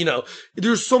 platformer, you know,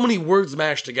 there's so many words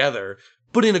mashed together,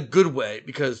 but in a good way,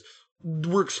 because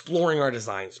we're exploring our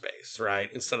design space, right?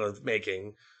 Instead of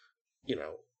making, you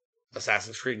know,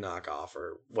 Assassin's Creed knockoff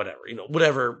or whatever, you know,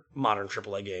 whatever modern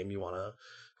AAA game you want to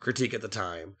critique at the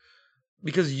time.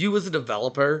 Because you as a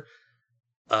developer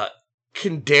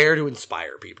can dare to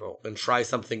inspire people and try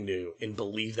something new and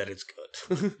believe that it's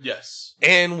good. Yes.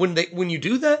 And when you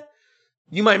do that,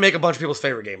 you might make a bunch of people's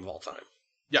favorite game of all time.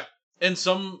 Yeah. And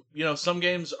some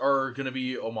games are going to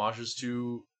be homages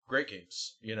to great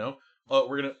games, you know?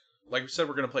 Like we said,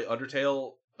 we're going to play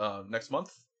Undertale next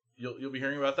month. You'll be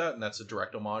hearing about that, and that's a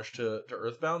direct homage to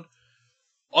Earthbound.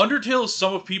 Undertale is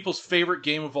some of people's favorite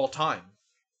game of all time.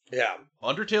 Yeah.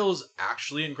 Undertale is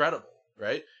actually incredible,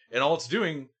 right? And all it's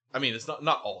doing, I mean, it's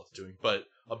not all it's doing, but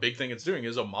a big thing it's doing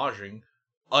is homaging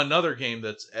another game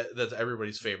that's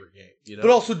everybody's favorate game, you know?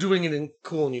 But also doing it in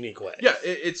cool and unique ways. Yeah,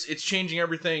 it's changing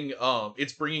everything.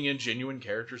 It's bringing in genuine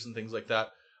characters and things like that.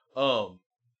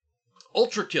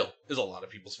 Ultra Kill is a lot of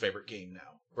people's favorite game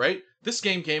now, right? This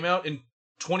game came out in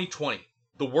 2020,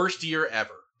 the worst year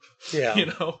ever. Yeah. You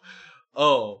know?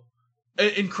 Oh,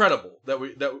 incredible that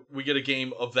we get a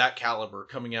game of that caliber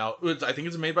coming out. I think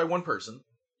it's made by one person,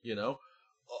 you know?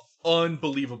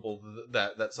 Unbelievable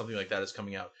that something like that is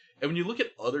coming out. And when you look at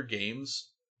other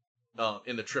games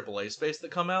in the AAA space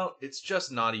that come out, it's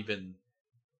just not even...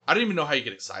 I don't even know how you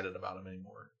get excited about them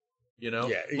anymore. You know?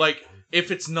 Yeah. Like,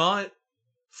 if it's not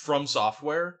From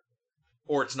Software,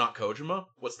 or it's not Kojima,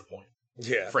 what's the point?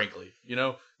 Yeah. Frankly. You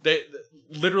know? They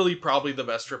literally probably the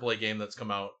best AAA game that's come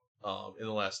out in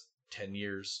the last 10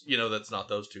 years, you know, that's not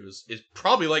those two, is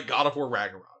probably like God of War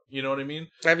Ragnarok. You know what I mean?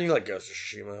 I mean, you like Ghost of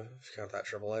Tsushima, if you count that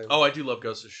AAA. Oh, I do love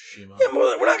Ghost of Tsushima. Yeah,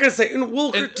 we're not gonna say, and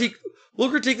we'll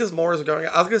critique this more as we're going.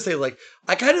 I was gonna say, like,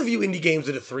 I kind of view indie games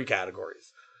into 3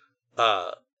 categories: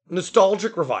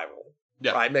 nostalgic revival,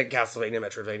 Yeah. right? Make Castlevania,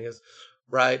 Metroidvanias,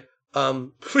 right?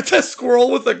 With that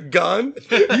squirrel with a gun?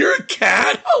 You're a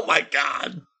cat? Oh my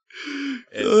god.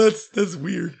 That's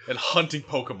weird. And hunting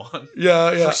Pokemon.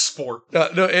 Yeah. For sport.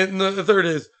 No, and the third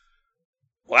is,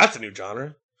 well, that's a new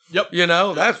genre. Yep. You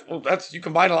know, that's you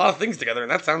combine a lot of things together, and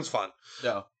that sounds fun.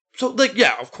 Yeah. So, like,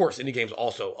 yeah, of course, indie games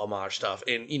also homage stuff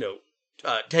and,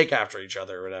 take after each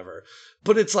other or whatever.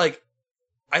 But it's like,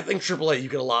 I think AAA, you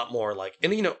get a lot more, like,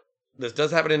 and, this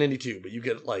does happen in indie too, but you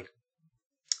get, like,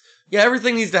 yeah,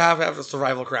 everything needs to have a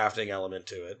survival crafting element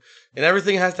to it. And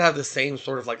everything has to have the same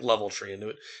sort of, like, level tree into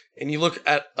it. And you look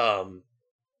at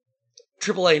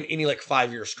AAA in any, like,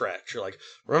 5-year stretch. You're like,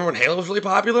 remember when Halo was really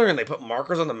popular and they put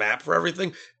markers on the map for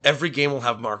everything? Every game will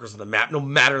have markers on the map, no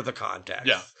matter the context.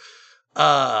 Yeah.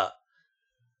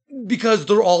 Because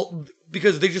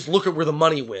they just look at where the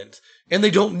money went. And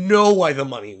they don't know why the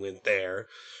money went there.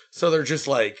 So they're just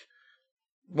like,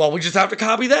 well, we just have to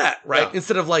copy that, right? Yeah.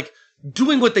 Instead of, like,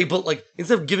 doing what they built, like,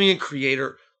 instead of giving a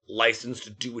creator license to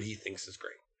do what he thinks is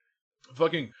great.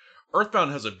 Fucking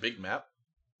Earthbound has a big map.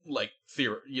 Like,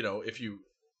 if you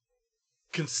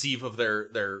conceive of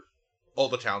their all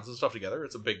the towns and stuff together,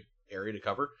 it's a big area to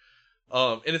cover.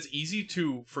 And it's easy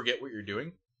to forget what you're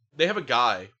doing. They have a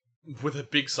guy with a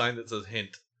big sign that says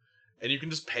hint. And you can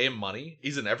just pay him money.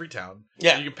 He's in every town.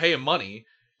 Yeah. And you can pay him money,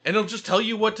 and he'll just tell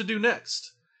you what to do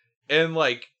next. And,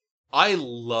 like, I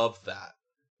love that.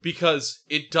 Because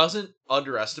it doesn't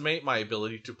underestimate my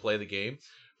ability to play the game.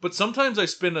 But sometimes I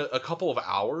spend a couple of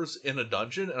hours in a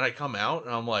dungeon and I come out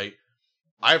and I'm like,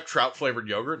 I have trout flavored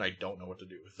yogurt and I don't know what to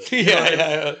do with it.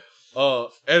 Yeah.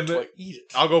 And Do I eat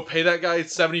it? I'll go pay that guy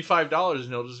 $75 and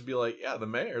he'll just be like, yeah, the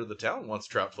mayor of the town wants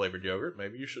trout flavored yogurt.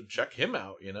 Maybe you should check him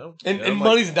out, And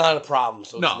money's not a problem,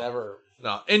 so No. it's never...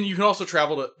 No, and you can also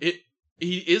travel to it.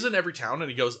 He is in every town and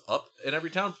he goes up in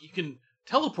every town. You can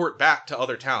teleport back to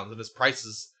other towns and his price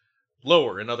is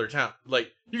lower in other towns. Like,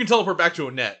 you can teleport back to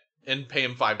Annette and pay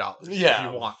him $5 if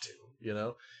you want to.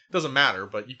 It doesn't matter,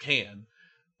 but you can.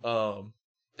 And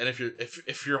if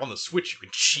you're on the Switch, you can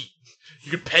cheat. You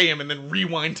can pay him and then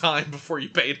rewind time before you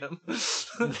paid him.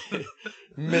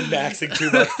 Min-maxing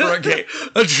too much for a game,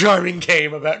 a charming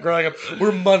game about growing up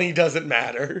where money doesn't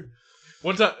matter.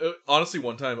 One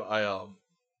time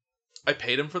I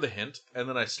paid him for the hint, and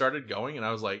then I started going, and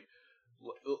I was like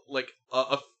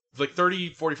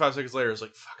 30, 45 seconds later, I was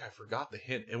like, fuck, I forgot the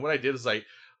hint. And what I did is I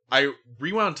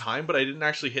rewound time, but I didn't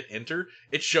actually hit enter.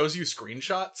 It shows you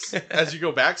screenshots as you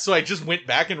go back. So I just went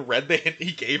back and read the hint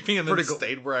he gave me and then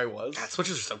stayed where I was.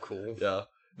 Switches are so cool. Yeah.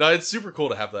 No, it's super cool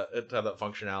to have that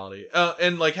functionality.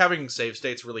 And like having save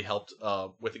states really helped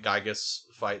with the Gygus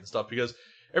fight and stuff, because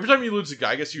every time you lose to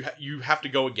Gygus, you have to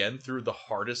go again through the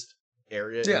hardest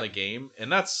area in the game,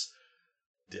 and that's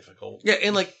difficult. Yeah,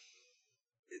 and like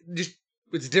just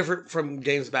it's different from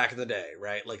games back in the day,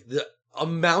 right? Like the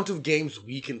amount of games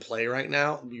we can play right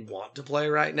now, we want to play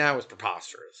right now, is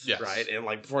preposterous. Yes. Right? And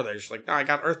like before, they're just like, no, I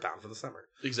got Earthbound for the summer.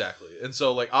 Exactly. And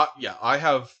so like, I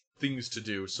have things to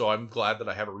do, so I'm glad that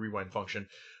I have a rewind function.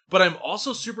 But I'm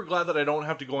also super glad that I don't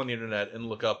have to go on the internet and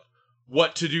look up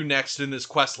what to do next in this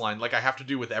quest line, like I have to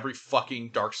do with every fucking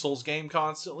Dark Souls game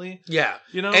constantly. Yeah.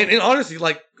 And honestly,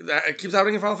 like, it keeps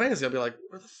happening in Final Fantasy. I'll be like,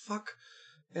 where the fuck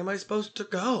am I supposed to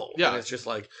go? Yeah. And it's just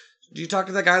like, do you talk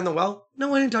to that guy in the well?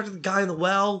 No, I didn't talk to the guy in the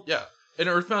well. Yeah. In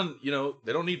Earthbound,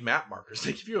 they don't need map markers.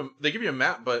 They give you a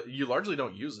map, but you largely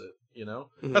don't use it,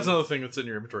 Mm-hmm. That's another thing that's in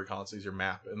your inventory constantly is your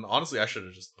map. And honestly, I should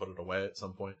have just put it away at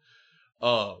some point.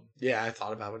 Yeah, I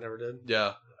thought about it, never did.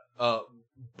 Yeah.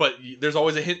 But there's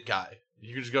always a hint guy.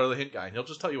 You can just go to the hint guy and he'll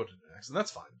just tell you what to do next. And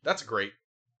that's fine. That's a great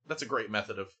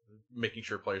method of making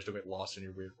sure players don't get lost in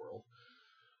your weird world.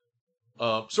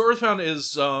 So Earthbound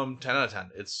is 10 out of 10.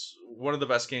 It's one of the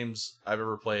best games I've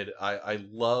ever played. I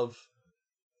love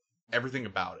everything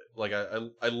about it. Like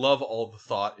I love all the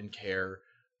thought and care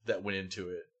that went into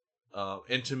it.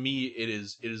 And to me, it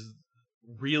is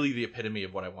really the epitome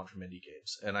of what I want from indie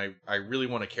games. And I really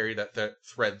want to carry that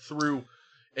thread through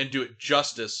and do it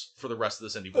justice for the rest of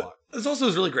this indie block. This also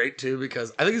is really great, too,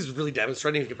 because I think it's really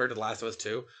demonstrating compared to The Last of Us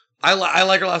 2. I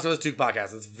like our Last of Us 2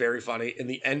 podcast. It's very funny. In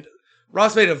the end,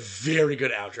 Ross made a very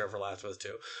good outro for Last of Us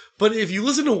 2. But if you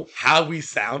listen to how we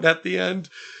sound at the end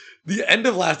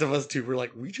of Last of Us 2, we're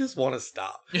like, we just want to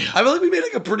stop. Yeah. I feel like we made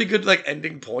like a pretty good like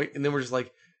ending point, and then we're just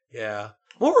like, yeah.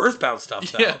 More Earthbound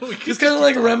stuff, though. Yeah, just kind of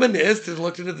like reminisced and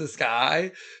looked into the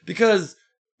sky, because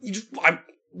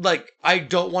I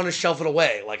don't want to shelf it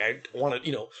away. Like, I want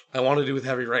to, I want to do with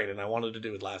Heavy Rain, and I wanted to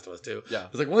do with Last of Us 2. Yeah.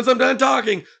 It's like, once I'm done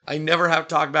talking, I never have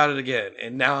to talk about it again.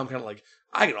 And now I'm kind of like,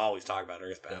 I can always talk about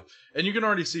Earthbound. Yeah. And you can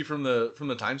already see from the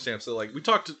timestamps that, like, we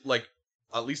talked, like,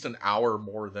 at least an hour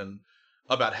more than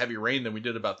about Heavy Rain than we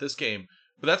did about this game.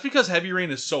 But that's because Heavy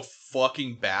Rain is so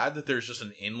fucking bad that there's just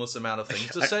an endless amount of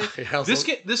things to say.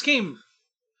 This game,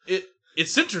 it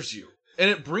centers you. And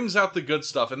it brings out the good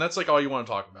stuff, and that's like all you want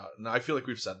to talk about. And I feel like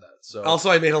we've said that. So also,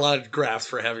 I made a lot of graphs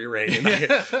for Heavy Rain.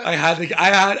 I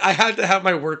had to have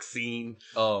my work seen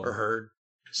or heard.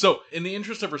 So, in the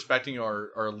interest of respecting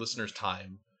our listeners'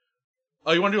 time,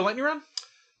 you want to do a lightning round?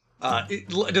 It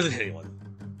doesn't hit anyone.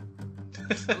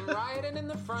 I'm riding in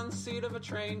the front seat of a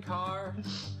train car.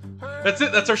 That's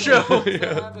it. That's our show.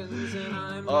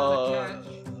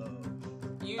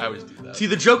 I always do that. See,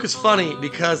 the joke is funny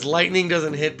because lightning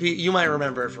doesn't hit Pete. You might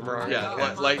remember it from earlier.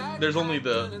 Yeah, like there's only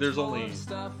we're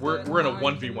in a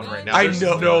 1v1 right now. I There's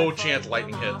know. no chance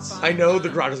lightning hits. I know the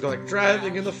garage is going like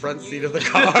driving in the front seat of the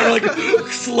car, like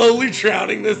slowly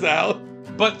drowning this out.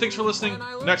 But thanks for listening.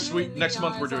 Next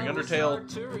month we're doing Undertale.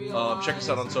 Check us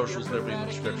out on socials. They'll be in the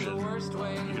description.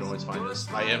 You can always find us.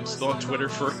 I am still on Twitter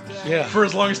for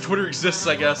as long as Twitter exists,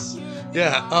 I guess.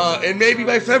 Yeah, and maybe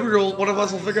by February one of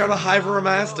us will figure out a hive or a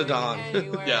mastodon.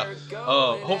 Yeah.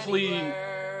 Hopefully,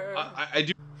 I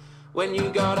do. When you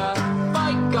go to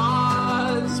fight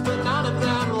gods, but none of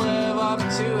them live up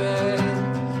to it,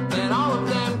 and all of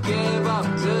them give up.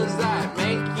 Does that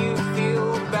make you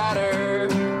feel better?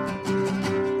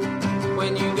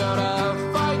 When you go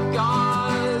to fight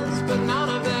gods, but none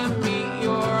of them meet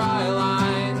your eye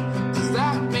line, does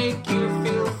that make you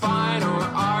feel fine, or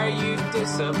are you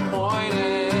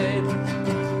disappointed?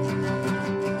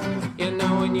 You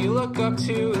know, when you look up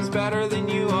to is better than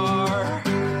you are.